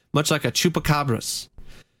backbone, much like a chupacabras.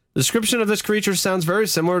 The description of this creature sounds very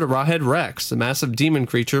similar to Rawhead Rex, the massive demon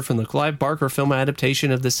creature from the Clive Barker film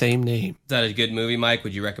adaptation of the same name. Is that a good movie, Mike?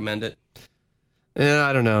 Would you recommend it?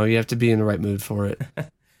 I don't know. You have to be in the right mood for it. All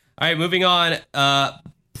right, moving on.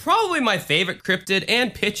 Probably my favorite cryptid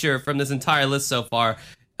and picture from this entire list so far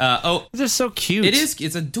They're so cute. It is.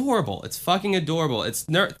 It's adorable. It's fucking adorable. It's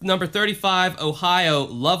number 35, Ohio,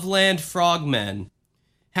 Loveland Frogmen.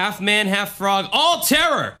 Half man, half frog, all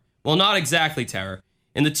terror! Well, not exactly terror.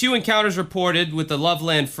 In the 2 encounters reported with the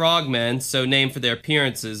Loveland Frogmen, so named for their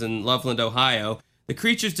appearances in Loveland, Ohio, the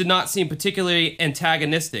creatures did not seem particularly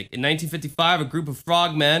antagonistic. In 1955, a group of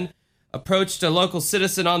frogmen approached a local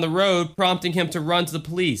citizen on the road, prompting him to run to the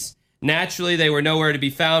police. Naturally, they were nowhere to be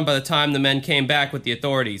found by the time the men came back with the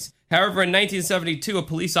authorities. However, in 1972, a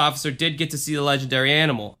police officer did get to see the legendary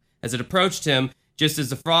animal. As it approached him, just as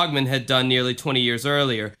the frogmen had done nearly 20 years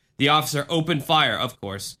earlier, the officer opened fire, of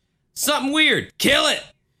course. Something weird! Kill it!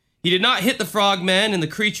 He did not hit the frogmen, and the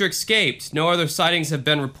creature escaped. No other sightings have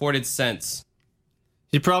been reported since.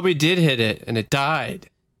 He probably did hit it, and it died.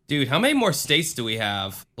 Dude, how many more states do we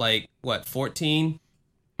have? Like, what, 14?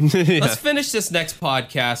 Yeah. Let's finish this next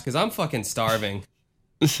podcast, because I'm fucking starving.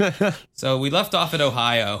 So we left off at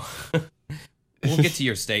Ohio. We'll get to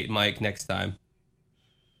your state, Mike, next time.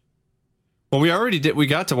 Well, we already did. We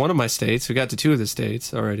got to one of my states. We got to 2 of the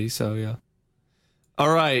states already, so yeah.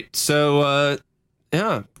 All right, so,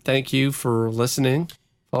 yeah, thank you for listening,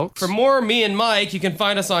 folks. For more me and Mike, you can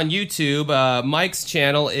find us on YouTube. Mike's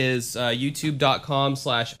channel is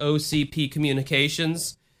youtube.com/OCP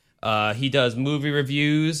Communications. He does movie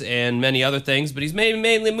reviews and many other things, but he's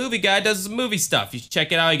mainly a movie guy, does movie stuff. You should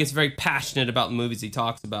check it out. He gets very passionate about the movies he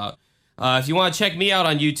talks about. If you want to check me out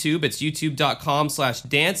on YouTube, it's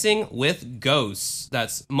youtube.com/dancingwithghosts.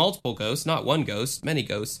 That's multiple ghosts, not one ghost, many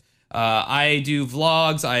ghosts. I do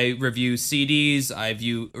vlogs, I review CDs, I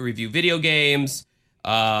review video games.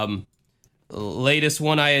 Latest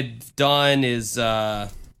one I had done is... well,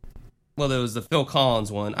 there was the Phil Collins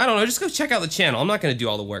one. I don't know, just go check out the channel. I'm not going to do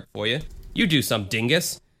all the work for you. You do some,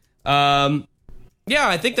 dingus. Yeah,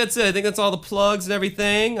 I think that's it. I think that's all the plugs and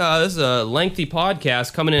everything. This is a lengthy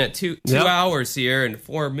podcast coming in at two hours here and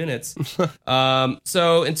 4 minutes.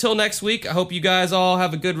 So until next week, I hope you guys all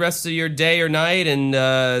have a good rest of your day or night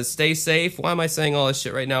and stay safe. Why am I saying all this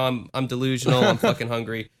shit right now? I'm delusional. I'm fucking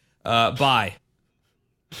hungry. Bye.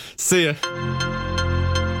 See ya.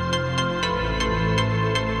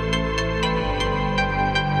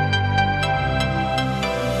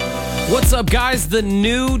 What's up, guys? The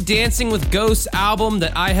new Dancing with Ghosts album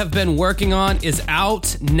that I have been working on is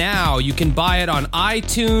out now. You can buy it on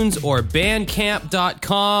iTunes or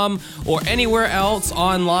Bandcamp.com or anywhere else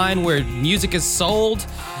online where music is sold.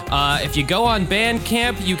 If you go on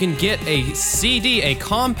Bandcamp, you can get a CD, a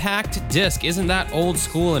compact disc. Isn't that old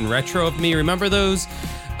school and retro of me? Remember those?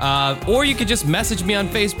 Or you could just message me on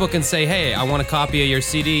Facebook and say, hey, I want a copy of your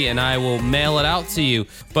CD, and I will mail it out to you.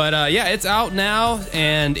 But yeah, it's out now,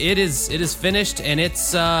 and it is finished, and it's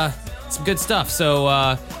some good stuff. So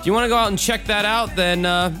if you want to go out and check that out, then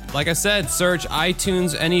like I said, search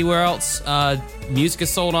iTunes, anywhere else music is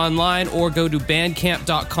sold online, or go to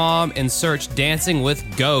bandcamp.com and search Dancing with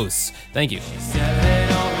Ghosts. Thank you.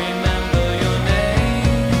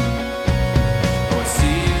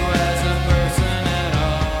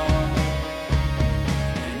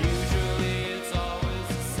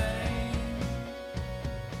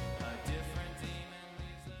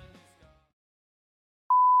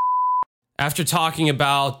 After talking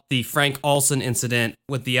about the Frank Olson incident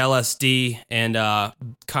with the LSD and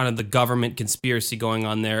kind of the government conspiracy going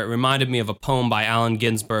on there, it reminded me of a poem by Allen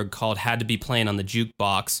Ginsberg called Had to Be Playing on the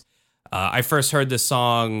Jukebox. I first heard this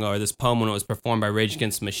song, or this poem, when it was performed by Rage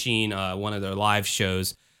Against the Machine, one of their live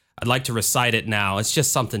shows. I'd like to recite it now. It's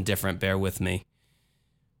just something different, bear with me.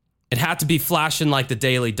 It had to be flashing like the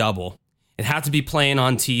Daily Double. It had to be playing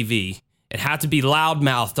on TV. It had to be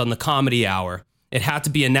loudmouthed on the Comedy Hour. It had to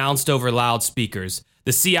be announced over loudspeakers.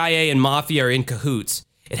 The CIA and Mafia are in cahoots.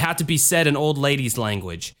 It had to be said in old ladies'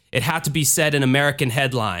 language. It had to be said in American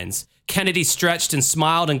headlines. Kennedy stretched and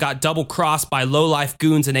smiled and got double-crossed by low-life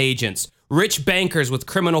goons and agents. Rich bankers with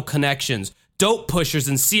criminal connections. Dope pushers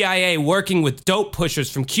and CIA working with dope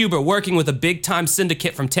pushers from Cuba, working with a big-time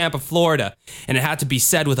syndicate from Tampa, Florida. And it had to be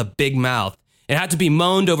said with a big mouth. It had to be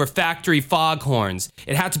moaned over factory foghorns.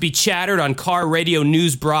 It had to be chattered on car radio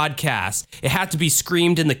news broadcasts. It had to be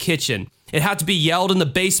screamed in the kitchen. It had to be yelled in the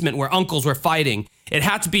basement where uncles were fighting. It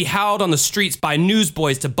had to be howled on the streets by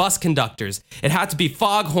newsboys to bus conductors. It had to be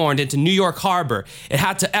foghorned into New York Harbor. It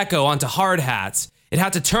had to echo onto hard hats. It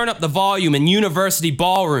had to turn up the volume in university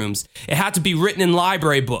ballrooms. It had to be written in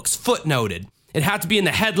library books, footnoted. It had to be in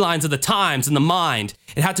the headlines of the Times and the Mind.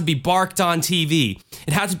 It had to be barked on TV.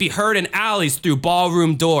 It had to be heard in alleys through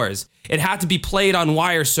ballroom doors. It had to be played on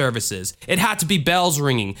wire services. It had to be bells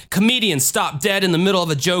ringing. Comedians stopped dead in the middle of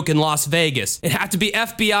a joke in Las Vegas. It had to be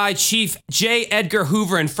FBI Chief J. Edgar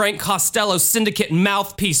Hoover and Frank Costello's syndicate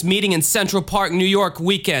mouthpiece meeting in Central Park, New York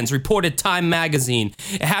weekends, reported Time magazine.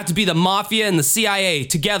 It had to be the Mafia and the CIA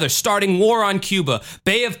together starting war on Cuba,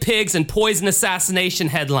 Bay of Pigs and poison assassination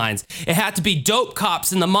headlines. It had to be dope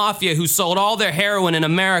cops in the Mafia who sold all their heroin in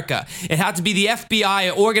America. It had to be the FBI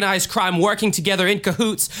and organized crime working together in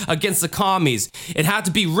cahoots against the commies. It had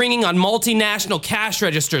to be ringing on multinational cash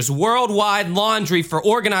registers, worldwide laundry for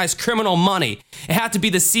organized criminal money. It had to be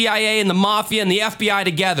the CIA and the Mafia and the FBI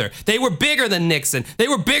together. They were bigger than Nixon. They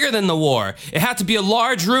were bigger than the war. It had to be a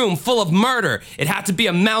large room full of murder. It had to be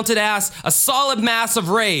a mounted ass, a solid mass of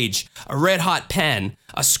rage, a red-hot pen,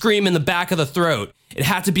 a scream in the back of the throat. It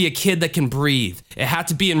had to be a kid that can breathe. It had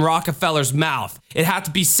to be in Rockefeller's mouth. It had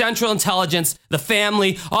to be Central Intelligence, the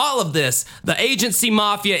family, all of this, the agency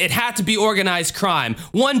mafia. It had to be organized crime.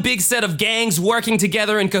 One big set of gangs working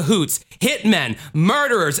together in cahoots. Hitmen,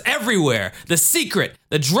 murderers everywhere. The secret,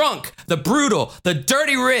 the drunk, the brutal, the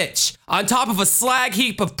dirty rich. On top of a slag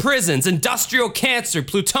heap of prisons, industrial cancer,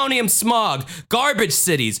 plutonium smog, garbage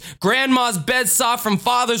cities, grandma's bed soft from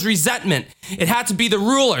father's resentment. It had to be the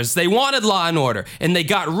rulers. They wanted law and order, and they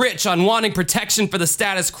got rich on wanting protection for the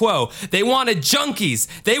status quo. They wanted junkies.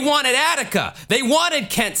 They wanted Attica. They wanted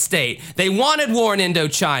Kent State. They wanted war in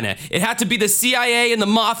Indochina. It had to be the CIA and the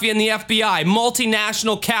Mafia and the FBI,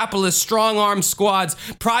 multinational capitalist strong-arm squads,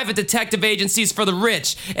 private detective agencies for the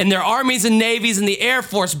rich, and their armies and navies and the Air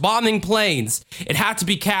Force bombing planes. It had to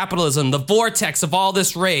be capitalism, the vortex of all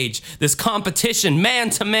this rage, this competition, man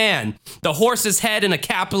to man. The horse's head in a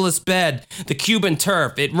capitalist bed, the Cuban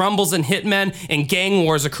turf. It rumbles in hitmen and gang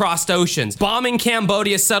wars across oceans. Bombing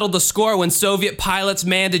Cambodia settled the score when Soviet pilots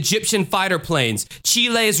manned Egyptian fighter planes.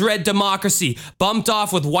 Chile's red democracy bumped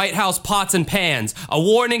off with White House pots and pans. A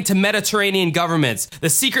warning to Mediterranean governments. The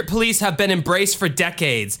secret police have been embraced for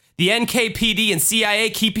decades. The NKPD and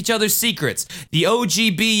CIA keep each other's secrets. The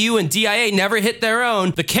OGBU and DIA never hit their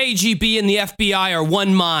own. The KGB and the FBI are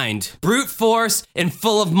one mind. Brute force and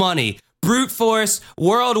full of money. Brute force,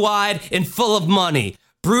 worldwide and full of money.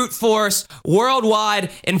 Brute force,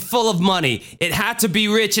 worldwide and full of money. It had to be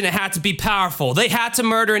rich and it had to be powerful. They had to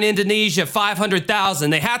murder in Indonesia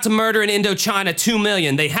 500,000. They had to murder in Indochina 2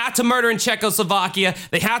 million. They had to murder in Czechoslovakia.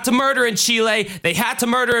 They had to murder in Chile. They had to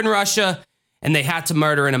murder in Russia. And they had to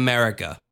murder in America.